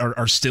guys that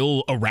are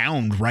still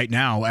around right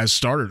now as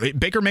starters.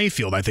 Baker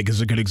Mayfield, I think,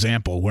 is a good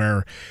example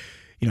where,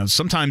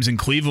 sometimes in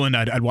Cleveland,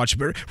 I'd watch.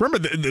 Remember,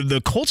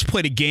 the Colts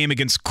played a game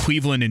against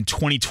Cleveland in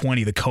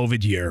 2020, the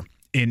COVID year,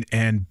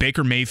 and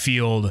Baker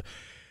Mayfield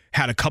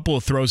had a couple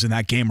of throws in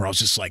that game where I was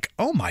just like,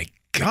 oh my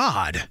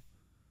God.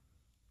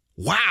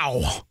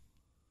 Wow.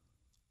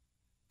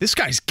 This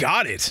guy's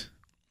got it.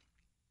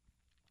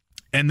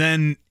 And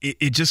then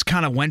it just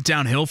kind of went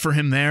downhill for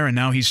him there, and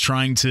now he's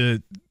trying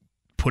to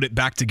put it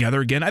back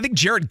together again. I think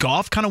Jared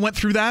Goff kind of went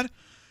through that.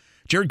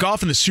 Jared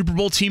Goff in the Super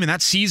Bowl team in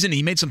that season,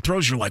 he made some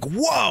throws. You're like,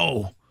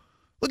 whoa,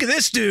 look at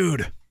this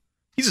dude.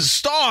 He's a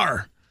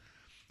star.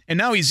 And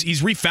now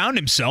he's refound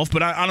himself,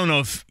 but I don't know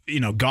if,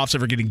 Goff's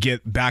ever going to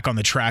get back on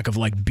the track of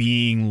like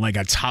being like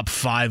a top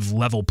 5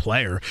 level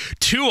player.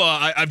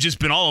 Tua, I've just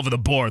been all over the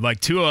board. Like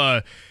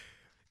Tua,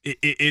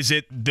 is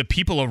it the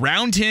people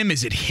around him?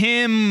 Is it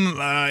him?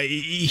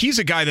 He's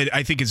a guy that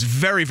I think is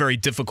very, very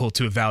difficult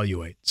to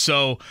evaluate.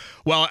 So,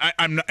 well,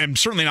 I'm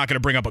certainly not going to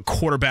bring up a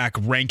quarterback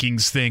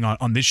rankings thing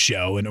on this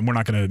show, and we're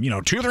not going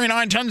to,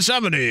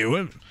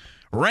 239-1070,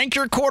 rank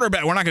your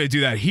quarterback. We're not going to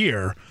do that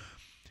here.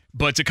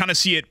 But to kind of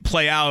see it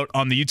play out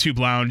on the YouTube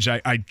lounge,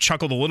 I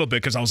chuckled a little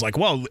bit because I was like,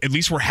 well, at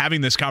least we're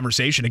having this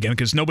conversation again,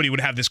 because nobody would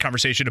have this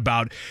conversation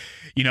about,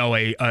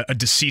 a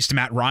deceased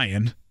Matt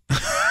Ryan.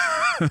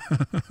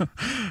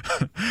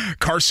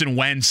 Carson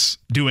Wentz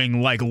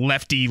doing like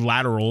lefty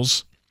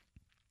laterals.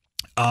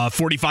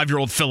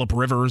 45-year-old Phillip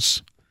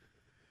Rivers.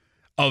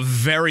 A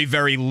very,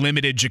 very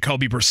limited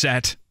Jacoby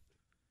Brissett,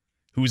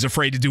 who's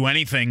afraid to do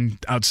anything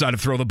outside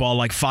of throw the ball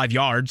like 5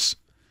 yards.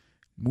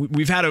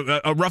 We've had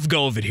a rough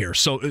go of it here.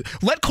 So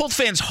let Colt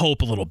fans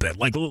hope a little bit.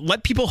 Like,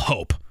 let people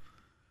hope,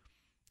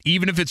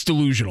 even if it's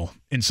delusional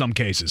in some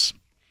cases.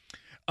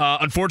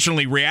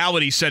 Unfortunately,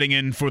 reality setting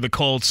in for the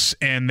Colts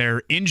and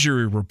their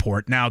injury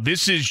report. Now,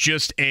 this is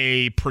just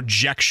a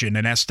projection,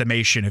 an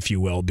estimation, if you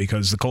will,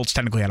 because the Colts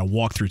technically had a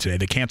walkthrough today.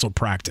 They canceled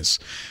practice.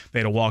 They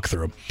had a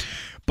walkthrough.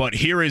 But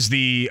here is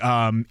the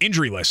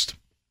injury list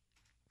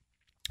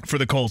for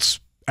the Colts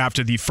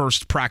after the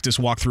first practice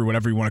walkthrough,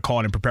 whatever you want to call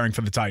it, in preparing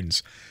for the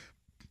Titans.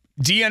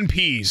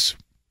 DNPs,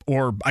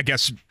 or I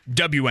guess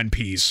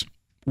WNPs,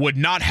 would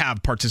not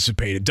have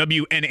participated.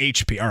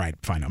 WNHP. All right,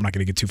 fine. I'm not going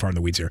to get too far in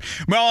the weeds here.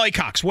 Molly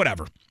Cox,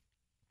 whatever.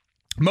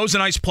 Mo's a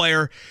nice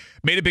player.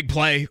 Made a big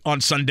play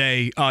on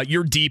Sunday.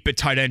 You're deep at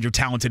tight end. You're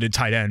talented at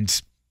tight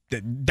end.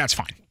 That's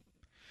fine.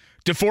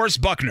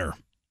 DeForest Buckner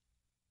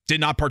did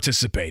not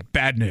participate.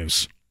 Bad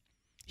news.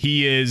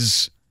 He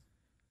is...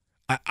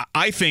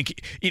 I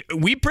think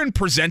we've been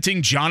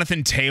presenting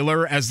Jonathan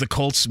Taylor as the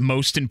Colts'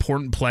 most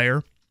important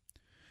player.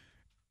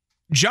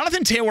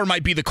 Jonathan Taylor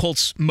might be the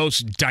Colts'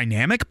 most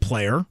dynamic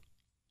player.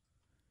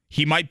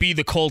 He might be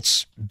the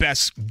Colts'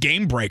 best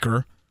game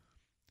breaker.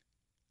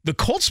 The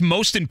Colts'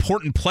 most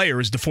important player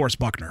is DeForest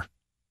Buckner.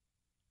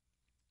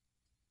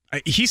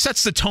 He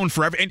sets the tone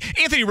for and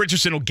Anthony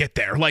Richardson will get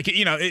there. Like,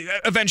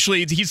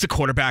 eventually he's the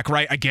quarterback,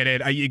 right? I get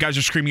it. You guys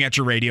are screaming at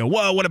your radio.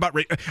 Whoa, what about...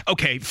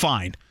 Okay,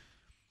 fine.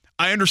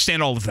 I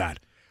understand all of that.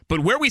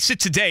 But where we sit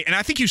today, and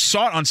I think you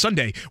saw it on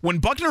Sunday, when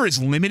Buckner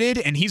is limited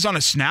and he's on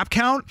a snap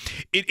count,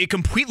 it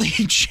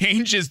completely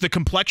changes the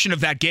complexion of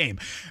that game.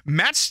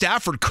 Matt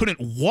Stafford couldn't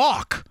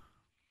walk.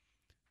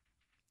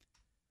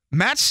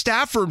 Matt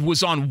Stafford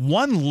was on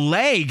one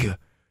leg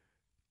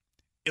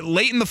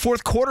late in the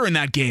fourth quarter in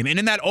that game and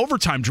in that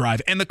overtime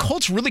drive, and the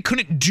Colts really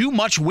couldn't do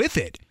much with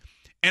it.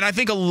 And I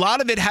think a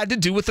lot of it had to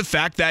do with the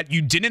fact that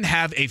you didn't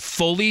have a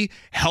fully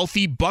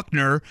healthy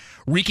Buckner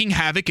wreaking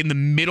havoc in the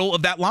middle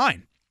of that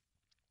line.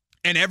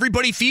 And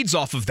everybody feeds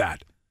off of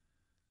that.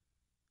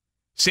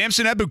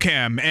 Samson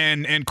Ebukam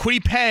and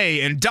Kwity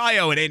Paye and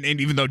Dio, and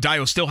even though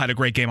Dio still had a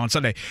great game on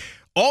Sunday,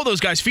 all those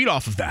guys feed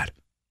off of that.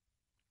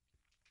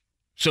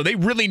 So they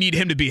really need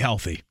him to be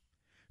healthy.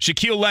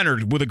 Shaquille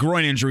Leonard with a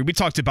groin injury. We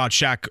talked about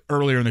Shaq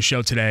earlier in the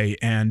show today,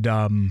 and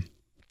I'm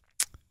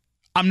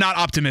not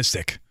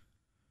optimistic.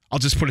 I'll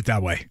just put it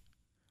that way.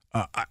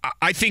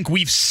 I think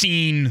we've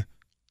seen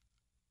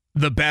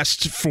the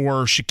best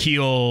for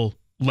Shaquille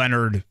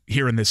Leonard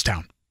here in this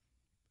town.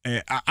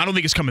 I don't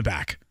think it's coming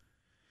back.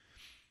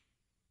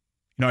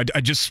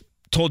 I just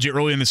told you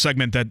earlier in the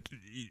segment that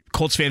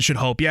Colts fans should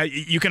hope. Yeah,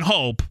 you can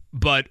hope,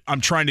 but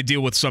I'm trying to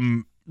deal with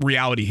some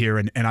reality here,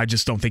 and I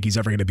just don't think he's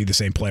ever going to be the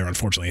same player,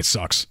 unfortunately. It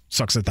sucks.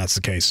 Sucks that that's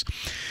the case.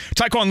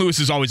 Tyquan Lewis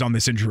is always on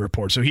this injury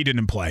report, so he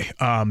didn't play.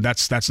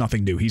 That's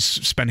nothing new. He's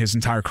spent his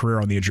entire career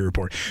on the injury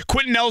report.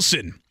 Quentin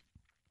Nelson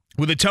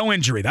with a toe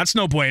injury. That's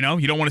no bueno.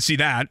 You don't want to see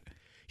that.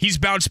 He's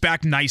bounced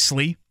back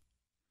nicely.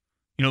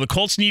 The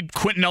Colts need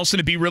Quentin Nelson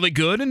to be really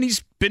good, and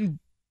he's been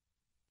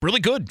really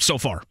good so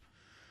far.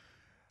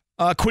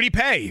 Kwity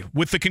Paye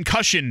with the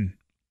concussion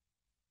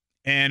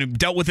and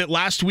dealt with it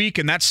last week,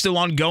 and that's still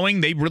ongoing.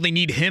 They really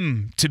need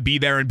him to be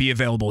there and be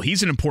available.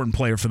 He's an important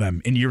player for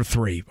them in year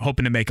 3,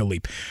 hoping to make a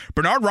leap.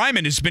 Bernhard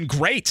Raimann has been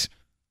great.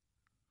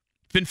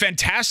 Been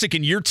fantastic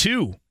in year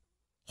 2,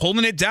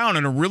 holding it down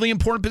in a really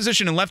important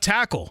position in left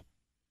tackle.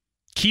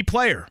 Key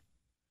player.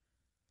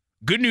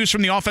 Good news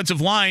from the offensive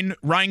line,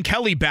 Ryan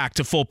Kelly back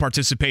to full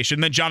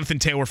participation, then Jonathan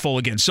Taylor full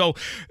again. So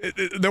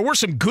there were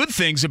some good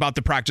things about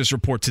the practice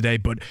report today,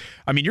 but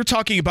you're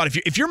talking about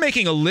if you're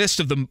making a list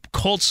of the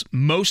Colts'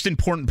 most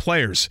important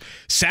players,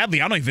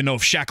 sadly, I don't even know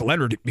if Shaq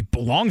Leonard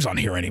belongs on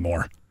here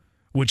anymore,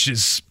 which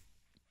is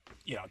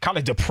kind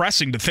of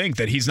depressing to think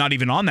that he's not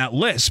even on that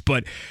list.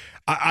 But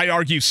I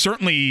argue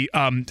certainly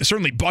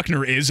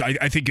Buckner is.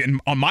 I think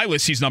on my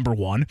list he's number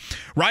 1.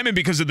 Raimann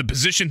because of the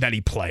position that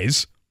he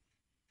plays.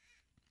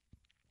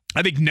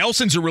 I think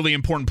Nelson's a really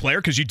important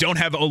player because you don't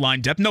have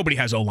O-line depth. Nobody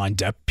has O-line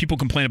depth. People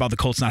complain about the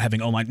Colts not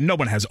having O-line. No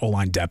one has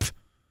O-line depth.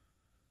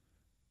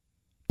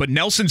 But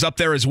Nelson's up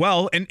there as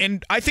well.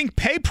 And I think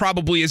Paye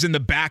probably is in the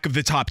back of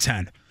the top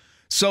 10.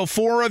 So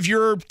 4 of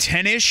your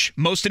 10-ish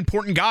most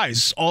important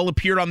guys all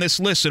appeared on this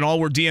list and all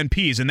were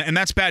DNPs. And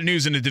that's bad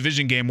news in a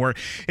division game where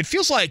it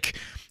feels like,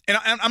 and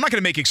I'm not going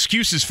to make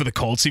excuses for the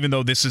Colts, even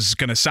though this is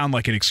going to sound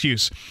like an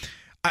excuse.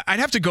 I'd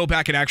have to go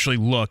back and actually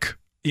look.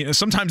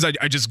 Sometimes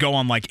I just go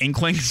on like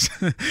inklings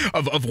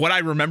of what I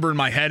remember in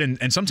my head,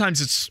 and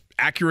sometimes it's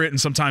accurate, and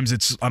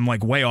sometimes I'm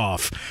like way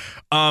off.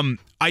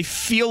 I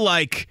feel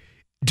like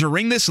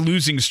during this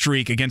losing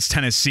streak against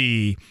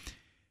Tennessee,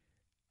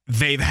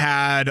 they've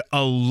had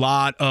a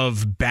lot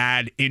of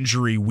bad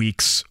injury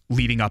weeks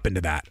leading up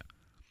into that.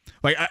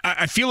 Like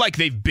I feel like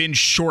they've been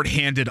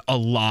shorthanded a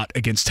lot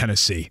against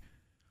Tennessee.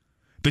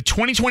 The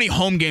 2020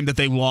 home game that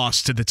they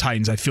lost to the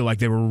Titans, I feel like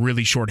they were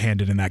really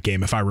shorthanded in that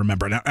game, if I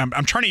remember. And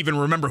I'm trying to even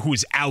remember who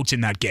was out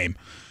in that game.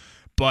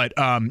 But,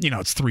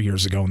 it's 3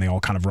 years ago, and they all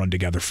kind of run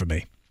together for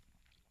me.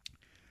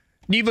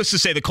 Needless to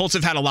say, the Colts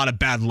have had a lot of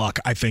bad luck,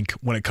 I think,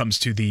 when it comes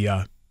to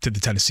the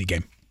Tennessee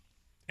game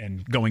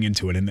and going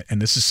into it.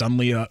 And this is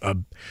suddenly a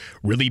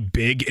really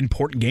big,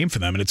 important game for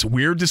them. And it's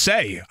weird to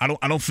say. I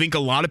don't think a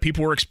lot of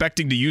people were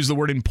expecting to use the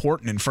word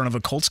important in front of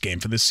a Colts game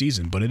for this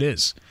season, but it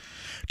is.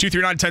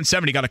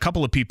 239-1070, got a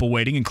couple of people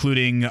waiting,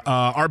 including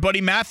our buddy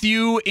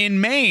Matthew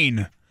in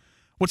Maine.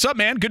 What's up,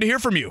 man? Good to hear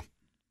from you.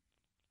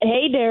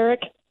 Hey,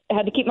 Derek.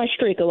 had to keep my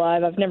streak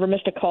alive. I've never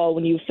missed a call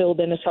when you filled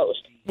in as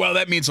host. Well,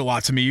 that means a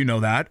lot to me. You know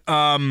that.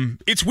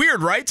 It's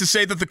weird, right, to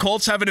say that the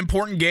Colts have an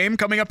important game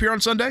coming up here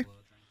on Sunday?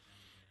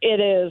 It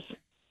is.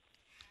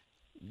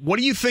 What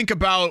do you think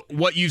about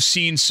what you've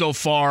seen so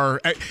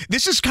far?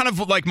 This is kind of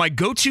like my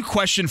go-to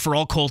question for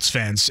all Colts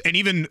fans. And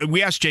even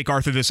we asked Jake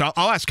Arthur this. I'll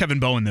ask Kevin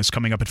Bowen this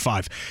coming up at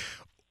 5.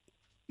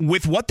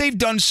 With what they've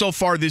done so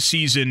far this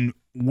season,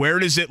 where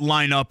does it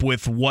line up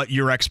with what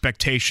your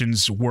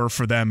expectations were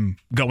for them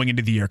going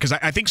into the year? Because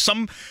I think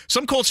some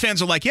Colts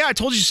fans are like, yeah, I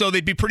told you so,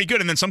 they'd be pretty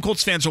good. And then some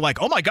Colts fans are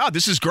like, oh, my God,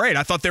 this is great.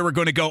 I thought they were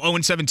going to go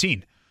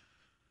 0-17.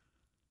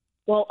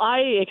 Well, I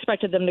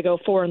expected them to go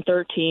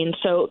 4-13,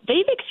 so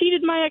they've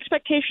exceeded my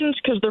expectations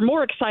because they're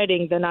more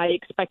exciting than I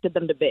expected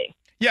them to be.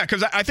 Yeah,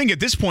 because I think at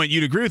this point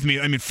you'd agree with me.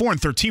 I mean,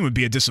 4-13 would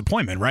be a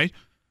disappointment, right?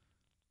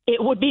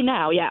 It would be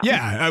now, yeah.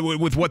 Yeah,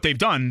 with what they've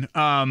done,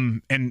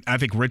 and I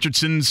think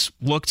Richardson's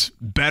looked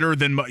better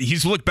than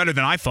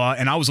I thought,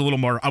 and I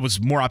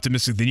was more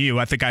optimistic than you.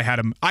 I think I had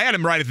him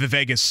right at the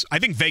Vegas. I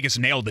think Vegas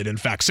nailed it. In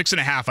fact,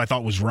 6.5 I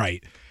thought was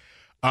right.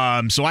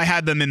 So I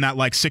had them in that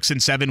like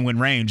 6-7 win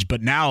range,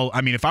 but now, I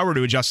mean, if I were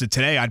to adjust it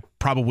today, I'd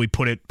probably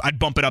I'd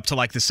bump it up to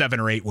like the 7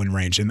 or 8 win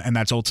range, and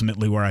that's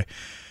ultimately where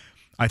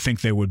I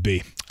think they would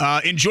be.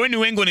 Enjoy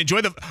New England.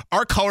 Enjoy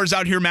our colors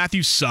out here,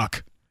 Matthew,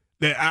 suck.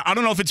 I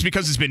don't know if it's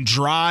because it's been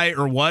dry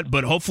or what,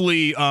 but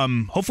hopefully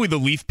the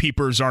leaf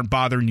peepers aren't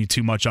bothering you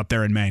too much up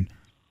there in Maine.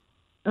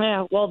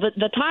 Yeah, well,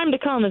 the time to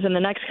come is in the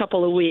next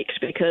couple of weeks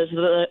because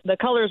the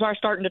colors are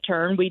starting to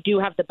turn. We do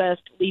have the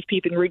best leaf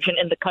peeping region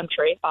in the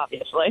country,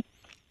 obviously.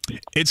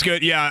 It's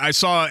good. Yeah, I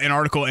saw an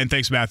article, and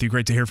thanks, Matthew.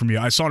 Great to hear from you.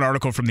 I saw an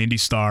article from the Indy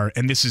Star,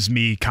 and this is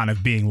me kind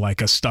of being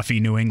like a stuffy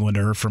New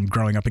Englander from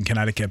growing up in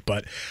Connecticut,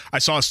 but I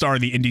saw a star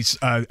in the Indies.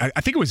 I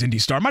think it was Indy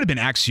Star. It might have been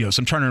Axios.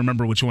 I'm trying to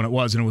remember which one it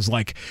was, and it was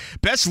like,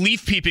 best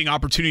leaf peeping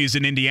opportunities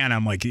in Indiana.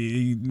 I'm like,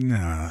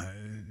 nah,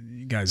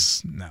 you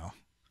guys, no.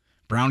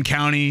 Brown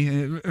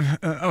County,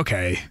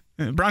 okay.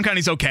 Brown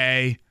County's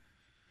okay.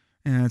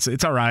 Yeah,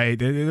 it's all right.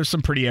 There's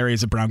some pretty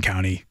areas of Brown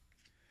County.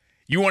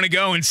 You want to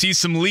go and see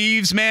some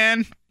leaves,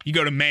 man? You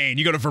go to Maine.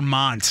 You go to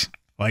Vermont.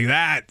 Like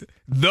that.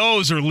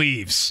 Those are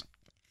leaves.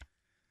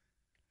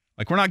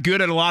 Like, we're not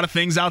good at a lot of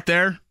things out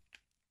there.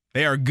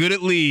 They are good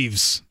at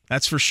leaves.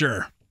 That's for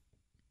sure.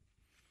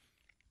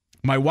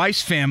 My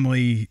wife's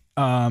family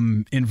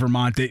in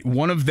Vermont,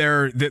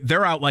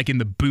 they're out like in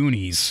the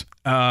boonies.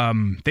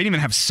 They didn't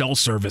even have cell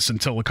service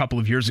until a couple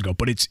of years ago,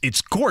 but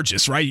it's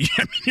gorgeous, right?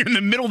 I mean, you're in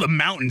the middle of the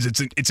mountains.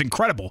 It's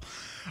incredible.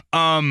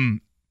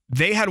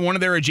 They had one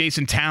of their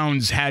adjacent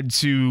towns had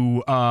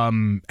to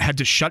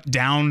shut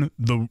down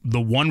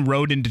the one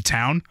road into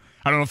town.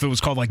 I don't know if it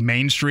was called like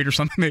Main Street or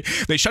something.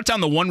 They shut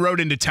down the one road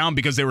into town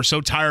because they were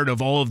so tired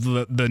of all of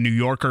the New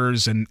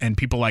Yorkers and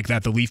people like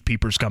that, the leaf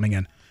peepers coming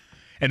in.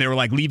 And they were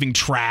like leaving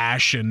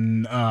trash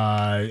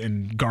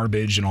and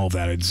garbage and all of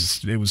that.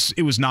 It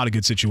was not a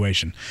good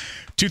situation.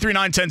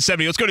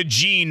 239-1070. Let's go to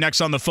Gene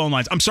next on the phone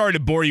lines. I'm sorry to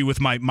bore you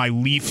with my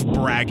leaf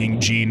bragging,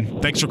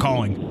 Gene. Thanks for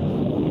calling.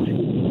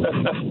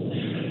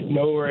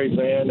 No worries,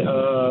 man.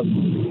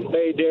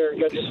 Hey, Derek,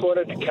 I just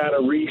wanted to kind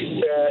of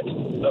reset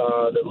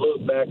the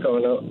look back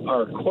on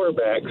our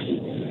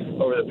quarterbacks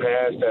over the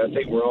past. I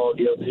think we're all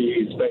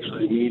guilty,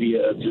 especially the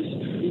media, of just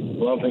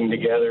lumping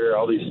together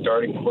all these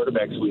starting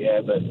quarterbacks we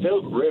had. But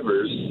Philip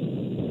Rivers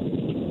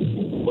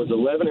was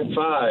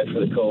 11-5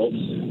 for the Colts,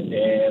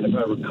 and if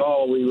I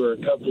recall, we were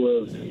a couple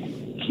of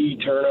key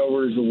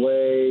turnovers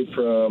away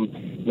from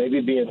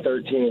maybe being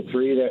 13-3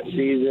 that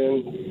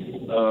season.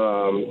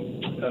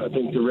 I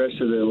think the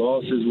rest of the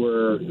losses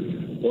were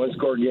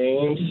one-score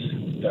games.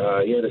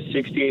 He had a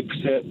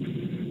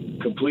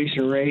 68%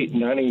 completion rate,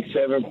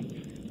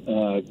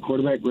 97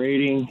 quarterback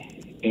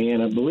rating,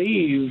 and I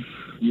believe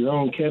your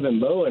own Kevin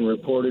Bowen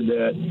reported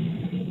that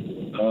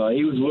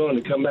he was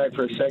willing to come back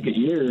for a second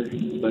year,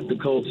 but the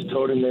Colts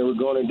told him they were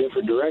going a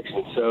different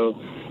direction. So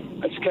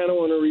I just kind of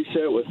want to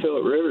reset with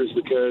Philip Rivers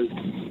because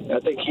I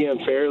think he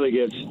unfairly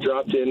gets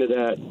dropped into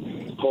that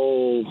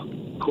whole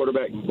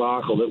quarterback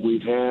debacle that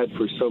we've had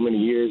for so many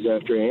years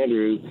after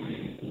Andrew.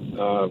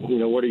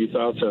 What are your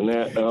thoughts on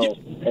that? I'll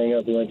hang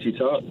up and let you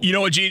talk. You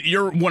know what, Gene?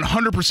 You're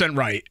 100%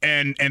 right,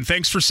 and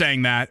thanks for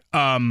saying that.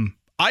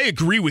 I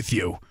agree with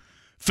you.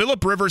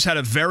 Philip Rivers had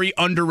a very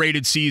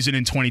underrated season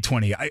in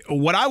 2020.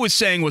 What I was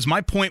saying was,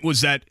 my point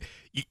was that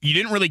you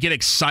didn't really get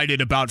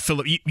excited about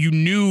Philip. You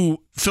knew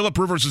Philip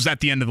Rivers was at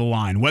the end of the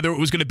line. Whether it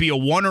was going to be a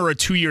 1 or a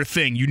 2 year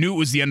thing, you knew it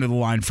was the end of the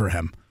line for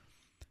him.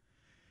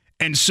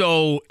 And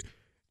so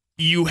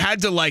you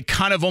had to like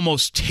kind of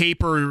almost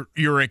taper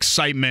your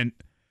excitement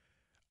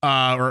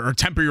or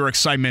temper your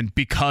excitement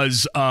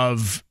because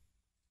of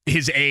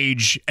his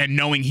age and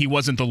knowing he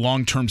wasn't the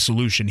long-term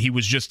solution. He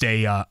was just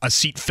a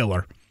seat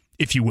filler,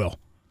 if you will.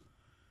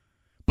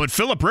 But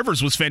Philip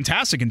Rivers was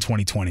fantastic in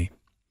 2020.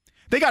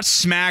 They got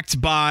smacked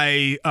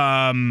by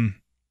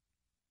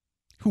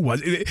who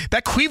was it?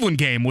 That Cleveland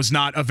game was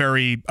not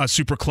a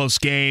super close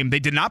game. They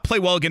did not play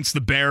well against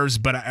the Bears,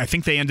 but I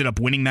think they ended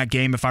up winning that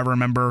game, if I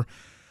remember.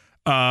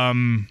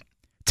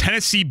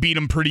 Tennessee beat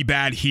them pretty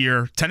bad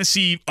here.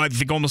 Tennessee, I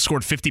think, almost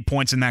scored 50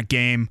 points in that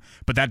game,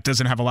 but that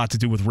doesn't have a lot to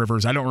do with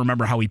Rivers. I don't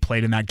remember how he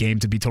played in that game,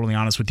 to be totally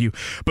honest with you.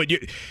 But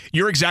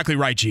you're exactly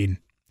right, Gene.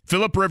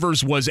 Phillip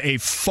Rivers was a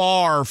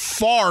far,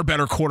 far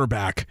better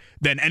quarterback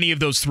than any of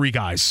those three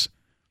guys.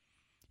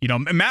 You know,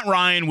 Matt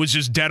Ryan was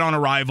just dead on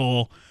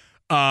arrival.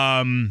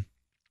 Carson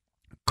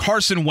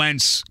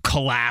Wentz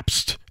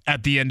collapsed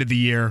at the end of the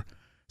year.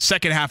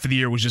 Second half of the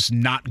year was just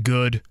not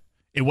good.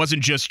 It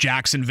wasn't just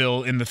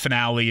Jacksonville in the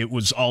finale. It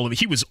was all of it.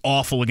 He was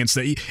awful against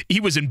he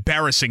was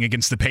embarrassing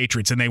against the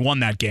Patriots, and they won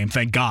that game,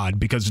 thank God,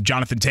 because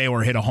Jonathan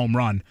Taylor hit a home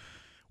run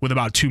with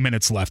about 2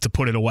 minutes left to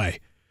put it away.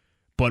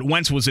 But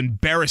Wentz was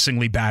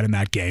embarrassingly bad in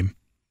that game.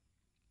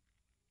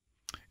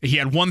 He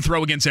had one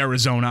throw against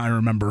Arizona, I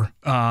remember.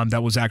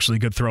 That was actually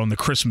a good throw in the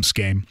Christmas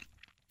game.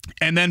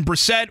 And then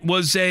Brissett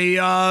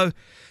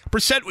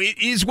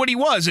is what he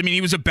was. I mean,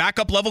 he was a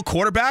backup level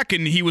quarterback,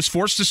 and he was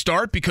forced to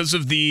start because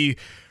of the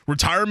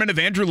retirement of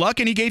Andrew Luck,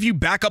 and he gave you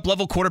backup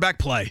level quarterback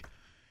play.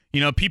 You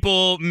know,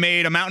 people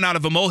made a mountain out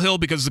of a molehill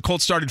because the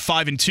Colts started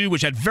 5-2,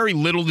 which had very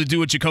little to do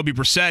with Jacoby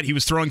Brissett. He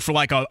was throwing for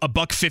like a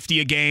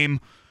 $150 a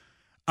game.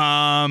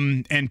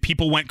 And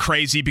people went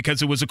crazy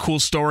because it was a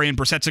cool story, and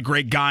Brissett's a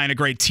great guy and a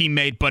great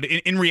teammate. But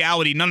in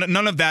reality,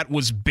 none of that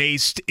was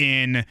based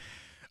in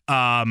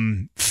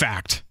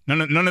fact.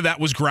 None of that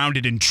was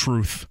grounded in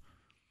truth.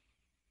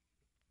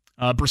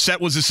 Brissett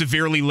was a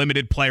severely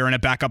limited player and a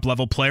backup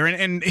level player,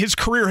 and his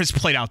career has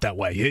played out that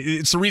way.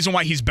 It's the reason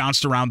why he's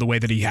bounced around the way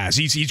that he has.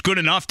 He's good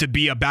enough to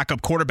be a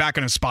backup quarterback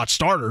and a spot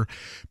starter,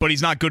 but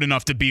he's not good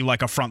enough to be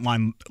like a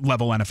frontline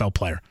level NFL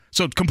player.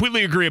 So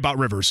completely agree about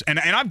Rivers. And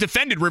I've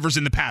defended Rivers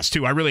in the past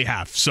too. I really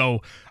have.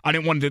 So I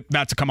didn't want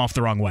that to come off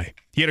the wrong way.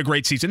 He had a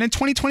great season. And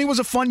 2020 was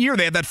a fun year.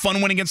 They had that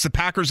fun win against the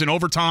Packers in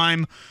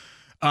overtime.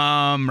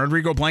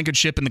 Rodrigo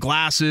Blankenship in the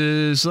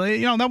glasses.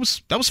 You know, that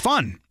was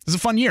fun. It was a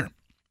fun year.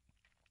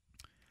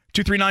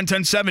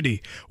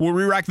 239-1070. We'll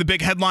re-rack the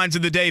big headlines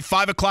of the day.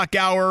 5 o'clock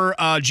hour.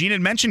 Gene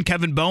had mentioned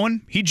Kevin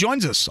Bowen. He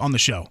joins us on the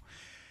show.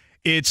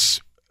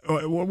 It's,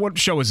 what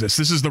show is this?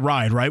 This is The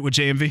Ride, right, with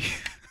JMV?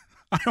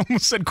 I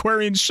almost said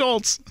Query and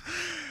Schultz.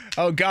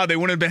 Oh, God, they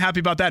wouldn't have been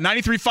happy about that.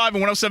 93.5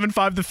 and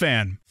 107.5 The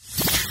Fan.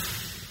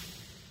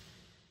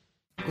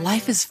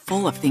 Life is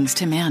full of things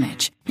to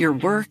manage. Your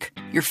work,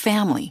 your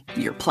family,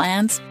 your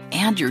plans,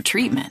 and your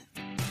treatment.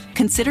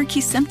 Consider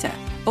Kesimpta,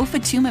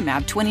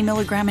 ofatumumab 20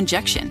 milligram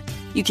injection.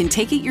 You can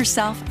take it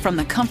yourself from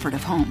the comfort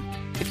of home.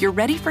 If you're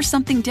ready for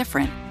something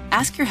different,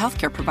 ask your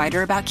healthcare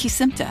provider about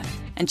Kesimpta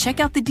and check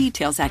out the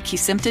details at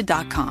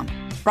kesimpta.com.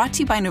 Brought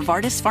to you by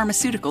Novartis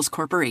Pharmaceuticals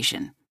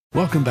Corporation.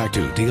 Welcome back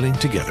to Dealing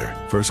Together.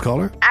 First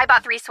caller? I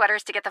bought 3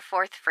 sweaters to get the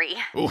 4th free.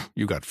 Oh,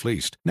 you got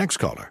fleeced. Next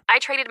caller. I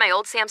traded my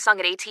old Samsung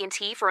at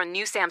AT&T for a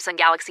new Samsung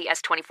Galaxy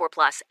S24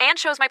 Plus and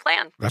chose my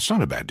plan. That's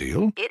not a bad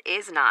deal. It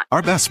is not.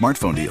 Our best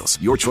smartphone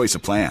deals. Your choice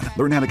of plan.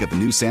 Learn how to get the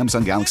new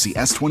Samsung Galaxy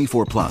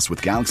S24 Plus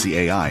with Galaxy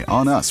AI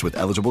on us with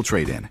eligible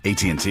trade-in.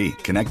 AT&T.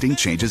 Connecting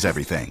changes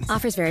everything.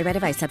 Offers vary by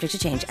device. Subject to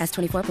change.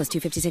 S24 plus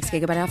 256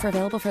 gigabyte offer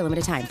available for a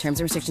limited time. Terms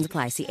and restrictions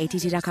apply. See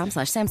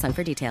att.com/Samsung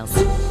for details.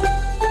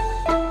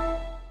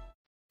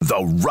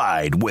 The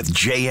Ride with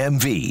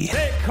JMV.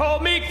 They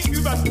call me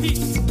Cuba Pete.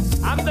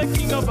 I'm the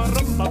king of a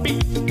rumba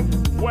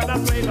beat. When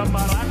I play the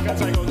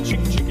maracas, I go chick,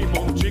 chicky,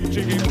 boom, chick,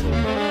 chicky, boom.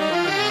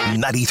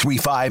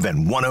 93.5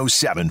 and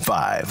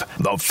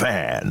 107.5. The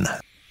Fan.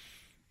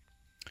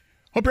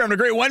 Hope you're having a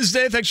great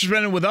Wednesday. Thanks for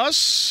spending it with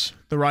us.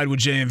 The Ride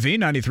with JMV,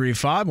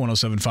 93.5,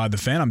 107.5 The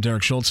Fan. I'm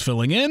Derek Schultz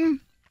filling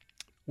in.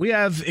 We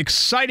have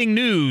exciting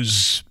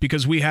news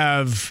because we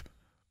have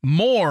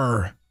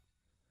more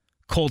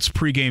Colts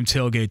pregame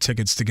tailgate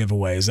tickets to give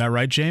away. Is that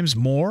right, James?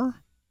 More?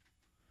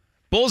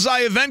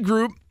 Bullseye Event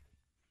Group.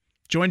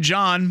 Join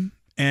John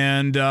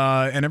and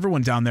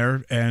everyone down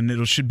there, and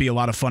it should be a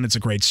lot of fun. It's a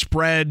great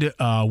spread,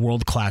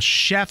 world-class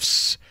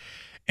chefs,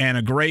 and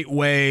a great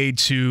way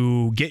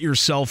to get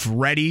yourself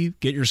ready,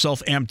 get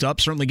yourself amped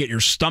up, certainly get your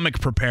stomach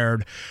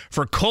prepared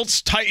for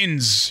Colts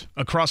Titans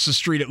across the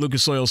street at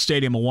Lucas Oil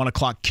Stadium, a 1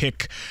 o'clock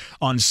kick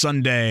on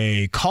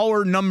Sunday.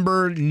 Caller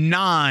number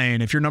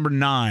 9, if you're number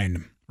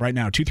 9. Right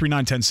now,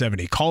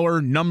 239-1070.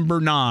 Caller number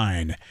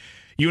 9.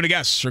 You and a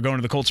guest are going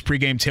to the Colts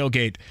pregame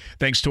tailgate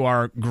thanks to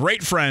our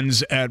great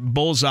friends at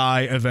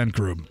Bullseye Event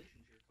Group.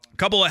 A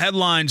couple of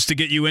headlines to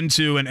get you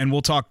into, and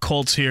we'll talk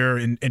Colts here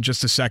in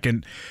just a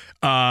second.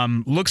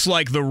 Looks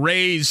like the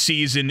Rays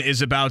season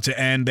is about to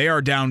end. They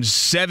are down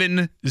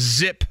 7-0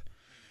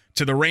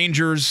 to the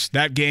Rangers.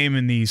 That game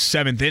in the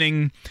 7th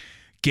inning.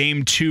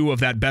 Game 2 of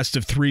that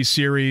best-of-3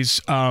 series.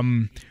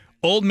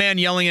 Old man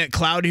yelling at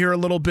cloud here a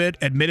little bit,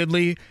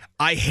 admittedly.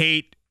 I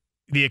hate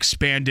the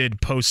expanded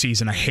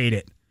postseason. I hate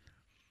it.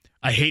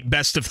 I hate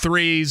best of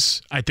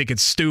 3s. I think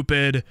it's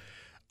stupid.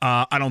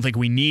 I don't think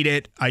we need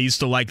it. I used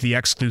to like the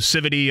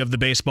exclusivity of the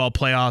baseball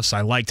playoffs.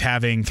 I liked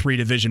having 3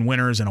 division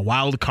winners and a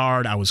wild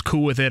card. I was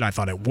cool with it. I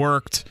thought it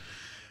worked.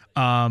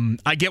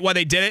 I get why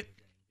they did it,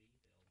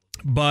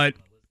 but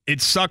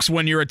it sucks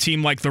when you're a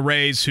team like the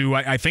Rays who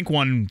I think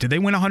did they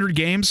win 100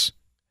 games?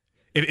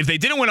 If they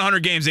didn't win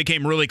 100 games, they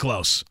came really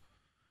close.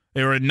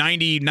 They were a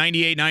 90,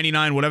 98,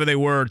 99, whatever they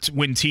were,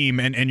 win team,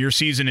 and your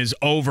season is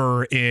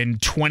over in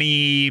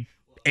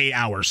 28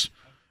 hours,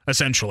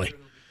 essentially.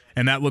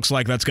 And that looks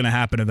like that's going to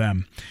happen to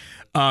them.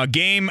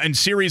 Game and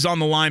series on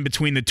the line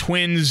between the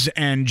Twins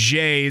and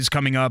Jays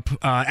coming up.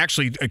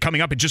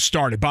 Coming up, it just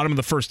started. Bottom of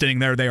the first inning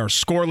there. They are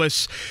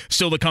scoreless.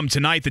 Still to come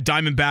tonight, the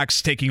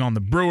Diamondbacks taking on the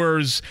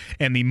Brewers,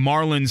 and the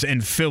Marlins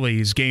and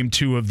Phillies, game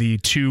 2 of the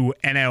 2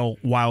 NL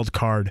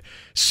wildcard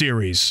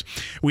series.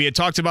 We had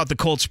talked about the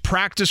Colts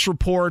practice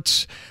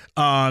report.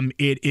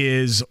 It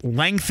is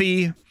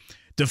lengthy.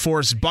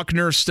 DeForest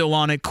Buckner still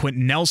on it.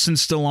 Quentin Nelson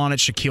still on it.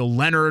 Shaquille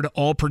Leonard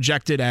all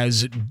projected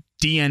as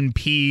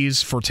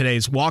DNPs for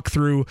today's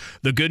walkthrough.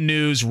 The good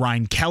news,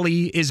 Ryan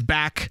Kelly is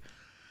back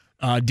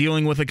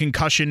dealing with a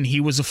concussion. He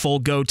was a full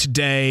go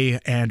today,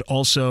 and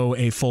also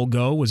a full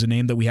go was a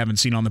name that we haven't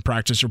seen on the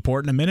practice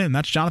report in a minute, and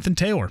that's Jonathan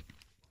Taylor.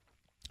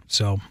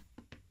 So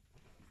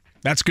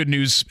that's good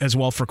news as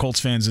well for Colts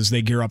fans as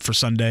they gear up for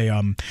Sunday.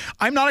 I'm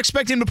not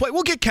expecting him to play.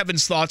 We'll get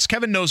Kevin's thoughts.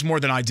 Kevin knows more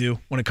than I do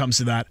when it comes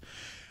to that.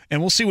 And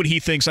we'll see what he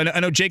thinks. I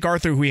know Jake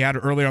Arthur, who we had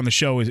earlier on the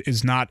show,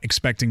 is not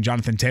expecting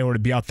Jonathan Taylor to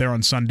be out there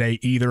on Sunday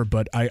either,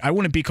 but I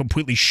wouldn't be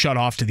completely shut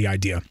off to the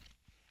idea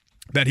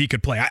that he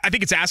could play. I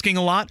think it's asking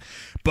a lot,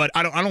 but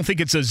I don't think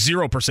it's a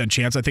 0%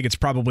 chance. I think it's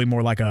probably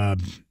more like a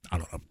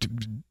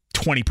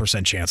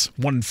 20% chance,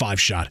 1 in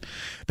 5 shot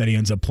that he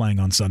ends up playing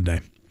on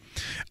Sunday.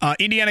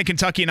 Indiana and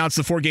Kentucky announced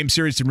the 4-game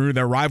series to renew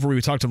their rivalry.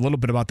 We talked a little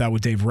bit about that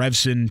with Dave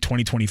Revson.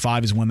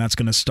 2025 is when that's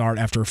going to start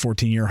after a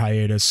 14-year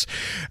hiatus.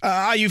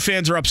 IU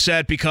fans are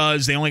upset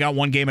because they only got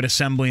 1 game at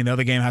Assembly and the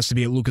other game has to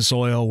be at Lucas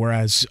Oil,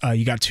 whereas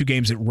you got 2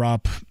 games at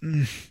Rupp.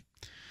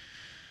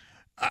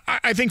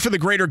 I think for the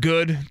greater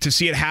good to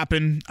see it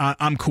happen,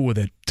 I'm cool with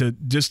it.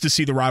 Just to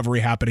see the rivalry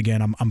happen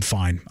again, I'm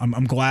fine.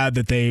 I'm glad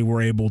that they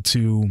were able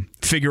to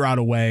figure out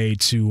a way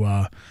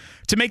to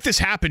make this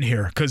happen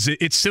here, because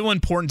it's still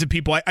important to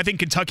people. I think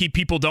Kentucky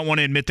people don't want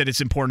to admit that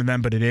it's important to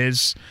them, but it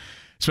is,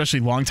 especially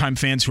longtime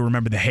fans who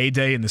remember the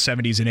heyday in the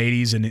 70s and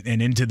 80s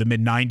and into the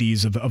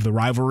mid-90s of the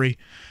rivalry.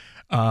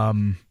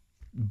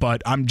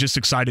 But I'm just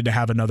excited to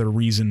have another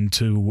reason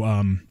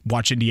to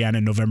watch Indiana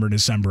in November and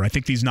December. I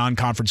think these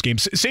non-conference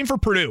games, same for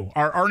Purdue,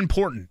 are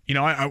important. You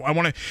know, I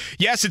want to,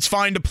 yes, it's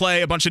fine to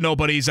play a bunch of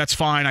nobodies. That's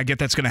fine. I get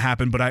that's going to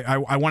happen, but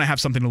I want to have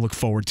something to look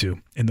forward to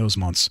in those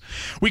months.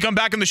 We come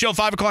back in the show,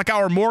 5 o'clock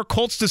hour, more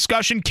Colts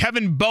discussion.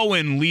 Kevin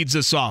Bowen leads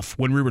us off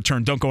when we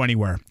return. Don't go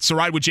anywhere. It's a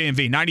Ride with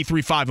JMV,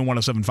 93.5 and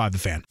 107.5 The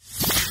Fan.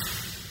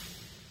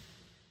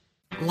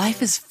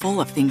 Life is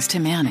full of things to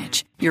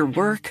manage. Your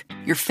work,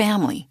 your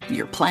family,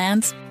 your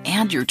plans,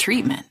 and your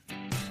treatment.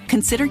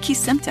 Consider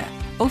Kesimpta,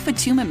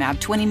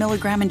 ofatumumab 20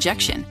 milligram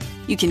injection.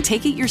 You can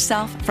take it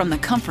yourself from the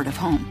comfort of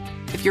home.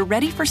 If you're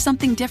ready for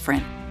something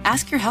different,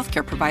 ask your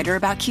healthcare provider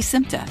about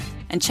Kesimpta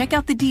and check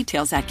out the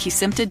details at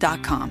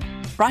kesimpta.com.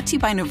 Brought to you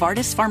by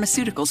Novartis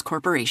Pharmaceuticals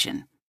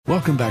Corporation.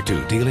 Welcome back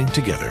to Dealing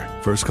Together.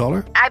 First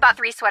caller? I bought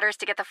 3 sweaters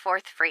to get the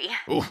 4th free.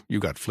 Oh,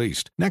 you got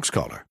fleeced. Next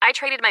caller. I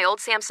traded my old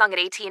Samsung at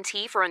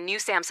AT&T for a new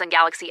Samsung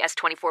Galaxy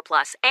S24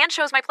 Plus and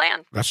chose my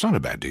plan. That's not a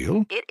bad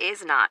deal. It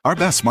is not. Our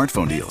best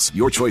smartphone deals.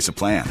 Your choice of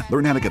plan.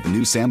 Learn how to get the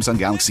new Samsung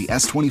Galaxy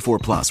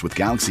S24 Plus with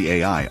Galaxy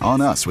AI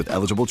on us with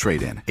eligible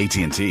trade-in.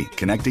 AT&T.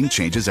 Connecting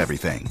changes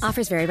everything.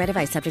 Offers vary by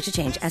device. Subject to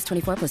change.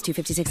 S24 plus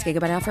 256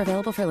 gigabyte offer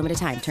available for a limited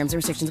time. Terms and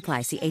restrictions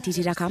apply. See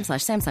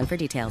att.com/Samsung for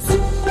details.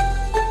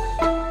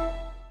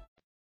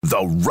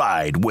 The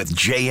Ride with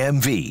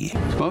JMV.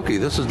 Smokey,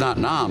 this is not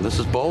Nam. This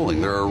is bowling.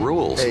 There are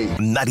rules.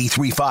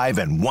 93.5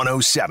 and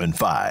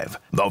 107.5.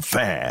 The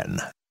Fan.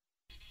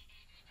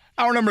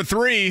 Hour number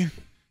 3.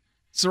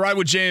 It's the Ride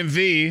with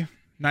JMV.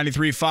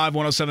 93.5,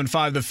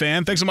 107.5 The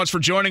Fan. Thanks so much for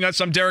joining us.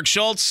 I'm Derek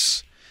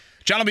Schultz.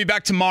 John will be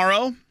back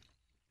tomorrow.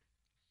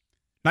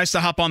 Nice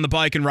to hop on the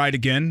bike and ride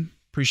again.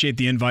 Appreciate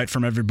the invite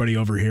from everybody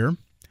over here.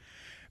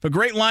 A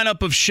great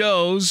lineup of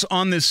shows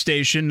on this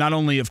station. Not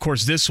only, of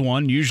course, this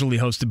one, usually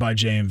hosted by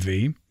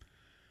JMV.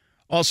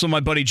 Also,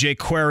 my buddy Jay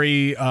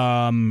Query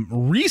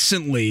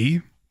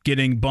recently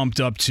getting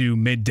bumped up to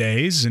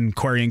middays in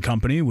Query and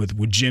Company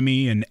with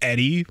Jimmy and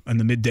Eddie on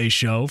the midday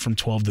show from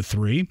 12 to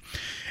 3.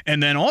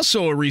 And then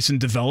also a recent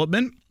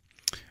development,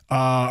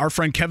 our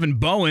friend Kevin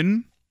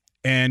Bowen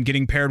and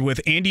getting paired with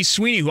Andy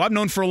Sweeney, who I've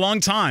known for a long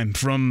time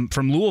from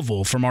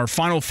Louisville, from our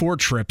Final Four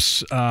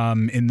trips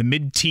in the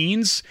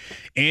mid-teens.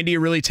 Andy, a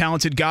really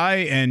talented guy,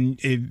 and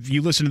if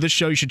you listen to this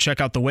show, you should check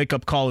out the Wake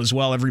Up Call as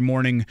well every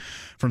morning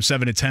from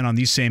 7 to 10 on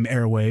these same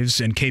airwaves.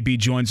 And KB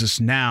joins us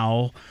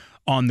now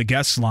on the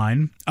guest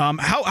line.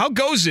 How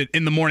goes it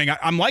in the morning?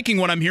 I'm liking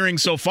what I'm hearing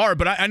so far,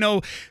 but I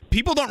know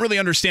people don't really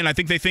understand. I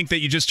think they think that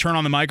you just turn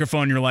on the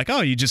microphone and you're like, oh,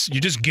 you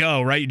just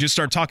go, right? You just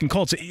start talking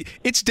Colts.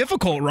 It's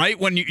difficult, right?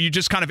 When you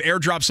just kind of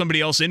airdrop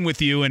somebody else in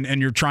with you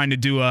and you're trying to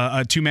do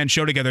a two-man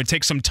show together. It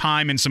takes some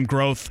time and some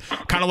growth,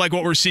 kind of like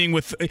what we're seeing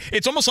with,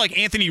 it's almost like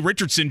Anthony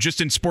Richardson just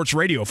in sports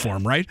radio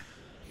form, right?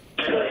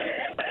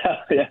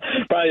 Yeah,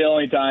 probably the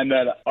only time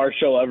that our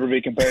show will ever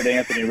be compared to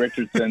Anthony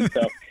Richardson.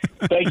 So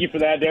thank you for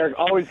that, Derek.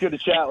 Always good to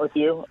chat with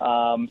you.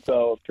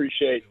 So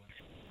appreciate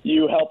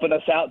you helping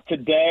us out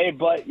today.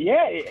 But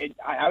yeah,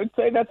 I would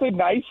say that's a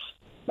nice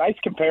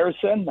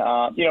comparison.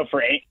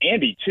 For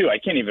Andy too. I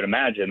can't even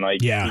imagine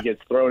he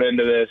gets thrown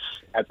into this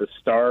at the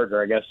start,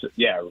 or I guess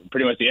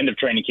pretty much the end of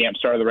training camp,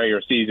 start of the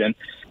regular season.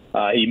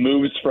 He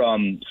moves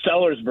from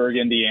Sellersburg,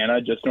 Indiana,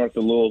 just north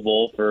of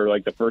Louisville, for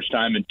the first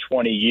time in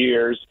 20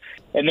 years.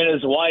 And then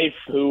his wife,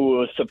 who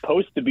was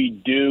supposed to be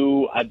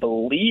due, I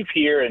believe,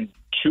 here in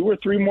 2 or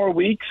 3 more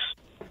weeks,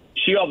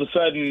 she all of a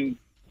sudden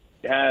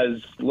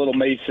has little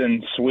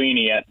Mason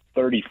Sweeney at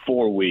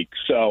 34 weeks.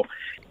 So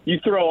you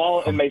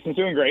throw and Mason's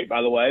doing great,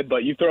 by the way,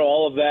 but you throw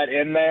all of that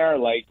in there,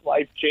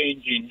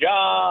 life-changing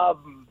job,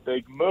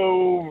 big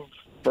move,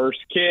 first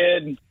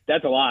kid,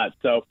 that's a lot.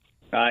 So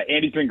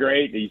Andy's been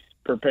great. He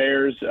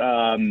prepares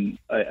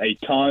a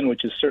ton,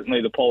 which is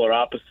certainly the polar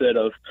opposite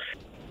of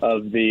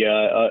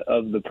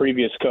the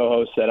previous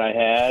co-host that I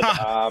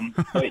had.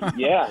 But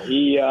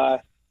yeah,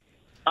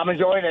 I'm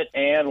enjoying it,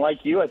 and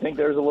like you, I think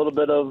there's a little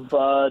bit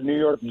of New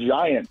York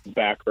Giants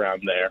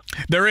background there.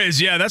 There is,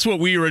 yeah. That's what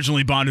we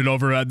originally bonded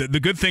over. The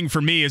good thing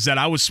for me is that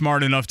I was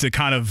smart enough to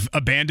kind of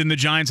abandon the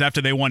Giants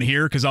after they won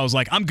here, because I was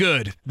like, I'm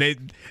good.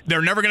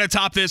 They're never going to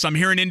top this. I'm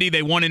here in Indy.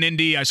 They won in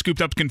Indy. I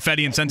scooped up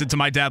confetti and sent it to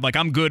my dad.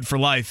 I'm good for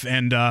life.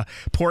 And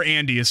poor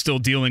Andy is still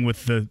dealing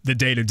with the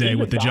day-to-day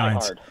with the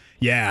Giants. Hard.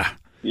 Yeah.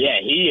 Yeah,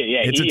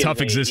 it's a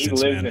tough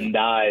existence, he lives and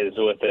dies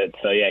with it.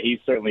 So, yeah, he's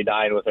certainly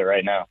dying with it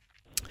right now.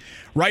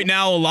 Right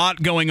now, a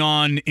lot going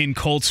on in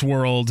Colts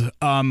world.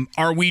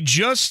 Are we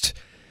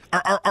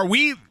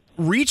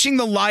reaching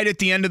the light at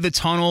the end of the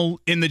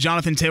tunnel in the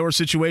Jonathan Taylor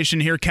situation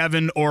here,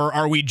 Kevin, or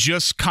are we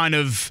just kind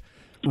of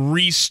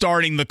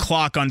restarting the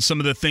clock on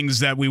some of the things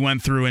that we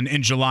went through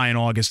in July and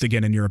August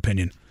again, in your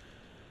opinion?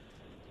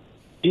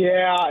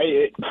 Yeah,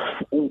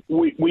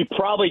 we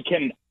probably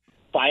can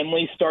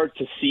finally start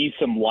to see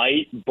some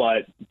light,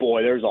 but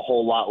boy, there's a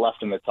whole lot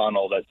left in the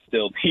tunnel that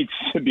still needs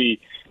to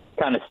be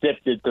kind of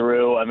sifted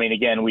through. I mean,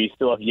 again, we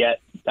still have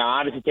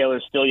obviously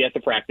Taylor's still yet to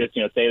practice.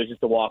 Today was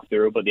just a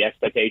walkthrough, but the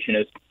expectation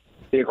is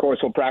he, of course,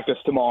 will practice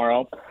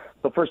tomorrow.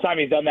 The first time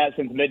he's done that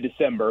since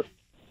mid-December.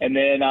 And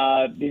then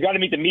he's got to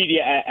meet the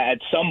media at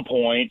some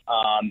point,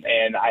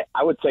 and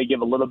I would say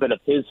give a little bit of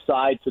his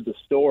side to the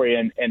story.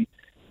 And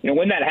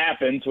when that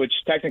happens, which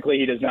technically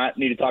he does not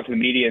need to talk to the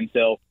media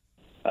until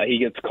he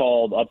gets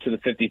called up to the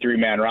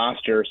 53-man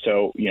roster.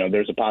 So,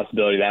 there's a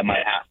possibility that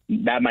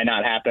might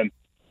not happen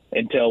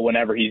until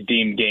whenever he's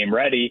deemed game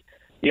ready.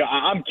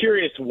 I'm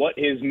curious what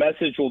his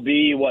message will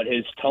be, what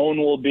his tone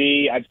will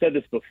be. I've said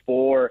this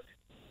before.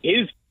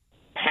 His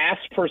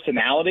past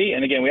personality,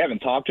 and again, we haven't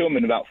talked to him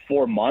in about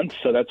 4 months,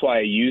 so that's why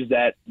I use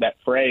that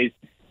phrase.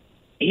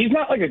 He's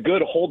not like a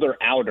good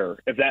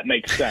holder-outer, if that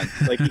makes sense.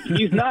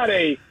 He's not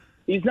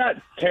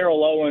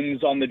Terrell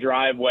Owens on the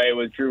driveway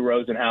with Drew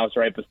Rosenhaus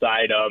right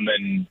beside him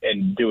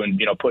and doing,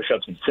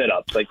 push-ups and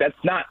sit-ups. That's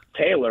not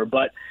Taylor,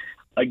 but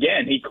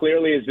again, he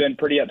clearly has been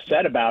pretty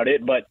upset about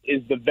it, but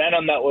is the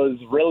venom that was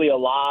really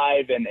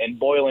alive and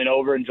boiling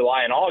over in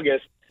July and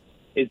August,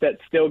 is that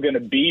still going to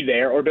be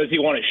there, or does he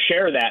want to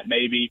share that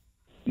maybe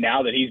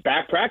now that he's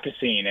back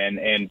practicing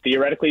and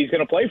theoretically he's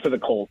going to play for the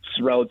Colts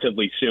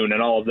relatively soon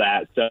and all of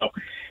that? So,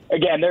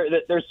 again,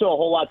 there's still a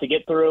whole lot to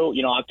get through.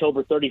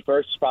 October 31st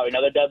is probably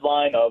another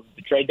deadline of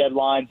the trade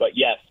deadline, but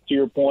yes, to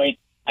your point,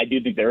 I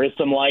do think there is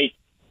some light.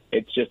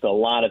 It's just a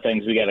lot of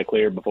things we got to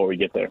clear before we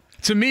get there.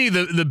 To me,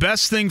 the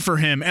best thing for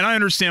him, and I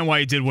understand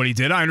why he did what he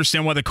did. I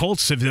understand why the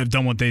Colts have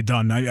done what they've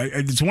done.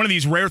 It's one of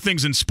these rare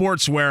things in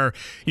sports where,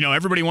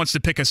 everybody wants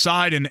to pick a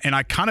side, and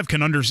I kind of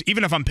can understand.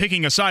 Even if I'm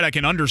picking a side, I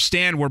can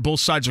understand where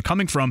both sides are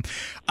coming from.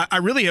 I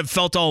really have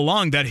felt all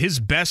along that his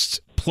best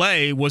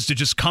play was to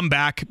just come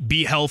back,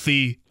 be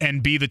healthy,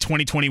 and be the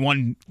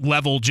 2021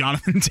 level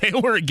Jonathan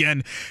Taylor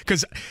again.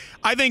 Because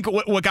I think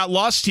what got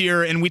lost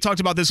here, and we talked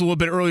about this a little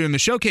bit earlier in the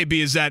show, KB,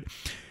 is that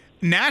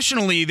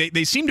nationally,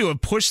 they seem to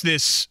have pushed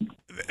this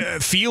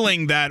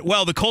feeling that,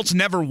 the Colts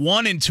never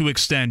wanted to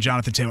extend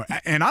Jonathan Taylor.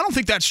 And I don't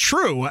think that's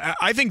true.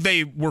 I think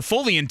they were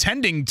fully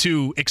intending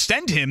to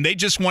extend him. They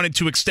just wanted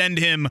to extend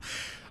him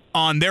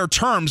on their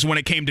terms when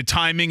it came to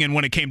timing and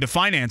when it came to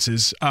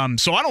finances.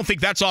 So I don't think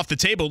that's off the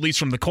table, at least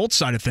from the Colts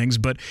side of things.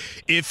 But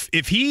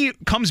if he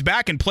comes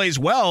back and plays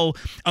well,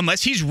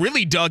 unless he's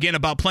really dug in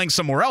about playing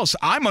somewhere else,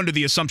 I'm under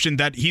the assumption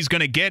that he's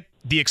going to get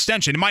the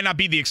extension. It might not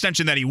be the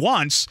extension that he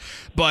wants,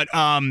 but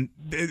an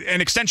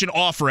extension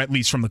offer at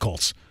least from the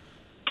Colts.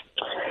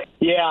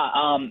 Yeah,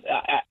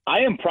 I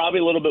am probably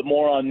a little bit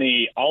more on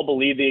I'll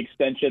believe the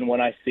extension when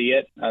I see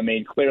it. I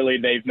mean, clearly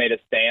they've made a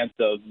stance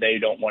of they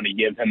don't want to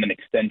give him an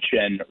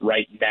extension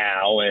right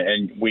now,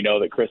 and we know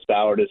that Chris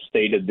Ballard has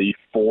stated the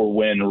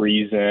 4-win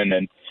reason,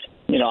 and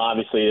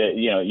obviously,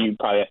 you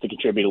probably have to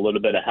contribute a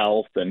little bit of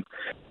health and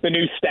the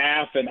new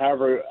staff and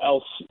however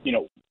else,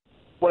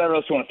 whatever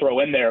else you want to throw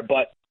in there.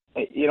 But,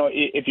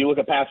 if you look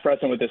at past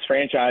precedent with this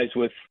franchise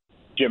with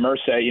Jim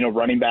Irsay,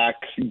 running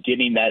backs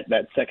getting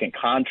that second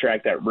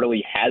contract that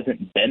really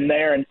hasn't been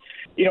there. And,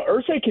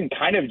 Irsay can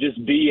kind of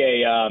just be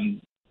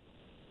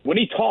when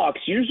he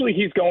talks, usually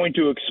he's going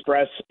to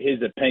express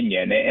his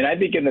opinion. And I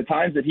think in the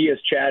times that he has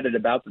chatted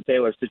about the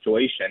Taylor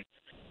situation,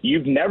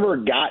 you've never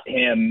got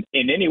him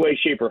in any way,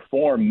 shape, or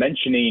form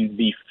mentioning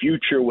the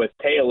future with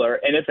Taylor.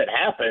 And if it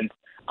happens,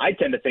 I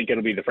tend to think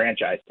it'll be the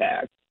franchise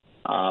tag.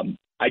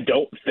 I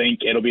don't think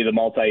it'll be the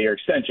multi-year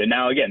extension.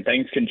 Now, again,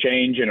 things can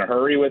change in a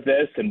hurry with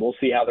this, and we'll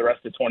see how the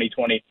rest of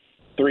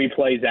 2023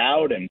 plays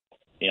out, and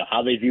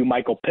how they view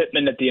Michael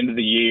Pittman at the end of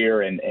the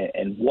year, and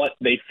what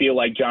they feel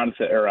like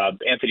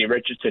Anthony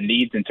Richardson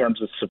needs in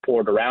terms of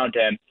support around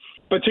him.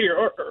 But to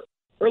your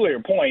earlier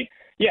point,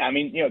 yeah, I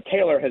mean,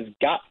 Taylor has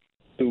got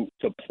to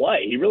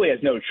play. He really has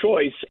no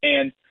choice,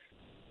 and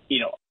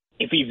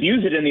if he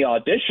views it in the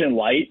audition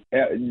light,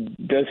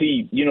 does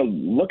he,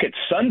 look at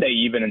Sunday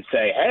even and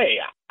say, hey,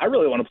 I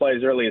really want to play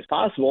as early as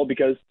possible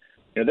because,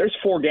 there's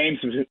 4 games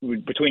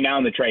between now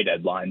and the trade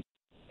deadline.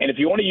 And if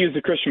you want to use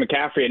the Christian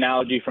McCaffrey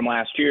analogy from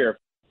last year,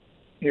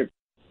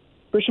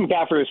 Christian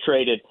McCaffrey was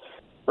traded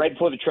right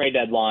before the trade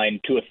deadline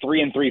to a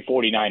 3-3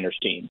 49ers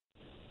team.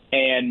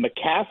 And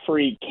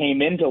McCaffrey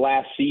came into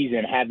last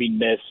season having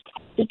missed,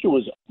 I think it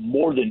was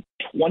more than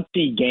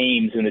 20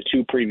 games in the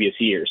 2 previous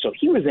years. So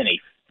he was in a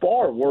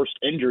far worse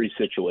injury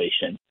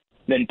situation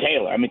than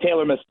Taylor. I mean,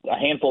 Taylor missed a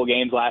handful of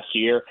games last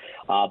year,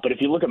 but if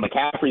you look at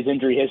McCaffrey's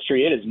injury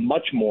history, it is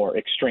much more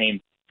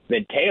extreme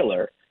than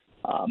Taylor.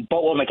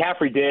 But what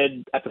McCaffrey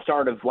did at the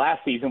start of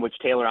last season, which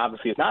Taylor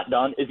obviously has not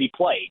done, is he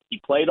played. He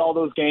played all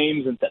those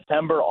games in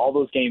September, all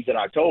those games in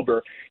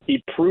October.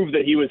 He proved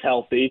that he was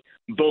healthy.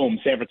 Boom,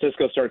 San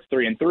Francisco starts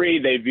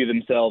 3-3. They view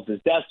themselves as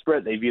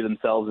desperate. They view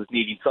themselves as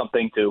needing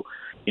something to,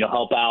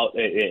 help out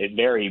a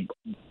very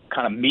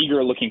kind of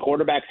meager-looking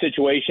quarterback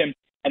situation,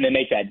 and they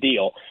make that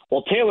deal.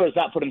 Well, Taylor has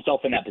not put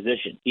himself in that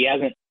position. He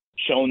hasn't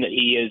shown that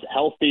he is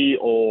healthy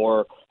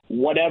or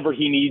whatever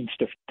he needs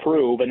to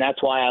prove, and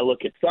that's why I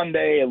look at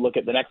Sunday and look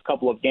at the next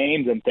couple of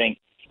games and think,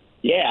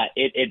 yeah,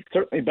 it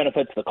certainly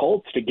benefits the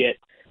Colts to get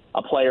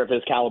a player of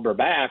his caliber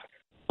back,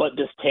 but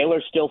does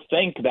Taylor still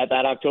think that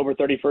October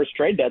 31st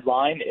trade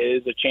deadline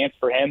is a chance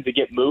for him to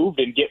get moved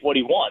and get what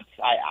he wants?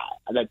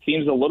 That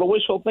seems a little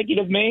wishful thinking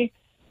of me,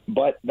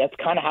 but that's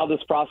kind of how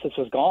this process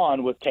has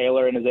gone with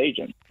Taylor and his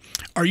agent.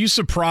 Are you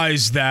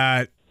surprised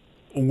that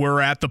we're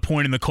at the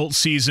point in the Colts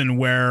season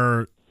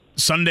where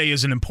Sunday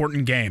is an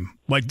important game?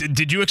 Like,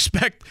 did you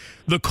expect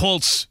the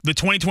Colts, the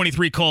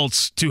 2023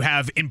 Colts, to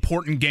have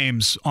important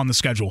games on the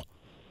schedule?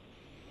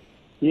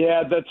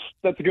 Yeah,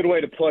 that's a good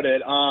way to put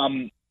it.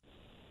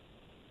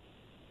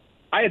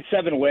 I had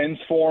 7 wins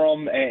for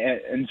them,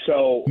 and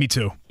so me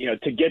too.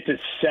 To get to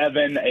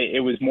 7,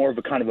 it was more of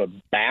a kind of a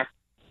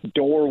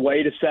backdoor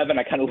way to 7.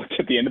 I kind of looked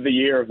at the end of the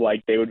year of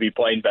like they would be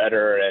playing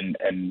better, and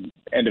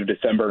end of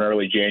December and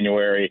early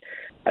January.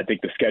 I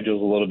think the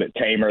schedule's a little bit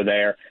tamer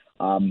there.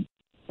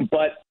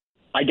 But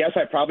I guess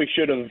I probably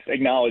should have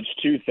acknowledged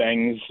 2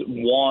 things.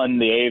 One,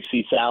 the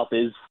AFC South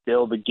is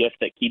still the gift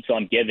that keeps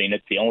on giving.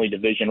 It's the only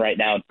division right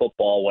now in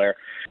football where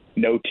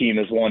no team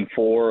has won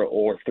 4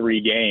 or 3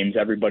 games.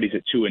 Everybody's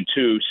at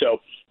 2-2. So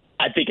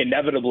I think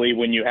inevitably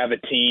when you have a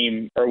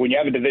team or when you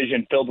have a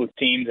division filled with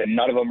teams and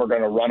none of them are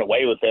going to run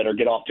away with it or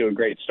get off to a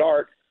great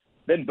start,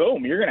 then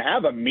boom, you're going to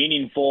have a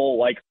meaningful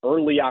like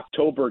early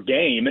October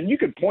game. And you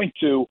could point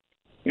to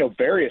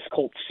various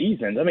Colts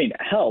seasons. I mean,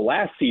 hell,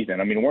 last season,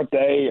 weren't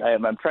they?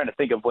 I'm trying to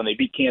think of when they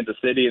beat Kansas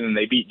City and then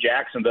they beat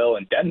Jacksonville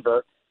and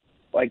Denver.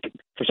 Like,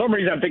 for some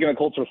reason, I'm thinking the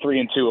Colts were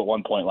 3-2 at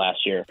one point last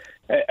year.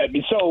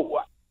 So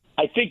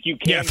I think you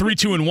can. Yeah,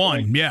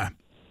 3-2-1. Yeah.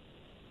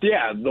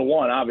 Yeah, the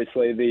one,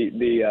 obviously,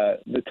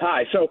 the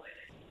tie. So,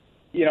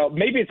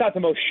 maybe it's not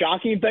the most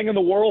shocking thing in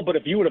the world, but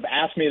if you would have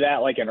asked me that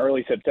like in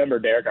early September,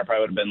 Derek, I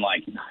probably would have been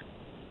like,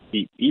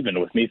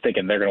 even with me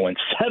thinking they're going to win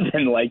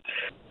 7, like,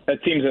 that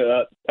seems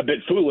a bit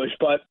foolish,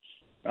 but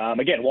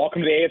again,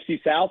 welcome to the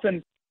AFC South.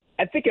 And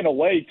I think in a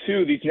way,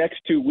 too, these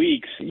next 2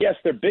 weeks, yes,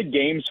 they're big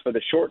games for the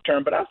short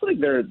term, but I also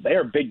think they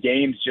are big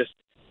games just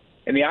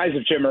in the eyes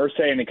of Jim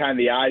Irsay and in kind of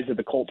the eyes of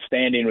the Colts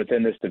standing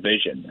within this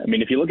division. I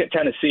mean, if you look at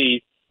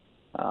Tennessee,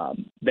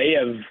 they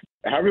have,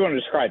 however you want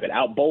to describe it,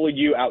 out-bullied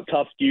you,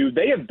 out-toughed you.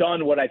 They have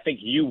done what I think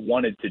you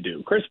wanted to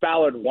do. Chris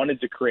Ballard wanted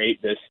to create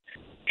this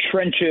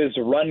trenches,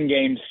 run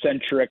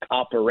game-centric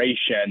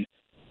operation,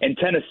 and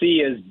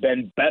Tennessee has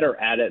been better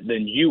at it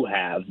than you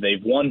have.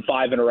 They've won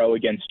 5 in a row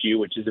against you,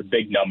 which is a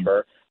big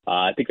number.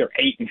 I think they're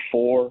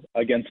 8-4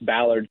 against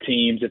Ballard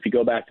teams if you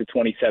go back to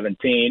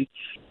 2017.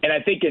 And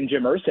I think in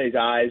Jim Irsay's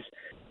eyes,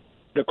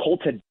 the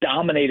Colts had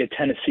dominated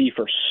Tennessee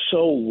for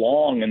so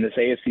long in this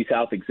AFC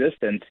South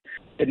existence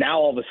that now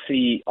all of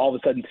a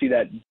sudden see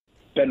that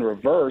been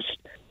reversed.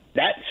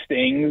 That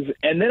stings.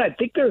 And then I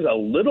think there's a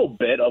little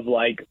bit of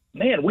like,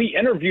 man, we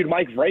interviewed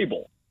Mike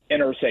Vrabel in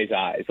Irsay's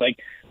eyes. Like,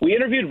 we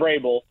interviewed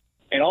Vrabel,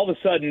 and all of a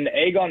sudden,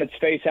 egg on its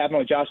face happened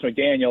with Josh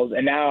McDaniels,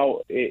 and now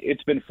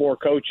it's been 4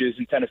 coaches,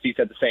 and Tennessee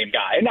said the same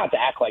guy. And not to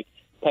act like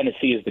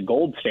Tennessee is the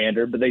gold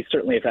standard, but they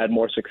certainly have had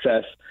more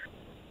success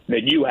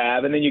than you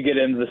have. And then you get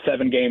into the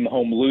 7-game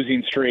home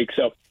losing streak.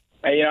 So,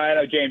 I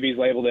know JMV's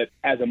labeled it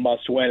as a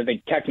must-win. I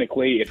think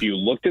technically, if you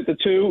looked at the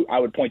 2, I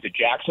would point to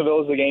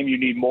Jacksonville as the game you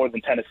need more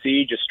than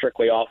Tennessee, just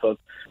strictly off of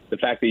the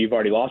fact that you've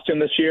already lost him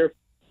this year.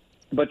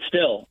 But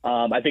still,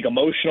 I think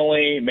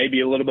emotionally,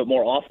 maybe a little bit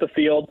more off the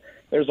field,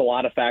 there's a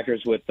lot of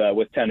factors with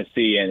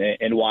Tennessee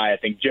and why I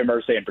think Jim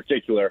Irsay in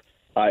particular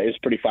is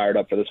pretty fired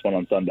up for this one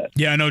on Sunday.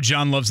 Yeah, I know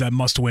John loves that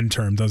must-win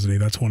term, doesn't he?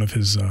 That's one of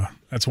his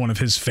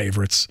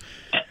favorites.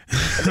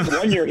 I think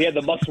one year he had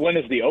the must-win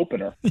as the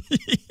opener.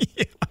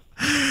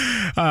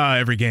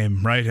 Every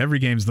game, right? Every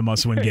game's the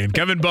must-win game.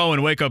 Kevin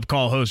Bowen, Wake Up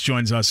Call host,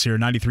 joins us here,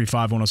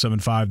 93.5,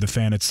 107.5, The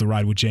Fan. It's The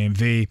Ride with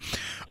JMV.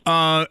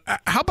 How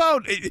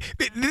about,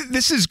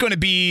 this is going to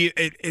be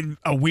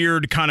a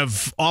weird kind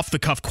of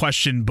off-the-cuff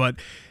question, but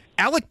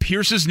Alec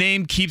Pierce's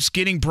name keeps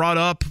getting brought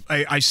up.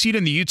 I see it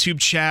in the YouTube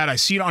chat. I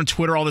see it on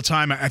Twitter all the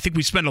time. I think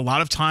we spend a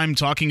lot of time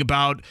talking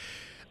about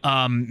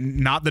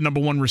not the number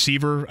one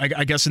receiver,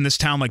 I guess, in this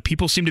town. Like,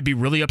 people seem to be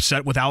really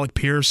upset with Alec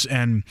Pierce,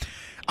 and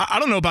I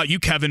don't know about you,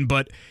 Kevin,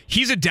 but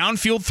he's a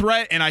downfield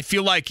threat, and I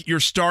feel like you're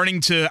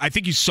starting to – I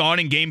think you saw it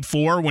in Game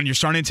 4 when you're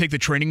starting to take the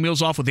training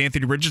wheels off with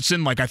Anthony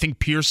Richardson. Like, I think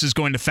Pierce is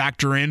going to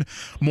factor in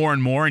more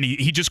and more, and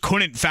he just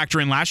couldn't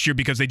factor in last year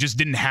because they just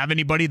didn't have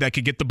anybody that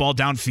could get the ball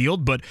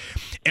downfield. But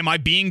am I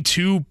being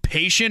too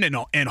patient and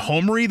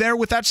homery there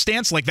with that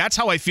stance? Like, that's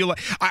how I feel.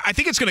 Like I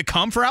think it's going to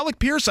come for Alec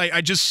Pierce.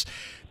 I just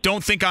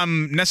don't think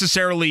I'm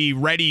necessarily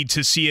ready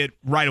to see it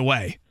right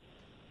away.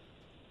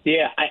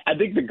 Yeah, I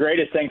think the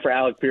greatest thing for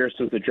Alec Pierce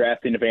was the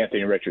drafting of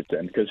Anthony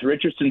Richardson, because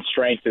Richardson's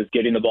strength is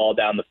getting the ball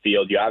down the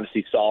field. You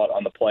obviously saw it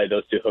on the play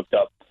those two hooked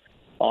up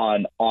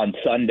on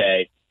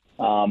Sunday.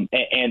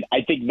 And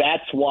I think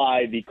that's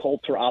why the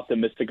Colts are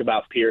optimistic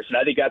about Pierce, and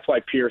I think that's why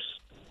Pierce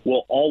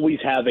will always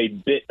have a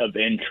bit of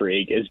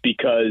intrigue, is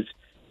because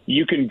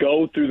you can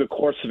go through the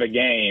course of a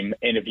game,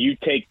 and if you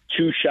take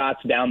 2 shots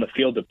down the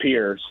field to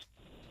Pierce,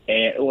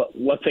 and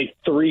let's say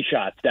 3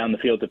 shots down the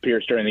field to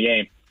Pierce during the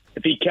game,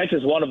 if he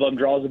catches one of them,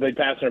 draws a big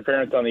pass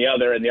interference on the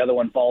other, and the other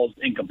one falls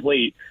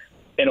incomplete,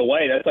 in a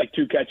way, that's like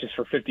 2 catches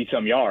for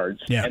 50-some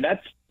yards. Yeah. And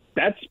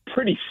that's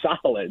pretty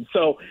solid.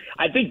 So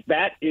I think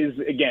that is,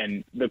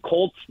 again, the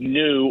Colts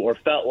knew or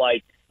felt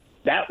like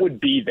that would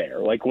be there.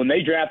 Like when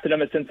they drafted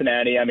him at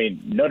Cincinnati, I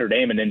mean, Notre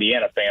Dame and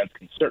Indiana fans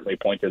can certainly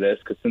point to this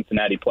because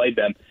Cincinnati played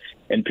them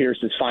in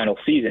Pierce's final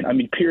season. I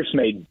mean, Pierce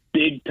made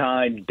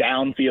big-time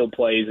downfield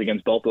plays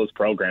against both those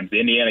programs. The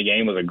Indiana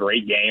game was a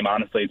great game.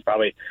 Honestly, it's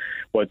probably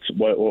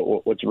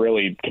what's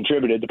really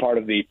contributed to part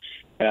of the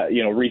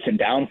recent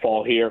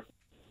downfall here.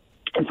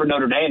 And for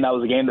Notre Dame, that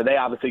was a game that they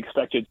obviously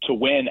expected to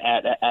win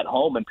at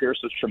home, and Pierce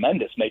was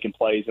tremendous making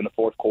plays in the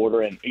fourth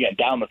quarter and, again,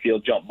 down the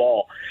field jump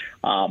ball.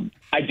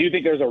 I do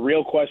think there's a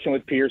real question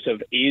with Pierce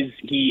of, is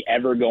he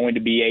ever going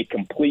to be a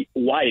complete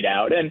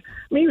wideout? And,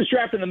 I mean, he was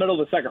drafted in the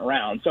middle of the second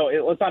round, so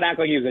let's not act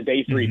like he was a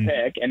day 3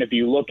 pick. And if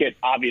you look at,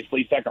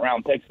 obviously,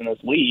 second-round picks in this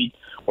league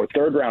or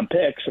third-round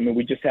picks, I mean,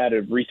 we just had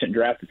a recent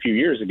draft a few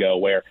years ago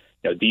where,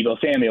 Deebo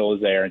Samuel was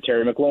there, and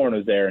Terry McLaurin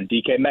was there, and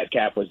DK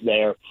Metcalf was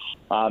there,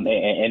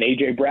 and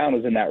A.J. Brown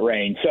was in that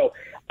range. So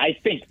I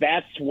think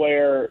that's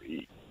where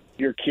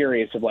you're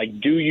curious of,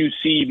 like, do you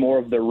see more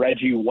of the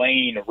Reggie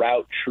Wayne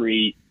route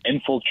tree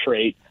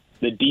infiltrate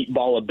the deep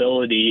ball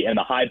ability and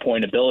the high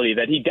point ability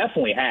that he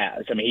definitely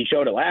has? I mean, he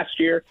showed it last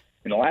year.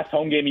 In the last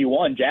home game you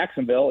won,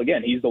 Jacksonville,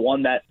 again, he's the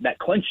one that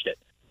clinched it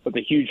with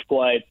a huge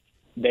play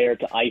there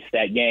to ice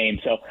that game.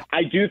 So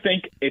I do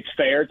think it's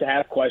fair to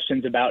have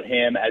questions about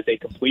him as a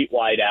complete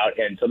wideout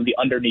and some of the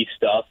underneath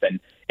stuff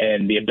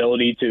and the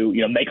ability to,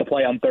 make a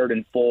play on 3rd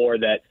and 4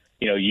 that,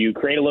 you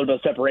create a little bit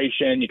of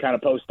separation, you kind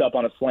of post up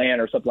on a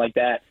slant or something like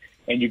that,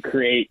 and you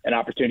create an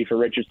opportunity for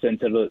Richardson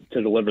to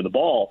deliver the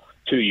ball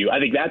to you. I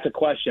think that's a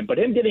question. But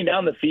him getting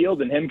down the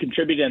field and him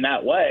contributing in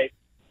that way,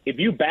 if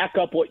you back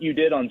up what you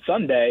did on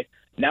Sunday,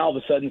 now all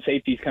of a sudden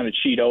safeties kind of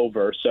cheat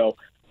over. So,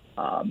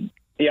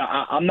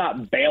 I'm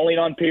not bailing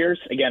on Pierce.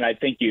 Again, I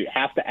think you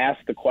have to ask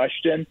the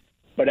question,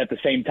 but at the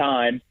same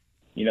time,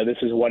 this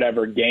is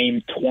whatever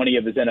game 20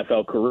 of his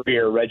NFL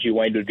career, Reggie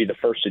Wayne would be the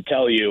first to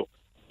tell you,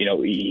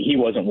 he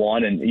wasn't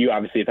one, and you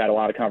obviously have had a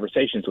lot of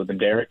conversations with him,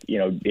 Derek.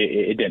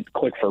 It didn't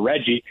click for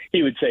Reggie.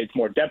 He would say it's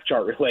more depth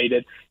chart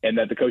related and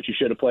that the coaches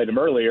should have played him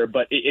earlier,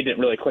 but it didn't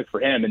really click for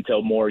him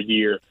until more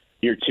year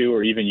 2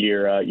 or even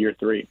year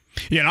 3.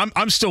 Yeah, and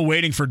I'm still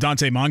waiting for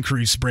Dante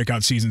Moncrief's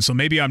breakout season, so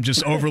maybe I'm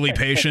just overly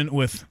patient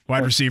with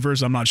wide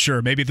receivers. I'm not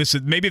sure. Maybe this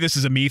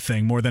is a me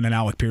thing more than an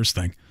Alec Pierce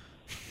thing.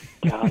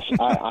 Gosh,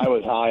 I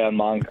was high on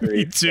Moncrief.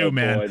 Me too,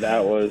 man. Boy,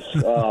 that was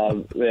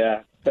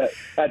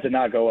that did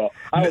not go well.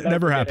 I was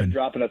never happened.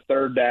 Dropping a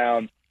 3rd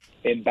down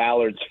in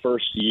Ballard's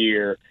first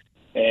year,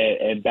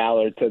 and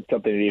Ballard said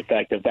something to the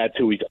effect of, "That's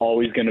who he's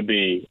always going to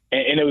be,"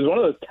 and it was one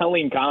of those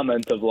telling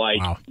comments of like,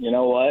 wow. You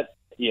know what?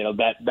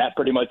 That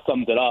pretty much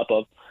sums it up.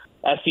 Of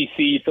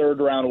SEC 3rd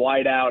round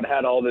wideout,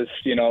 had all this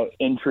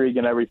intrigue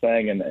and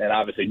everything, and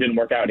obviously didn't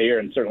work out here,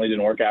 and certainly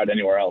didn't work out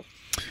anywhere else.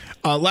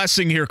 Last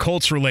thing here,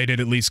 Colts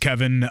related at least,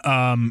 Kevin.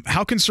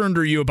 How concerned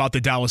are you about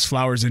the Dallas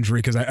Flowers injury?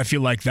 Because I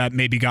feel like that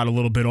maybe got a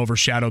little bit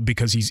overshadowed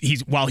because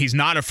he's while he's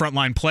not a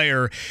frontline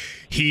player,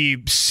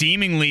 he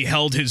seemingly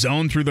held his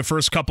own through the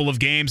first couple of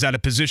games at a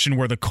position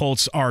where the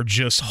Colts are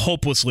just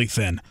hopelessly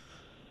thin.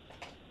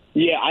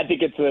 Yeah, I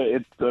think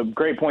it's a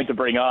great point to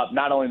bring up,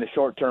 not only in the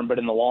short term but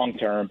in the long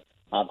term.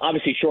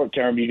 Obviously, short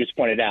term, you just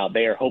pointed out,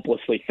 they are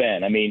hopelessly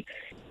thin. I mean,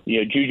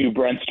 Juju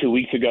Brents 2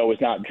 weeks ago was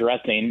not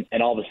dressing,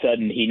 and all of a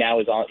sudden he's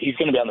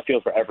going to be on the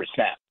field for every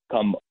snap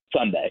come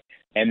Sunday.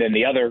 And then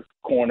the other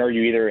corner,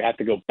 you either have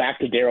to go back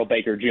to Darrell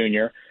Baker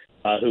Jr.,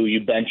 who you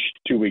benched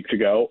 2 weeks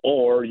ago,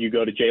 or you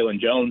go to Jalen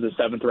Jones, a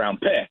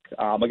 7th-round pick,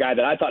 a guy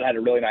that I thought had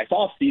a really nice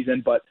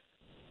offseason, but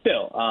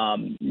still,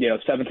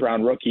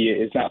 7th-round rookie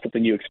is not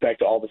something you expect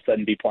to all of a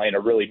sudden be playing a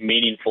really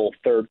meaningful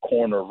third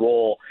corner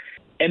role.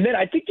 And then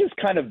I think just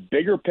kind of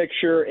bigger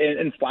picture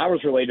and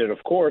Flowers related,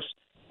 of course.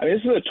 I mean,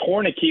 this is a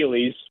torn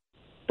Achilles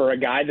for a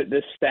guy that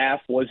this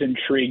staff was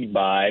intrigued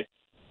by.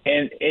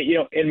 And,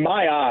 in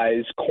my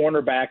eyes,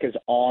 cornerback is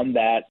on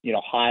that,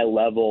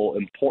 high-level,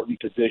 important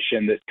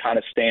position that kind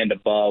of stand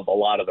above a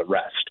lot of the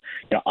rest.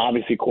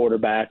 Obviously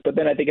quarterback, but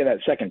then I think in that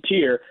second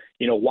tier,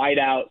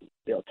 wideout,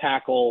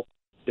 tackle,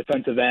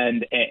 defensive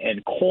end,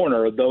 and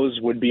corner, those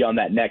would be on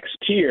that next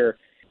tier.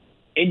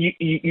 And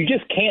you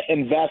just can't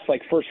invest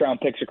like first-round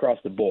picks across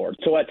the board.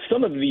 So at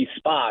some of these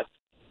spots,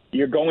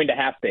 you're going to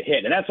have to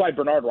hit. And that's why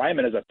Bernhard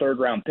Raimann is a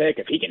third-round pick.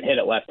 If he can hit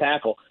at left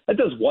tackle, that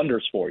does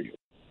wonders for you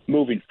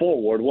moving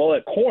forward. Well,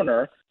 at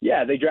corner,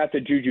 they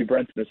drafted Juju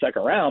Brents in the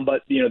second round,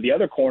 but, the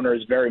other corner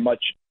is very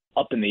much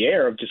up in the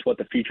air of just what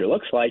the future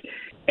looks like.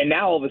 And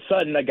now all of a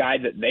sudden, a guy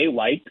that they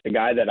liked, a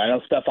guy that I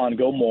know Stephon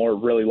Gilmore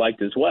really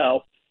liked as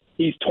well,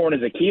 he's torn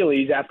his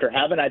Achilles after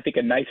having, I think,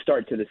 a nice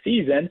start to the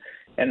season.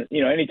 And,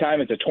 anytime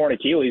it's a torn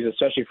Achilles,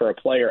 especially for a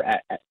player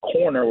at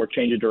corner where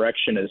change of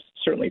direction is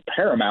certainly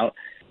paramount,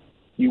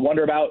 you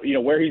wonder about,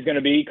 where he's going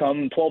to be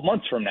come 12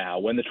 months from now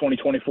when the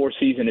 2024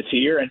 season is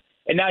here.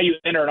 And now you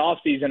enter an off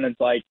season and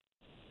it's like,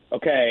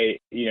 okay,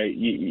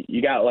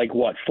 you got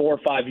 4 or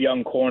 5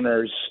 young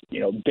corners,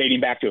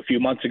 dating back to a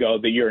few months ago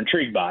that you're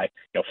intrigued by.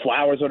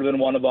 Flowers would have been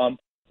one of them.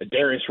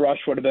 Darius Rush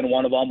would have been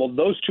one of them. Well,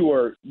 those two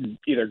are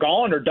either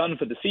gone or done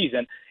for the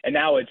season. And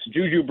now it's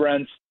Juju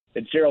Brents,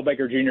 it's Darrell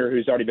Baker Jr.,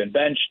 who's already been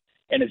benched,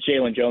 and it's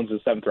Jalen Jones, the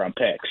 7th-round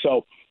pick.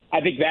 So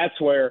I think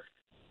that's where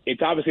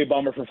it's obviously a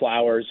bummer for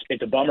Flowers.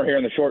 It's a bummer here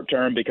in the short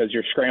term because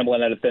you're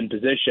scrambling at a thin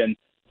position.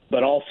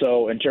 But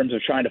also in terms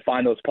of trying to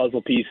find those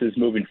puzzle pieces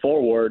moving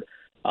forward,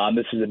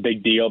 this is a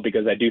big deal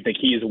because I do think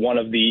he is one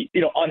of the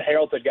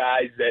unheralded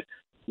guys that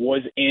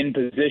was in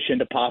position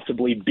to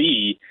possibly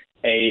be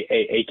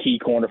a key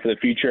corner for the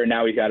future. And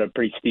now he's got a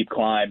pretty steep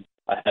climb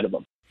ahead of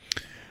him.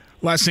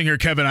 Last thing here,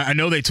 Kevin, I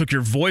know they took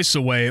your voice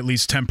away, at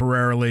least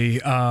temporarily.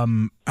 How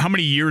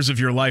many years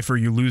of your life are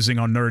you losing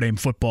on Notre Dame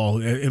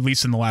football, at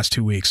least in the last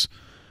 2 weeks?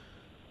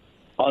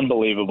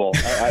 Unbelievable.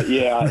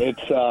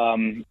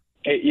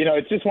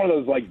 It's just one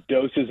of those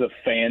doses of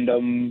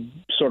fandom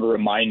sort of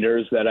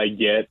reminders that I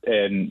get,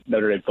 and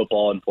Notre Dame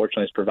football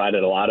unfortunately has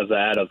provided a lot of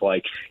that of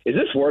is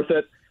this worth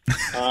it?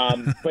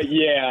 But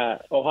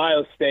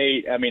Ohio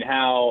State,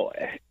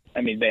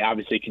 they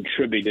obviously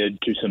contributed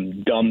to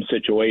some dumb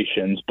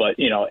situations, but,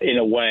 in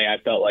a way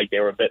I felt like they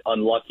were a bit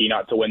unlucky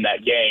not to win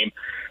that game.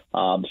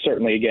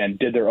 Certainly, again,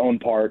 did their own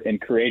part in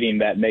creating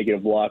that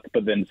negative luck,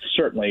 but then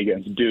certainly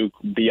against Duke,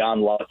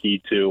 beyond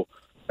lucky to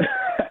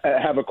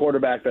have a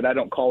quarterback that I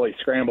don't call a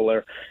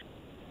scrambler.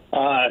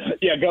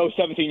 Go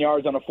 17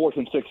 yards on a 4th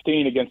and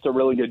 16 against a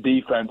really good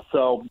defense.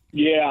 So,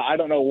 I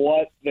don't know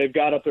what they've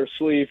got up their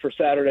sleeve for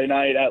Saturday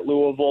night at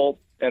Louisville,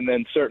 and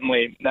then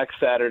certainly next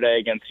Saturday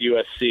against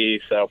USC.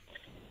 So,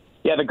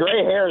 the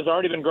gray hair has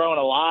already been growing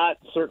a lot.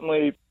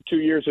 Certainly 2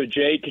 years with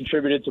Jake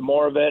contributed to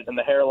more of it, and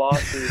the hair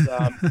loss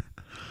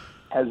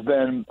has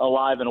been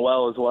alive and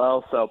well as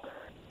well. So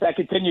that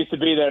continues to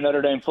be there.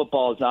 Notre Dame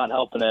football is not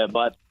helping it,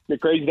 but the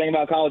crazy thing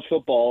about college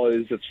football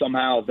is if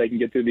somehow they can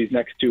get through these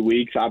next 2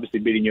 weeks, obviously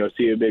beating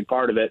USC is a big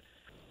part of it.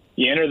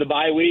 You enter the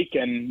bye week,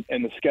 and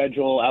the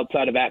schedule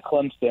outside of at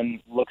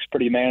Clemson looks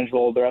pretty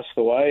manageable the rest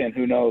of the way, and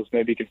who knows,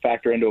 maybe you can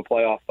factor into a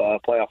playoff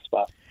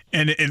spot.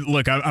 And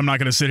look, I'm not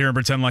going to sit here and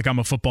pretend like I'm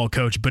a football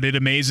coach, but it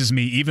amazes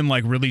me, even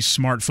really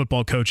smart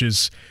football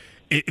coaches,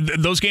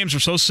 those games are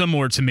so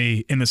similar to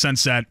me in the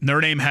sense that Notre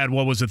Dame had, the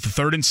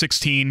 3rd and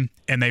 16,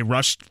 and they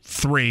rushed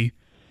 3,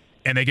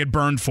 and they get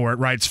burned for it,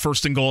 right? It's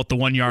 1st and goal at the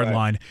 1-yard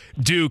line.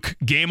 Duke,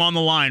 game on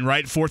the line,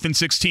 right? 4th and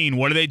 16.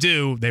 What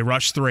do? They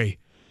rush 3.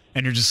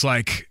 And you're just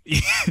like,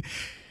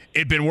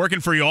 it'd been working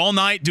for you all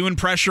night, doing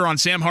pressure on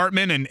Sam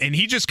Hartman, and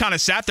he just kind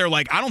of sat there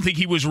I don't think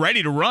he was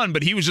ready to run,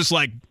 but he was just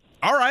like,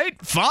 all right,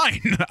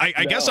 fine.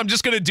 I guess I'm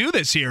just going to do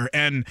this here.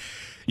 And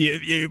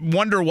you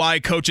wonder why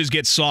coaches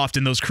get soft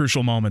in those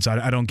crucial moments.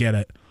 I don't get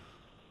it.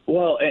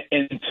 Well,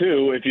 and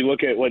two, if you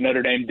look at what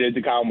Notre Dame did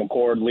to Kyle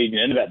McCord leading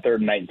into that 3rd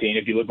and 19,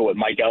 if you look at what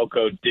Mike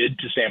Elko did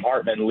to Sam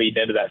Hartman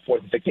leading into that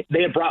 4th and 16,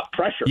 they had brought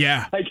pressure.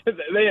 Yeah.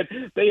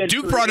 They had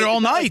Duke brought it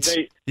all night.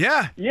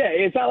 Yeah,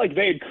 it's not like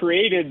they had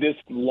created this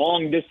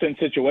long-distance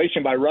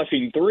situation by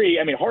rushing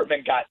 3.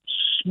 Hartman got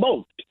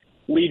smoked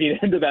leading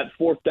into that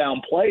 4th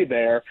down play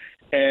there.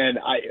 And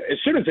as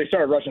soon as they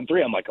started rushing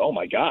 3, I'm like, oh,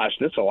 my gosh,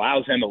 this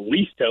allows him at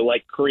least to,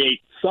 create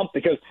something.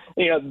 Because,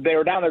 they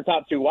were down their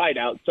top 2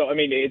 wideouts. So,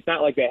 it's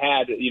not like they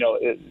had,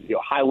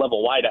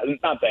 high-level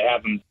wideouts. Not they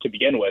have them to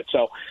begin with.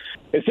 So,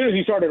 as soon as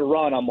he started to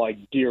run, I'm like,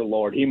 dear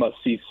Lord, he must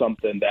see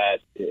something that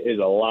is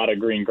a lot of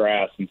green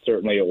grass. And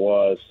certainly it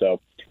was. So,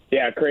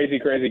 Yeah, crazy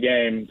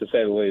game, to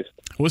say the least.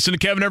 Listen to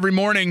Kevin every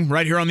morning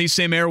right here on these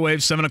same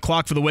airwaves, 7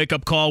 o'clock for the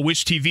wake-up call.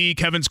 Wish TV,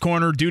 Kevin's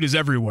Corner, dude is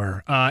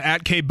everywhere.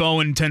 At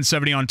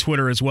KBowen1070 on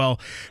Twitter as well.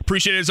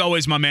 Appreciate it as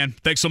always, my man.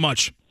 Thanks so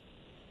much.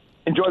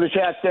 Enjoy the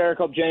chat, Derek.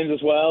 Hope James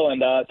as well,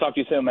 and talk to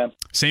you soon, man.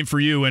 Same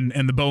for you and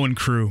the Bowen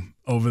crew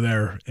over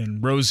there,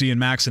 and Rosie and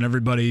Max and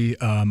everybody.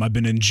 I've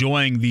been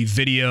enjoying the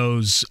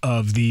videos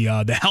of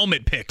the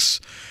helmet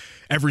picks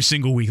every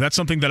single week. That's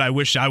something that I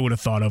wish I would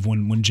have thought of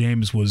when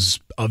James was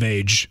of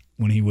age,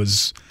 when he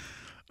was,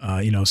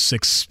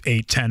 6,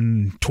 8,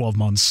 10, 12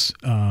 months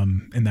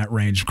in that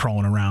range,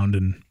 crawling around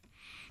and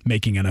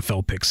making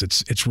NFL picks.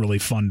 It's really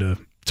fun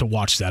to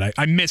watch that.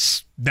 I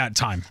miss that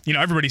time.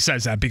 Everybody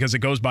says that because it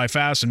goes by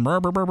fast and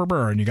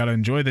and you got to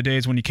enjoy the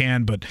days when you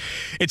can, but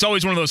it's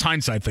always one of those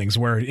hindsight things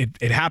where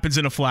it happens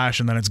in a flash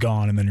and then it's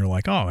gone, and then you're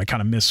like, oh, I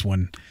kind of miss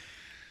when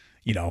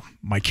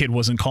my kid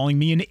wasn't calling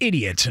me an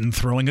idiot and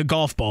throwing a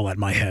golf ball at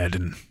my head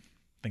and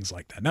things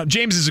like that. Now,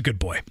 James is a good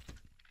boy,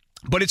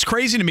 but it's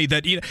crazy to me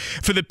that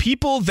for the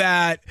people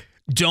that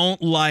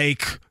don't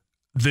like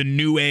the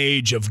new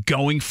age of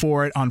going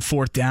for it on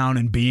fourth down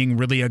and being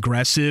really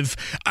aggressive,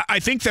 I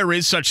think there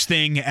is such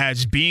thing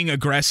as being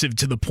aggressive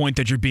to the point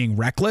that you're being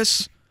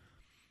reckless.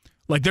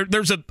 Like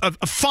there's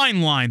a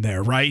fine line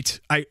there, right?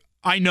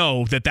 I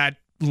know that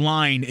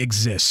line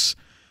exists.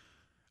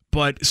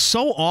 But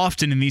so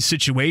often in these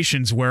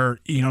situations where,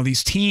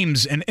 these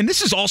teams, and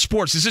this is all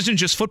sports, this isn't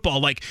just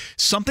football, like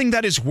something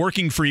that is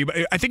working for you.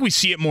 I think we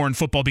see it more in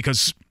football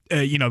because,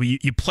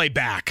 you play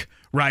back,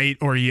 right?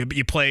 Or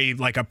you play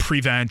like a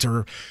prevent,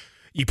 or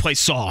you play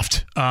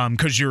soft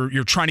because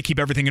you're trying to keep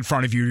everything in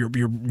front of you.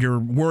 You're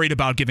worried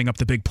about giving up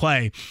the big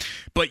play.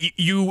 But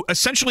you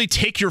essentially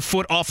take your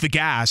foot off the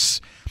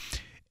gas,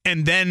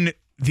 and then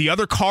the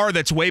other car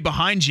that's way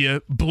behind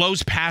you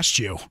blows past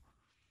you.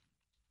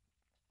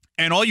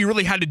 And all you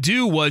really had to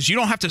do was, you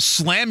don't have to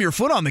slam your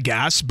foot on the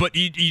gas, but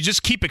you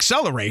just keep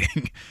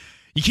accelerating.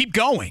 You keep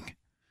going.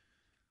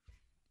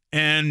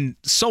 And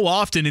so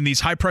often in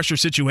these high-pressure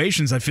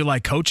situations, I feel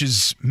like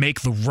coaches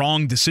make the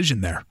wrong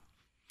decision there.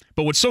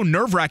 But what's so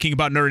nerve-wracking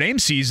about Notre Dame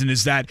season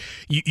is that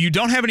you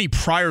don't have any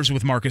priors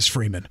with Marcus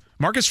Freeman.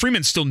 Marcus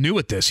Freeman's still new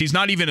at this. He's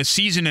not even a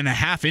season and a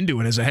half into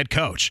it as a head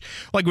coach.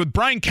 Like with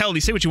Brian Kelly,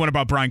 say what you want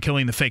about Brian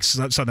Kelly and the fake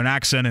Southern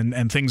accent,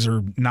 and things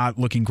are not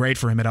looking great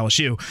for him at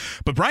LSU.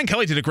 But Brian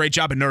Kelly did a great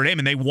job at Notre Dame,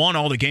 and they won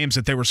all the games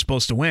that they were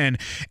supposed to win.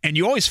 And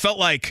you always felt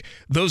like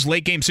those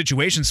late-game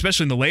situations,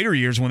 especially in the later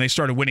years when they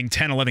started winning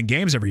 10, 11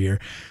 games every year,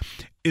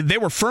 they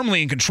were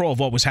firmly in control of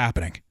what was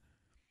happening.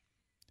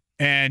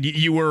 And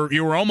you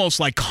were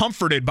almost like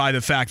comforted by the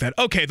fact that,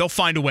 okay, they'll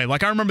find a way.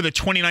 Like I remember the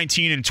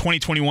 2019 and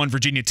 2021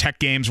 Virginia Tech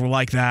games were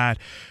like that.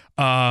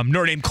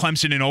 Notre Dame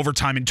Clemson in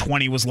overtime in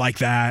 20 was like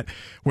that,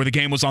 where the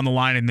game was on the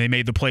line and they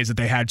made the plays that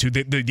they had to.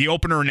 The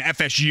opener in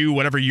FSU,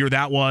 whatever year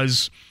that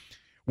was,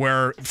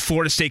 where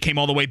Florida State came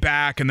all the way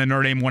back and then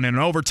Notre Dame won in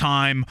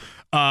overtime.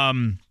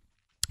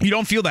 You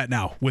don't feel that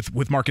now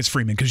with Marcus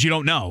Freeman because you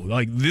don't know.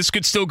 Like this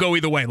could still go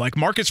either way. Like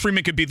Marcus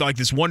Freeman could be like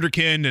this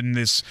wonderkind and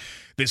this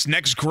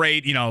next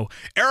great,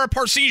 era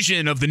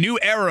Parseghian of the new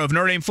era of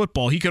Notre Dame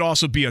football. He could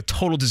also be a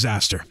total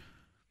disaster.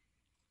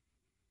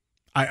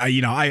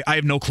 I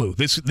have no clue.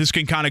 This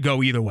can kind of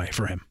go either way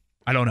for him.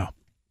 I don't know.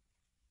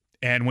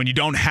 And when you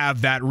don't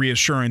have that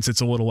reassurance,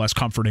 it's a little less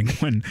comforting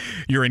when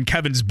you're in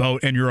Kevin's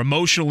boat and you're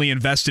emotionally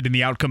invested in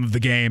the outcome of the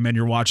game and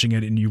you're watching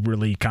it and you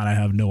really kind of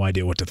have no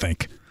idea what to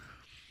think.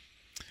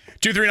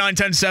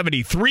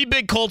 239-1070. 3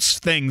 big Colts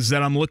things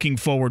that I'm looking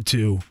forward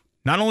to,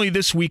 not only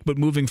this week, but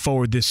moving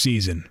forward this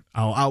season.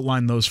 I'll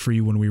outline those for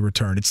you when we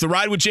return. It's The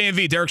Ride with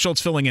JMV. Derek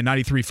Schultz filling in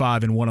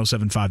 93.5 and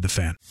 107.5 The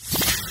Fan.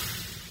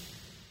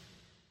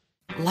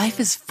 Life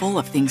is full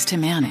of things to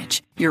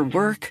manage. Your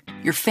work,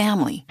 your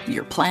family,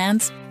 your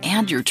plans,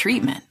 and your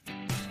treatment.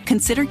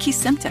 Consider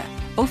Kesimpta,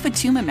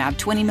 ofatumumab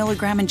 20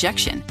 milligram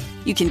injection.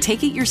 You can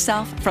take it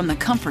yourself from the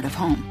comfort of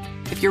home.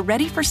 If you're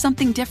ready for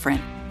something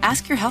different,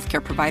 ask your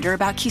healthcare provider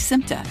about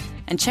Kesimpta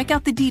and check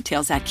out the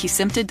details at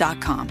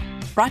Kesimpta.com.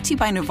 Brought to you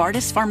by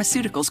Novartis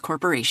Pharmaceuticals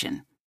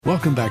Corporation.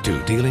 Welcome back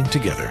to Dealing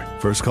Together.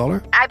 First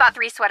caller? I bought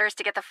 3 sweaters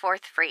to get the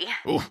 4th free.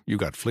 Oh, you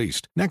got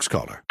fleeced. Next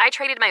caller. I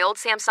traded my old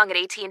Samsung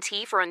at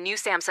AT&T for a new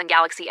Samsung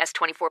Galaxy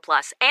S24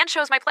 Plus and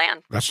chose my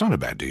plan. That's not a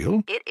bad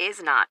deal. It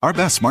is not. Our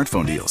best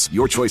smartphone deals.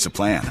 Your choice of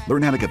plan.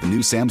 Learn how to get the new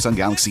Samsung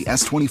Galaxy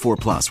S24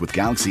 Plus with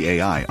Galaxy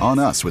AI on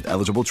us with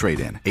eligible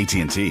trade-in.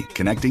 AT&T.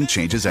 Connecting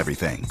changes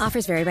everything.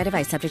 Offers vary by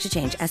device. Subject to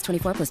change.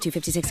 S24 plus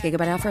 256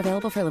 gigabyte offer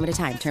available for a limited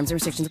time. Terms and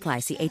restrictions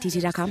apply. See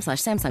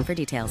att.com/Samsung for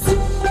details.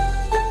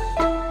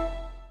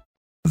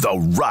 The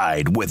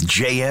Ride with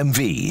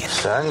JMV.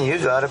 Son, you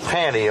got a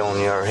panty on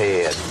your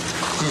head.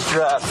 You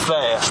drive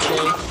fast, eh?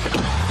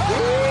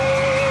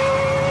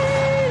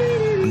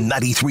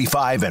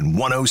 93.5 and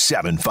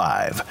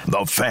 107.5.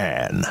 The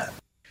Fan.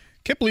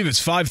 Can't believe it's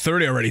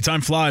 5:30 already.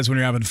 Time flies when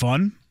you're having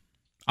fun.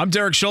 I'm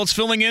Derek Schultz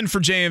filling in for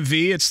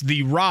JMV. It's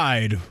The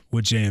Ride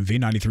with JMV,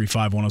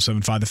 93.5,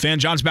 107.5 The Fan.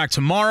 John's back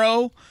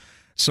tomorrow,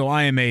 so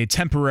I am a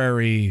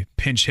temporary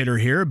pinch hitter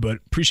here, but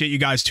appreciate you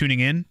guys tuning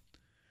in.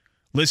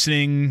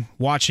 listening,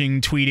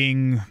 watching,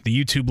 tweeting,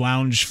 the YouTube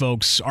lounge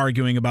folks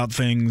arguing about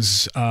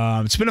things.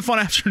 It's been a fun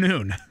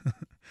afternoon.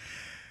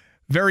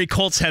 Very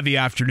Colts-heavy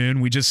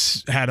afternoon. We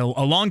just had a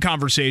long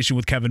conversation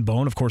with Kevin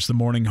Bone, of course, the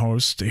morning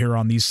host here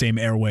on these same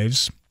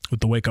airwaves with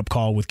the wake-up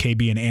call with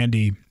KB and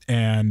Andy.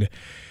 And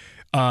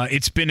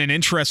it's been an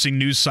interesting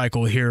news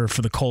cycle here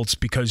for the Colts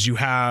because you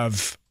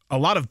have a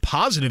lot of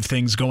positive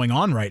things going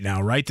on right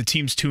now, right? The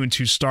team's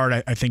 2-2 start,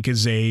 I think,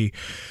 is a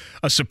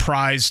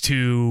surprise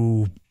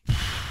to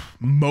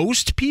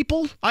most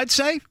people, I'd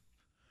say.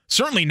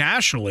 Certainly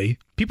nationally.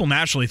 People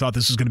nationally thought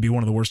this was going to be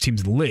one of the worst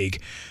teams in the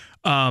league.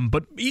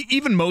 But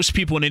even most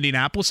people in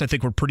Indianapolis, I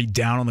think, were pretty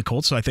down on the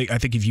Colts. So I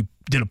think if you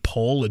did a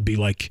poll, it'd be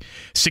like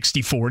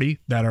 60-40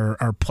 that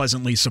are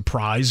pleasantly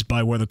surprised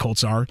by where the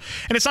Colts are.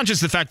 And it's not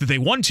just the fact that they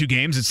won 2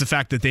 games; it's the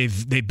fact that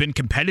they've been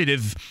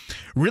competitive,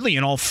 really,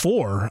 in all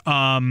 4,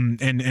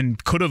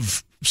 and could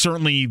have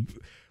certainly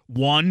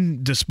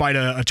won despite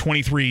a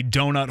 23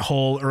 donut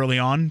hole early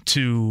on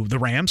to the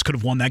Rams. Could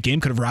have won that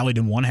game. Could have rallied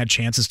and won. Had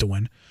chances to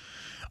win.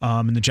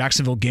 And the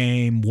Jacksonville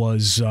game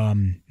was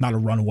not a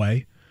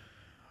runaway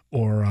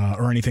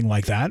or anything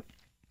like that.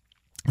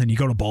 And you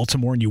go to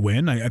Baltimore and you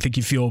win. I think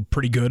you feel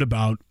pretty good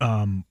about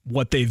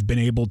what they've been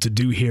able to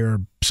do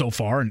here so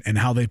far and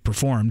how they've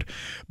performed.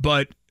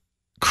 But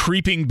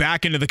creeping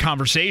back into the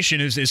conversation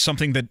is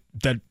something that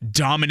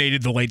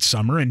dominated the late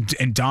summer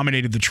and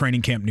dominated the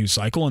training camp news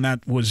cycle, and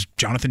that was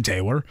Jonathan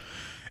Taylor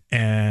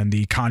and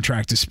the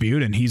contract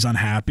dispute, and he's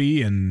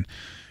unhappy, and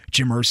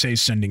Jim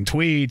Irsay's sending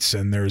tweets,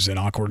 and there's an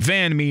awkward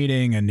van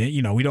meeting, and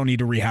we don't need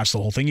to rehash the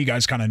whole thing. You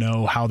guys kind of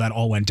know how that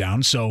all went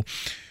down. So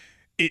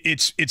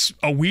it's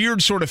a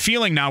weird sort of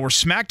feeling now. We're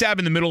smack dab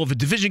in the middle of a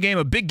division game,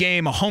 a big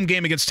game, a home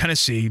game against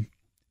Tennessee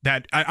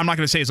that I'm not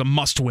going to say is a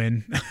must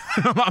win.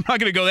 I'm not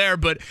going to go there,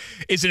 but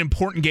it's an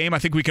important game. I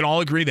think we can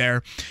all agree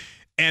there.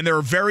 And there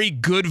are very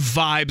good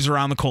vibes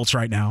around the Colts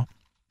right now.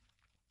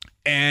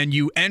 And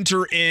you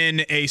enter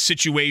in a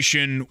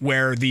situation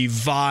where the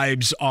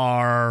vibes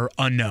are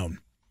unknown.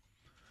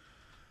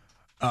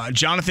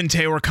 Jonathan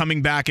Taylor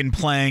coming back and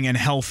playing and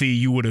healthy,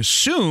 you would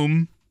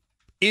assume,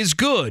 is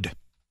good.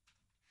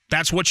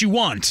 That's what you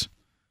want.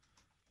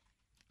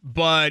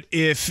 But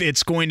if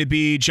it's going to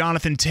be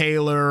Jonathan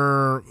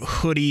Taylor,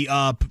 hoodie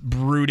up,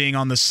 brooding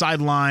on the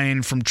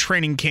sideline from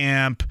training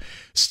camp,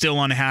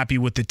 still unhappy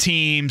with the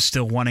team,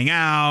 still wanting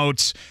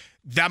out,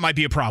 that might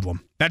be a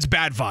problem. That's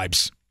bad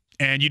vibes.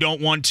 And you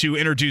don't want to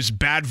introduce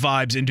bad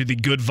vibes into the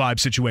good vibe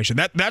situation.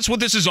 That's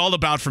what this is all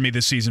about for me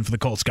this season for the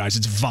Colts, guys.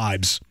 It's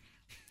vibes.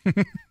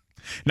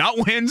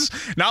 Not wins,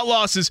 not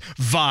losses,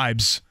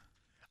 vibes.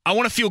 I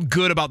want to feel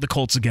good about the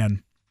Colts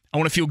again. I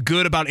want to feel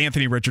good about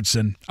Anthony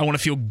Richardson. I want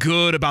to feel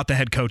good about the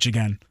head coach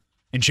again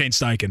and Shane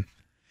Steichen.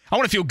 I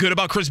want to feel good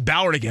about Chris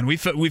Ballard again.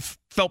 We've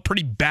felt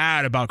pretty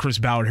bad about Chris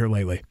Ballard here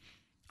lately.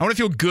 I want to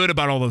feel good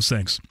about all those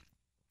things.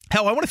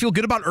 Hell, I want to feel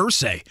good about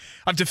Irsay.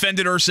 I've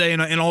defended Irsay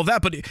and all of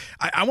that, but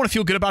I want to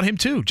feel good about him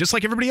too, just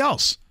like everybody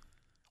else.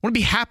 I want to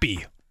be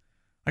happy.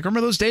 Like,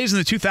 remember those days in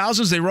the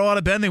 2000s? They roll out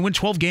of bed, they win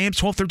 12 games,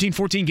 12, 13,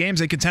 14 games.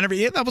 They contend every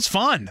year. That was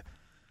fun.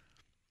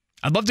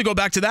 I'd love to go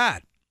back to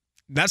that.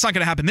 That's not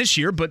going to happen this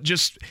year, but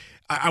just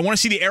I want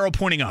to see the arrow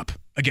pointing up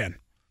again.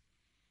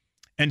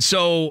 And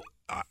so,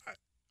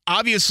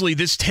 obviously,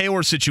 this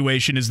Taylor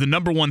situation is the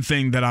number one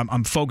thing that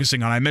I'm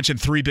focusing on. I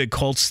mentioned 3 big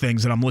Colts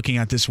things that I'm looking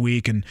at this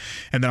week and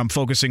that I'm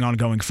focusing on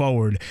going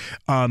forward.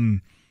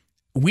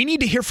 We need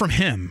to hear from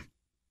him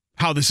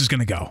how this is going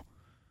to go.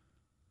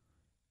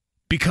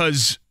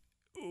 Because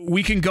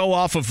we can go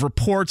off of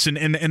reports, and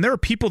there are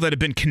people that have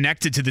been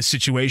connected to this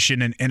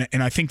situation,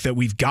 and I think that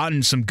we've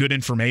gotten some good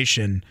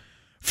information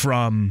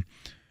from,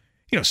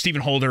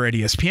 Stephen Holder at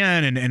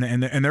ESPN,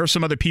 and there are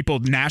some other people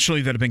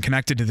nationally that have been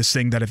connected to this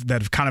thing that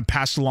have kind of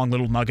passed along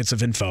little nuggets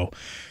of info,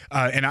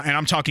 and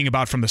I'm talking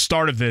about from the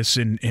start of this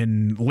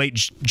in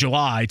late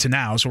July to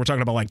now. So we're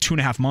talking about like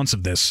 2.5 months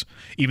of this,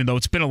 even though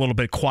it's been a little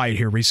bit quiet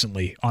here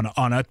recently on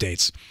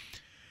updates.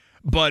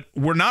 But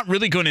we're not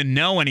really going to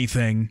know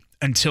anything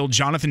until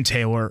Jonathan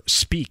Taylor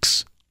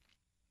speaks.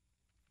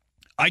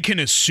 I can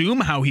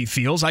assume how he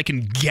feels. I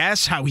can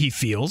guess how he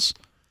feels.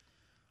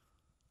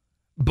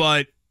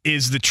 But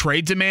is the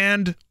trade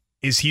demand,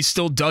 is he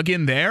still dug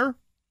in there?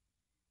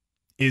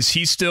 Is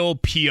he still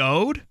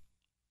PO'd?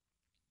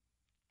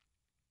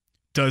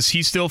 Does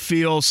he still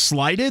feel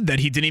slighted that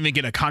he didn't even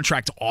get a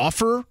contract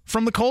offer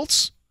from the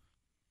Colts?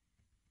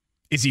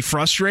 Is he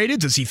frustrated?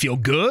 Does he feel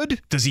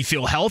good? Does he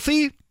feel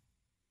healthy?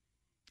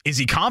 Is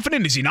he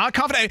confident? Is he not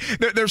confident?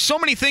 There's so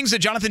many things that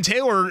Jonathan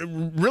Taylor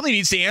really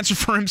needs to answer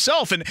for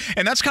himself. And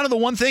that's kind of the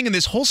one thing in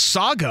this whole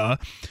saga.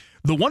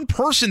 The one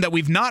person that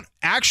we've not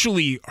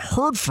actually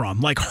heard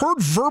from, like heard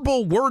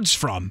verbal words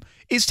from,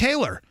 is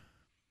Taylor.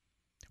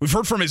 We've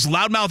heard from his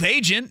loudmouth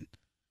agent.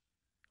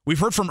 We've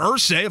heard from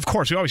Irsay. Of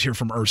course, we always hear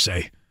from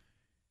Irsay.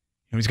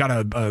 He's got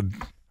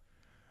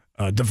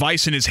a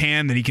device in his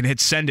hand that he can hit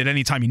send at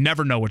any time. You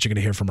never know what you're going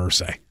to hear from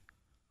Irsay.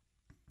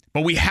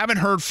 But we haven't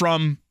heard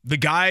from the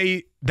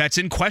guy that's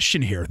in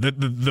question here,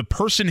 the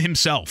person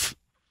himself,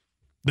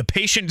 the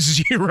patient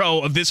zero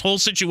of this whole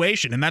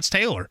situation, and that's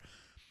Taylor.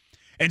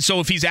 And so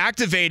if he's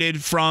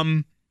activated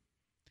from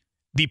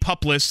the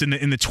PUP list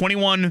in the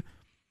 21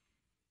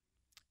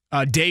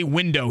 day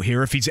window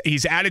here, if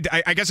he's added,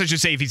 I guess I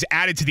should say if he's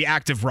added to the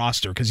active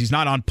roster because he's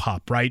not on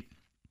PUP, right?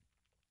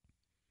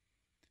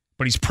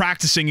 But he's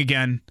practicing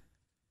again.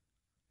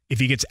 If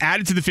he gets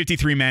added to the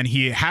 53-man,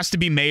 he has to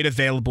be made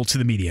available to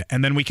the media.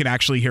 And then we can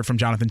actually hear from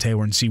Jonathan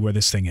Taylor and see where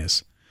this thing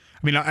is.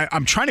 I mean,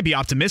 I'm trying to be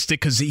optimistic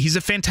because he's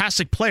a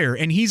fantastic player.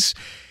 And he's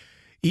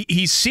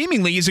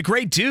a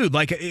great dude.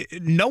 Like,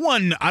 no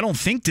one, I don't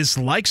think,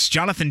 dislikes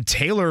Jonathan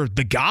Taylor,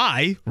 the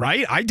guy,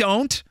 right? I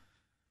don't.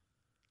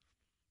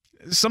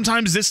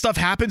 Sometimes this stuff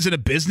happens in a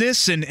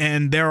business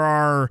and there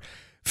are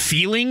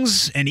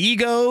feelings and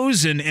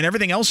egos and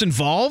everything else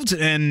involved,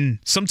 and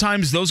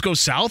sometimes those go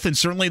south, and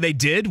certainly they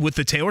did with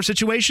the Taylor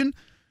situation.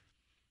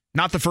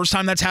 Not the first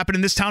time that's happened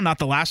in this town, not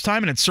the last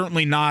time, and it's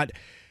certainly not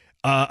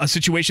a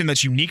situation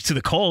that's unique to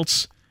the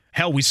Colts.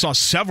 Hell, we saw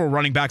several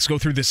running backs go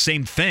through the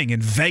same thing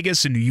in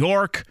Vegas, in New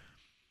York,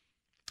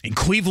 in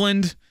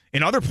Cleveland,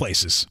 in other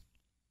places.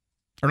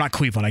 Or not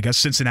Cleveland, I guess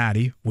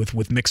Cincinnati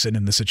with Mixon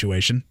in the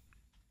situation.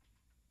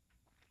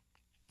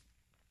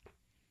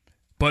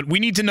 But we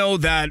need to know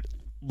that,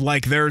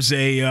 like, there's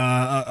a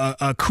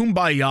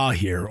kumbaya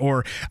here,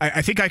 or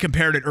I think I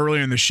compared it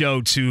earlier in the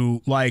show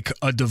to like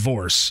a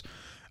divorce,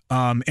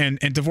 and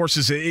divorce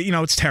is,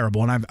 it's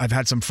terrible, and I've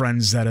had some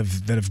friends that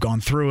have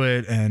gone through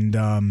it,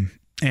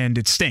 and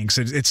it stinks.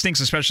 It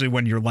stinks, especially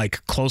when you're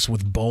like close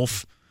with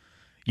both,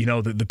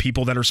 the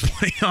people that are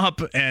splitting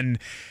up, and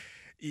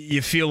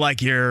you feel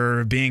like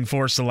you're being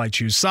forced to like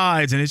choose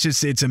sides, and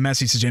it's a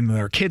messy situation.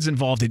 There are kids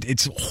involved.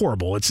 It's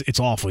horrible. It's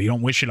awful. You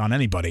don't wish it on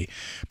anybody.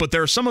 But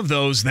there are some of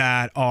those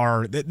that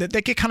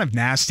get kind of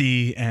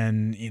nasty,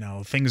 and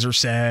things are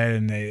said,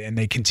 and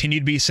they continue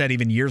to be said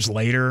even years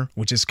later,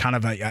 which is kind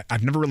of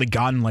I've never really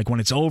gotten, like, when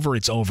it's over,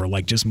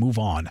 like, just move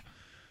on.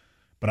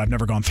 But I've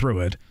never gone through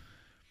it.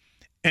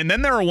 And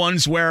then there are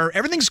ones where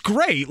everything's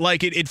great.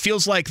 Like it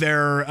feels like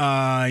they're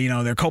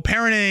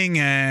co-parenting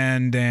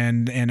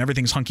and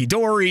everything's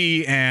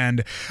hunky-dory,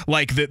 and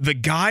like the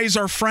guys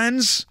are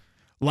friends.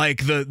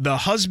 Like the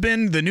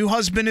husband, the new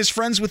husband is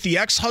friends with the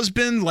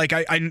ex-husband. Like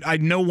I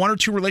know one or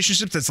two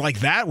relationships that's like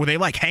that, where they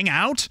like hang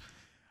out.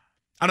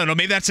 I don't know,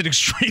 maybe that's an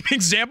extreme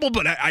example,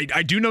 but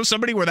I do know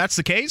somebody where that's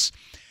the case.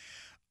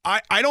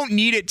 I don't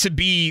need it to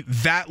be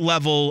that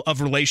level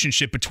of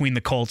relationship between the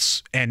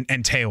Colts and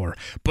Taylor.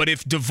 But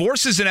if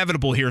divorce is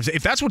inevitable here,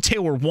 if that's what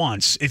Taylor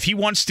wants, if he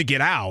wants to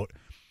get out,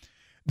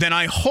 then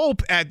I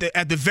hope at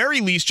the very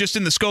least, just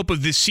in the scope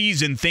of this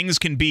season, things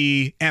can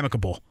be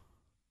amicable.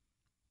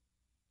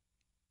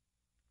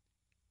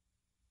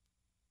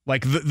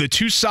 Like the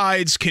two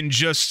sides can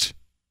just,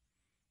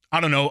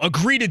 I don't know,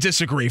 agree to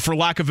disagree, for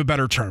lack of a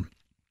better term.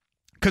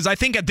 Because I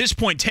think at this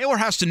point, Taylor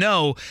has to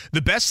know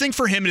the best thing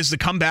for him is to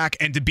come back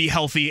and to be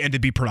healthy and to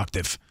be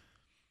productive.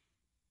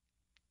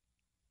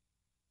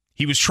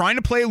 He was trying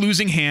to play a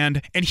losing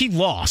hand, and he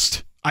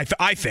lost,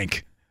 I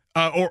think.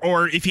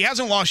 Or if he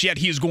hasn't lost yet,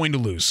 he is going to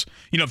lose.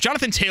 If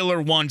Jonathan Taylor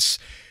wants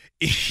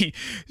 $15,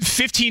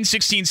 $16,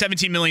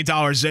 $17 million,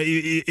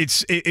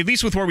 it's, at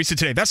least with where we sit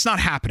today, that's not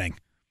happening.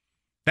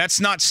 That's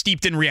not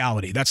steeped in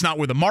reality. That's not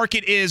where the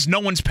market is. No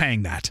one's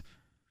paying that.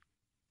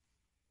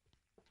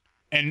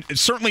 And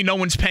certainly no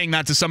one's paying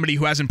that to somebody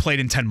who hasn't played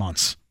in 10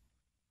 months.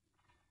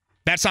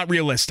 That's not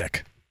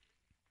realistic.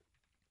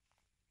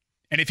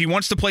 And if he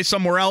wants to play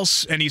somewhere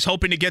else and he's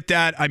hoping to get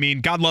that, I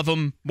mean, God love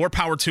him. More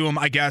power to him,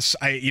 I guess.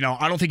 I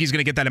don't think he's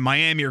going to get that in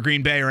Miami or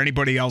Green Bay or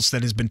anybody else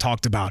that has been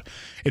talked about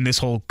in this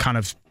whole kind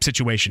of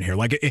situation here.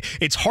 Like,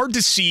 it's hard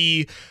to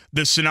see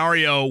the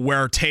scenario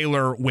where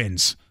Taylor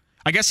wins.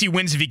 I guess he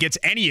wins if he gets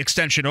any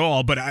extension at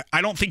all, but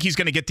I don't think he's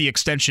going to get the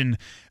extension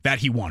that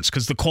he wants,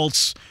 because the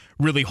Colts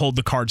really hold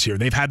the cards here.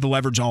 They've had the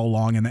leverage all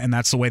along, and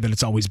that's the way that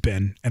it's always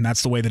been, and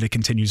that's the way that it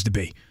continues to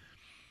be.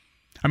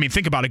 I mean,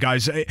 think about it,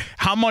 guys.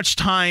 How much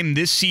time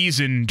this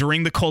season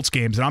during the Colts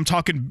games, and I'm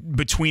talking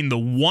between the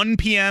 1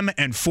 p.m.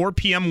 and 4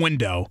 p.m.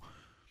 window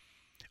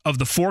of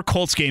the 4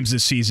 Colts games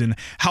this season,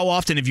 how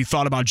often have you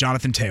thought about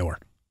Jonathan Taylor?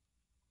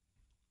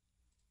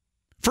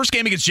 First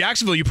game against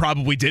Jacksonville, you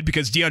probably did,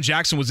 because Deion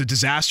Jackson was a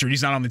disaster and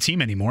he's not on the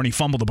team anymore, and he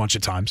fumbled a bunch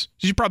of times.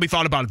 So you probably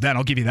thought about it then.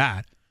 I'll give you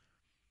that.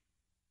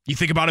 You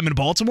think about him in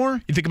Baltimore?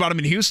 You think about him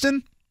in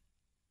Houston?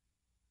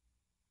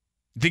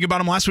 You think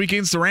about him last week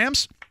against the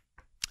Rams?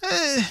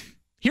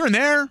 Here and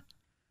there. I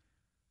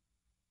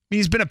mean,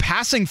 he's been a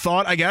passing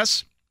thought, I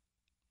guess.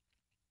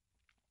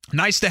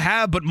 Nice to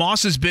have, but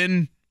Moss has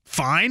been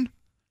fine.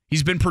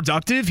 He's been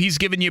productive. He's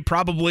given you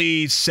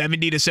probably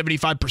 70 to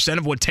 75%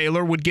 of what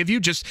Taylor would give you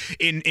just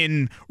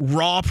in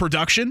raw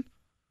production.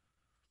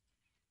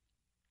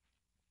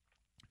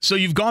 So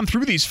you've gone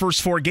through these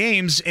first 4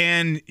 games,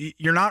 and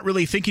you're not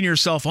really thinking to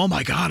yourself, oh,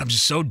 my God, I'm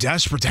just so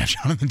desperate to have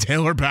Jonathan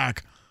Taylor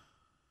back.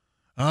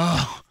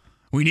 Oh,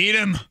 we need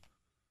him.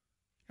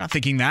 Not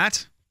thinking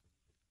that.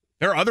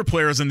 There are other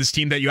players on this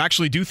team that you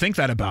actually do think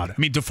that about. I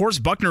mean,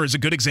 DeForest Buckner is a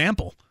good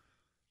example.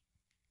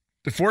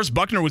 DeForest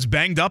Buckner was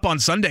banged up on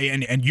Sunday,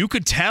 and you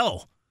could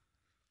tell.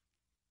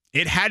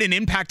 It had an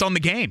impact on the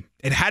game.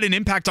 It had an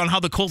impact on how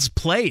the Colts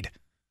played.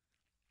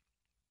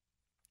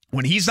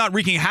 When he's not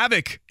wreaking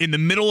havoc in the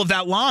middle of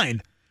that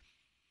line,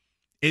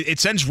 it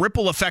sends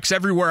ripple effects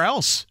everywhere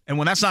else. And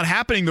when that's not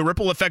happening, the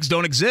ripple effects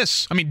don't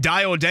exist. I mean,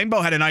 Dayo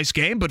Odeyingbo had a nice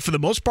game, but for the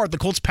most part, the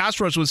Colts pass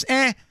rush was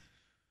Matt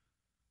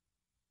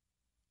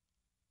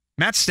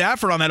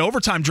Stafford on that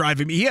overtime drive,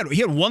 he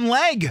had one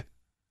leg.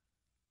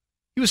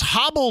 He was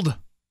hobbled.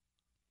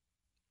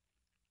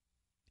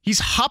 He's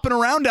hopping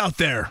around out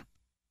there.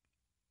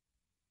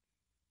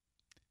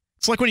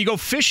 It's like when you go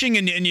fishing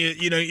and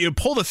you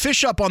pull the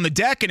fish up on the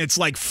deck and it's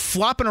like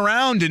flopping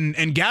around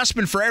and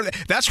gasping for air.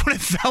 That's what it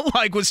felt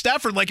like with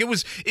Stafford. Like it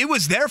was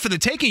there for the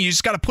taking. You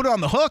just got to put it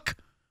on the hook.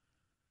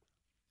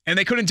 And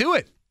they couldn't do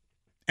it.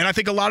 And I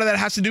think a lot of that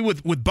has to do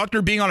with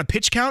Buckner being on a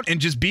pitch count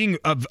and just being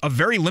a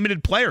very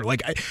limited player.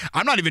 Like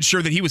I'm not even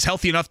sure that he was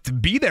healthy enough to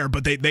be there,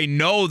 but they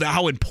know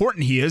how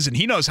important he is, and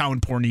he knows how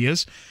important he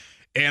is.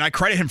 And I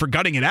credit him for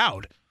gutting it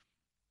out.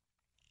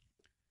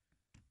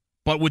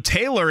 But with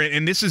Taylor,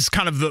 and this is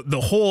kind of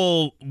the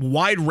whole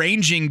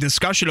wide-ranging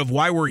discussion of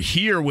why we're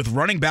here with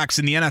running backs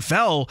in the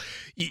NFL,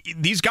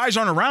 these guys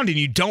aren't around and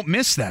you don't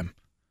miss them.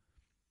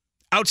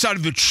 Outside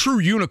of the true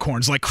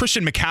unicorns, like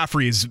Christian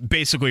McCaffrey is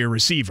basically a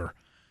receiver.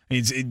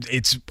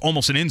 It's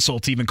almost an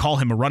insult to even call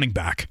him a running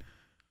back.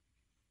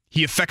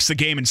 He affects the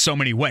game in so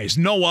many ways.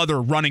 No other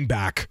running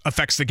back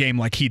affects the game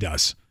like he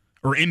does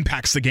or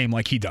impacts the game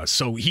like he does.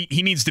 So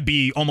he needs to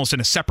be almost in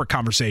a separate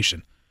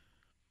conversation.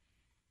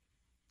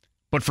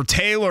 But for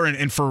Taylor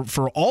and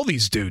for all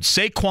these dudes,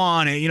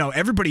 Saquon, and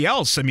everybody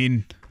else, I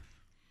mean,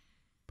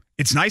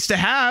 it's nice to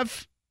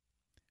have.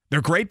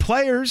 They're great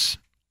players.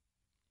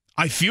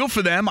 I feel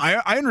for them.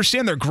 I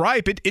understand their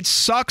gripe. It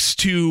sucks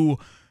to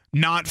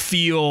not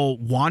feel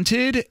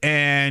wanted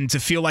and to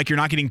feel like you're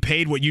not getting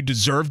paid what you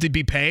deserve to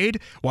be paid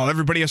while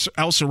everybody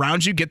else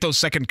around you get those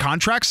second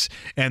contracts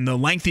and the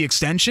lengthy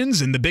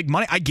extensions and the big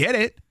money. I get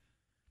it.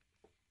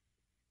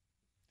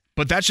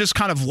 But that's just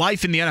kind of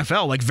life in the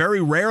NFL. Like,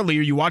 very rarely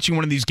are you watching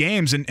one of these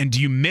games and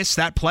do you miss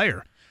that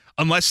player?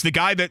 Unless the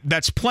guy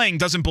that's playing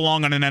doesn't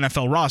belong on an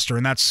NFL roster,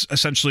 and that's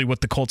essentially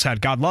what the Colts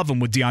had. God love him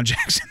with Deion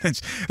Jackson.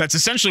 That's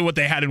essentially what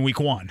they had in Week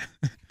 1.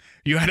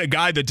 You had a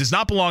guy that does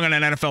not belong on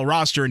an NFL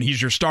roster, and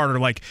he's your starter.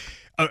 Like,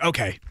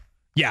 okay,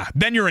 yeah,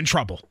 then you're in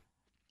trouble.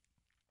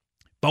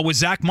 But with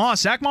Zach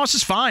Moss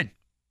is fine.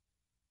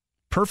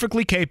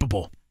 Perfectly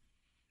capable.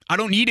 I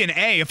don't need an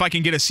A if I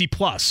can get a C+.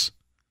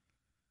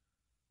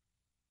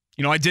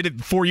 I did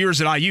it 4 years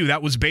at IU.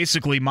 That was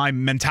basically my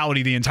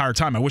mentality the entire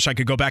time. I wish I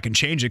could go back and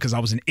change it because I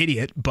was an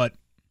idiot, but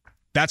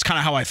that's kind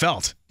of how I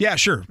felt. Yeah,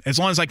 sure. As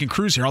long as I can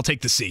cruise here, I'll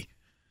take the C.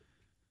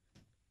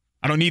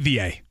 I don't need the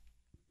A.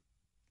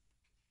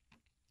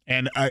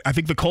 And I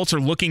think the Colts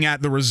are looking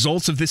at the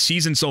results of this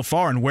season so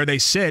far and where they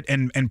sit,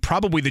 and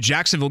probably the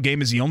Jacksonville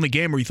game is the only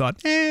game where you thought,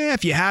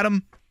 if you had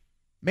them,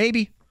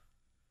 maybe.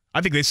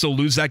 I think they still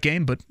lose that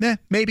game, but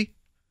maybe.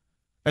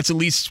 That's at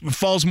least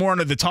falls more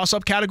under the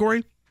toss-up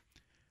category.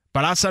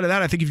 But outside of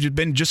that, I think you've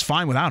been just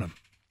fine without him.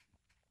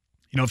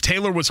 If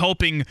Taylor was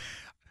hoping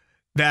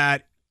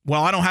that,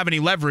 well, I don't have any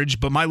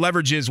leverage, but my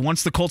leverage is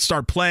once the Colts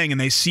start playing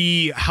and they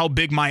see how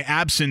big my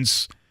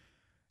absence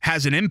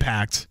has an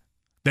impact,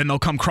 then they'll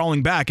come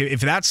crawling back.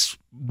 If that's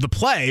the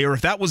play, or if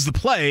that was the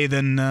play,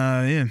 then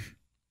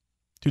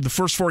through the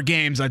first 4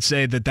 games, I'd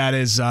say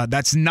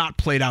that's not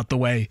played out the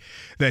way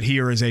that he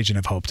or his agent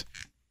have hoped.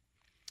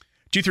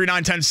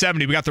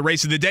 239-1070. We got the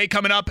race of the day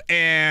coming up,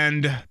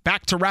 and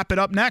back to wrap it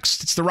up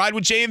next. It's the Ride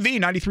with JMV,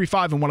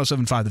 93.5 and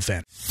 107.5 The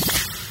Fan.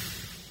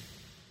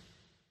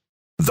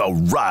 The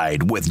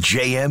Ride with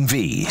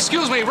JMV.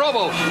 Excuse me,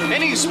 Robo.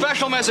 Any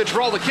special message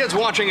for all the kids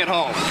watching at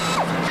home?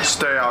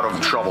 Stay out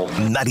of trouble.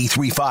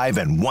 93.5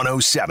 and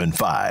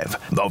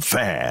 107.5 The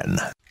Fan.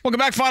 Welcome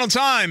back. Final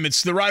time.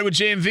 It's the Ride with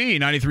JMV,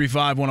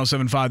 93.5,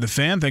 107.5 The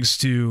Fan. Thanks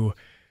to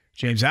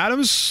James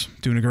Adams,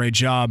 doing a great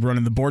job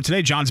running the board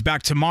today. John's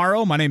back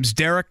tomorrow. My name's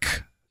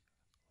Derek.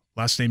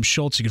 Last name's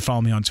Schultz. You can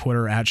follow me on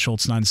Twitter at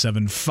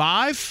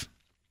Schultz975.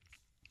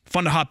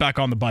 Fun to hop back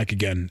on the bike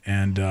again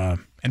and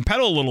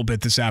pedal a little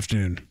bit this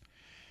afternoon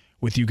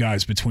with you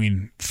guys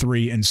between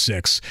 3 and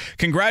 6.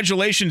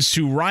 Congratulations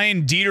to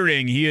Ryan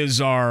Dietering. He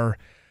is our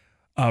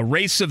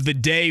race of the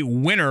day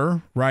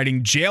winner,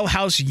 riding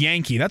Jailhouse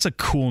Yankee. That's a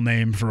cool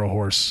name for a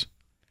horse.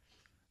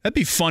 That'd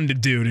be fun to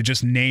do, to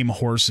just name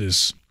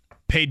horses.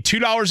 Paid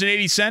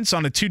 $2.80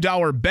 on a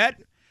 $2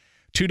 bet.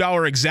 $2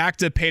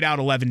 exacta paid out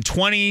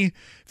 $11.20.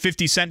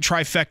 50-cent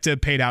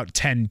trifecta paid out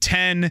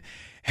 $10.10.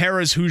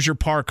 Harrah's Hoosier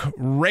Park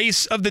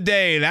race of the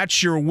day.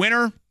 That's your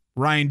winner,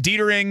 Ryan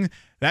Dietering.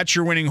 That's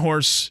your winning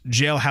horse,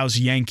 Jailhouse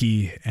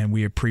Yankee. And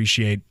we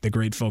appreciate the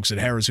great folks at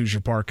Harrah's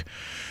Hoosier Park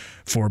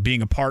for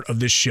being a part of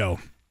this show.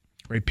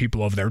 Great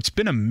people over there. It's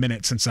been a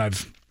minute since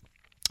I've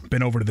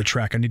been over to the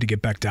track. I need to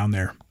get back down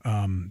there.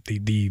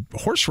 The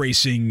horse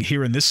racing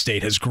here in this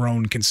state has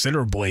grown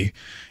considerably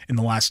in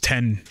the last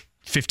 10,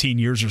 15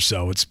 years or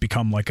so. It's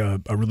become like a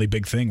really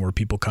big thing where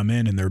people come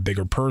in and they're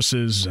bigger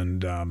purses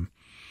and a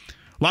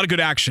lot of good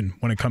action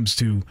when it comes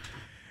to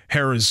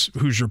Harrah's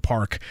Hoosier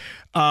Park.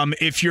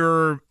 If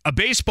you're a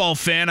baseball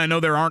fan, I know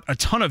there aren't a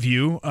ton of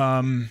you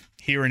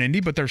here in Indy,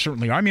 but there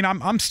certainly are. I mean,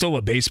 I'm still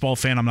a baseball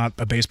fan. I'm not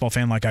a baseball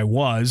fan like I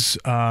was.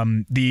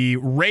 The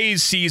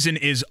Rays season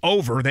is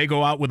over. They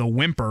go out with a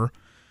whimper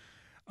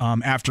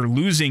after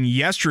losing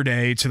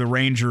yesterday to the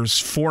Rangers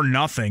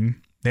 4-0.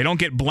 They don't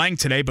get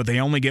blanked today, but they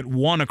only get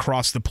one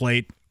across the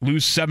plate,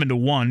 lose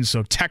 7-1.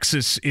 So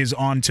Texas is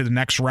on to the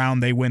next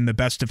round. They win the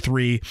best of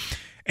 3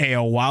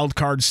 AL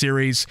wildcard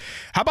series.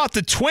 How about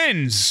the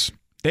Twins?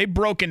 They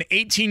broke an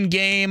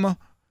 18-game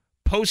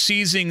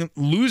postseason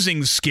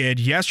losing skid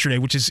yesterday,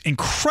 which is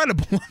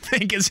incredible, I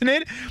think, isn't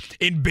it?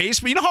 In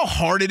baseball, you know how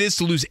hard it is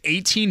to lose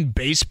 18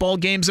 baseball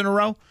games in a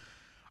row?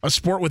 A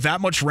sport with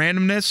that much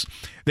randomness.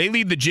 They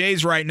lead the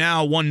Jays right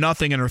now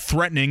 1-0 and are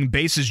threatening.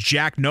 Bases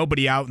jacked,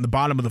 nobody out in the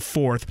bottom of the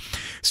fourth.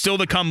 Still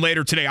to come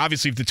later today.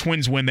 Obviously, if the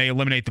Twins win, they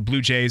eliminate the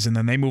Blue Jays, and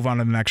then they move on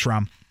to the next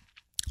round.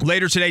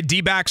 Later today,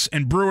 D-backs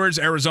and Brewers.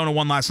 Arizona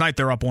won last night.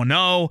 They're up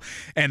 1-0.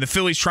 And the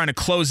Phillies trying to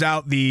close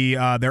out their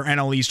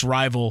NL East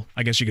rival.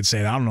 I guess you could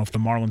say that. I don't know if the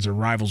Marlins are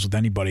rivals with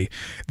anybody.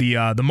 The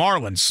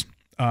Marlins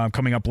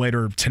coming up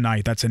later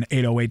tonight. That's an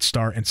 8:08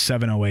 start and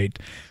 7:08.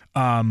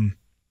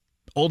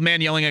 Old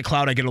man yelling at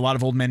cloud. I get a lot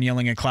of old man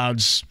yelling at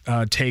clouds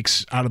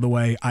takes out of the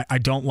way. I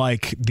don't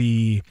like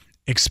the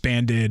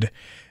expanded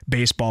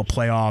baseball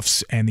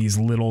playoffs and these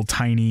little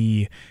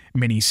tiny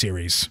mini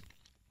series.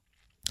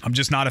 I'm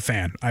just not a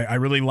fan. I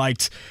really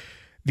liked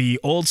the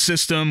old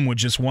system with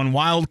just one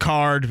wild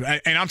card.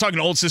 And I'm talking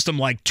old system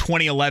like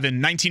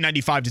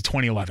 1995 to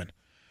 2011.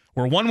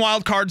 Where one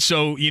wild card,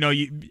 so you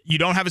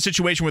don't have a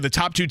situation where the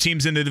top two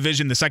teams in the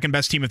division, the second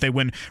best team if they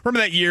win.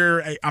 Remember that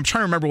year? I'm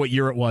trying to remember what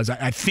year it was.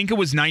 I think it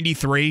was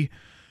 93,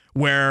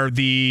 where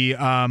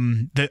I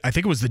think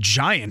it was the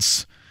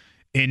Giants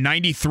in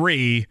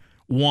 93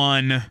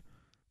 won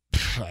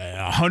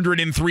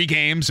 103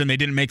 games and they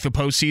didn't make the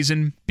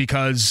postseason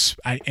because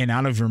I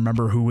don't even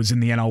remember who was in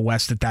the NL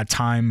West at that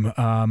time.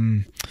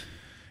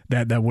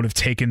 That would have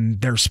taken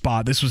their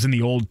spot. This was in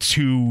the old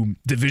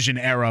 2-division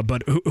era,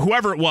 but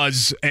whoever it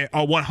was, a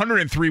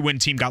 103-win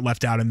team got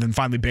left out, and then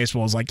finally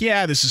baseball was like,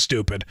 yeah, this is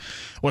stupid.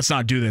 Let's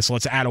not do this.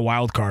 Let's add a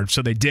wild card.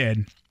 So they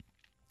did.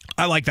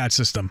 I like that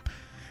system.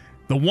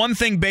 The one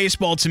thing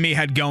baseball to me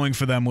had going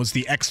for them was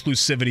the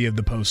exclusivity of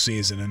the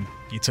postseason, and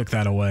you took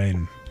that away,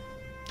 and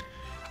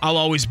I'll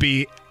always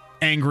be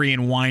angry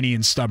and whiny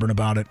and stubborn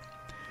about it.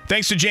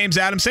 Thanks to James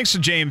Adams. Thanks to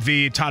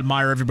JMV, Todd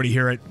Meyer, everybody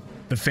here at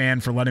The Fan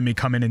for letting me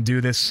come in and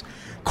do this.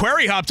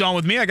 Query hopped on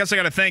with me. I guess I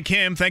got to thank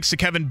him. Thanks to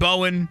Kevin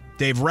Bowen,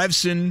 Dave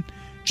Revson,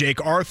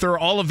 Jake Arthur,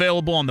 all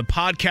available on the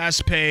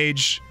podcast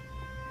page.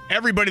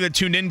 Everybody that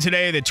tuned in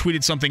today that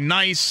tweeted something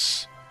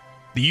nice.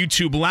 The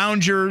YouTube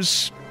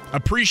loungers.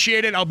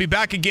 Appreciate it. I'll be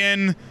back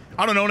again,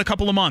 I don't know, in a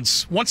couple of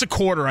months. Once a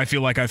quarter, I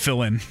feel like I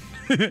fill in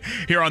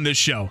here on this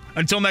show.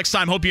 Until next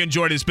time, hope you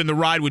enjoyed it. It's been The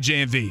Ride with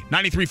JMV.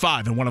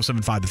 93.5 and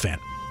 107.5 The Fan.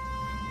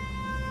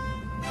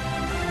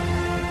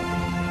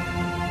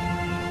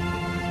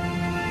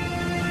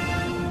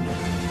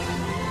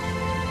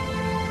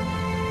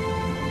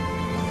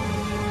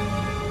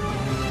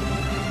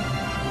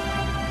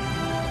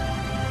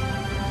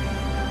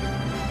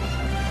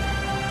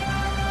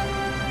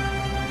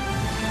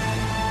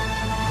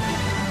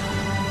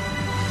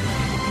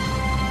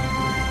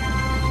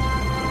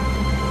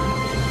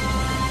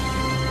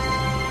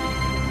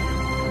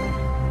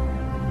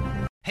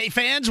 Hey,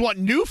 fans want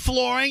new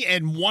flooring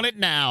and want it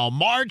now.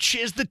 March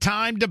is the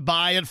time to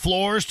buy at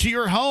Floors to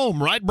Your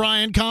Home, right,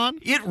 Brian Kahn?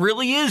 It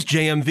really is,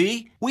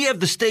 JMV. We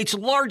have the state's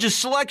largest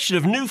selection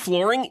of new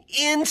flooring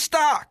in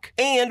stock.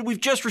 And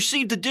we've just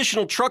received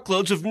additional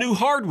truckloads of new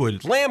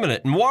hardwood,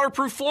 laminate, and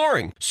waterproof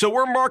flooring. So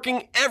we're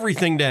marking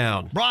everything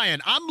down.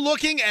 Brian, I'm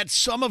looking at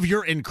some of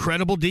your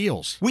incredible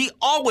deals. We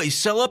always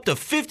sell up to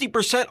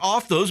 50%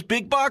 off those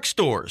big box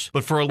stores.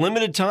 But for a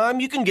limited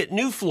time, you can get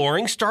new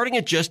flooring starting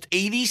at just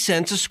 80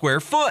 cents a square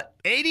foot.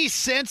 80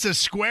 cents a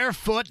square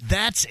foot?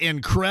 That's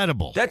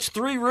incredible. That's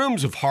 3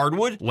 rooms of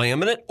hardwood,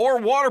 laminate, or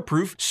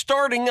waterproof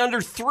starting under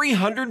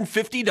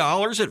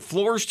 $350 at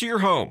Floors to Your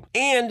Home.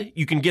 And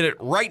you can get it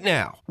right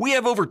now. We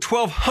have over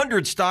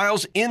 1,200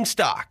 styles in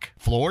stock.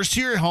 Floors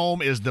to Your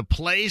Home is the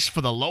place for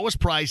the lowest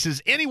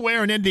prices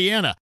anywhere in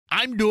Indiana.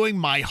 I'm doing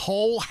my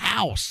whole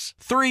house.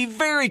 3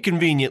 very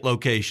convenient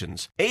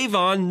locations: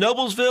 Avon,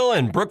 Noblesville,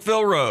 and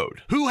Brookville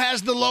Road. Who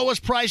has the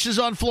lowest prices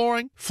on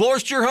flooring?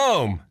 Floors to Your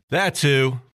Home. That's who.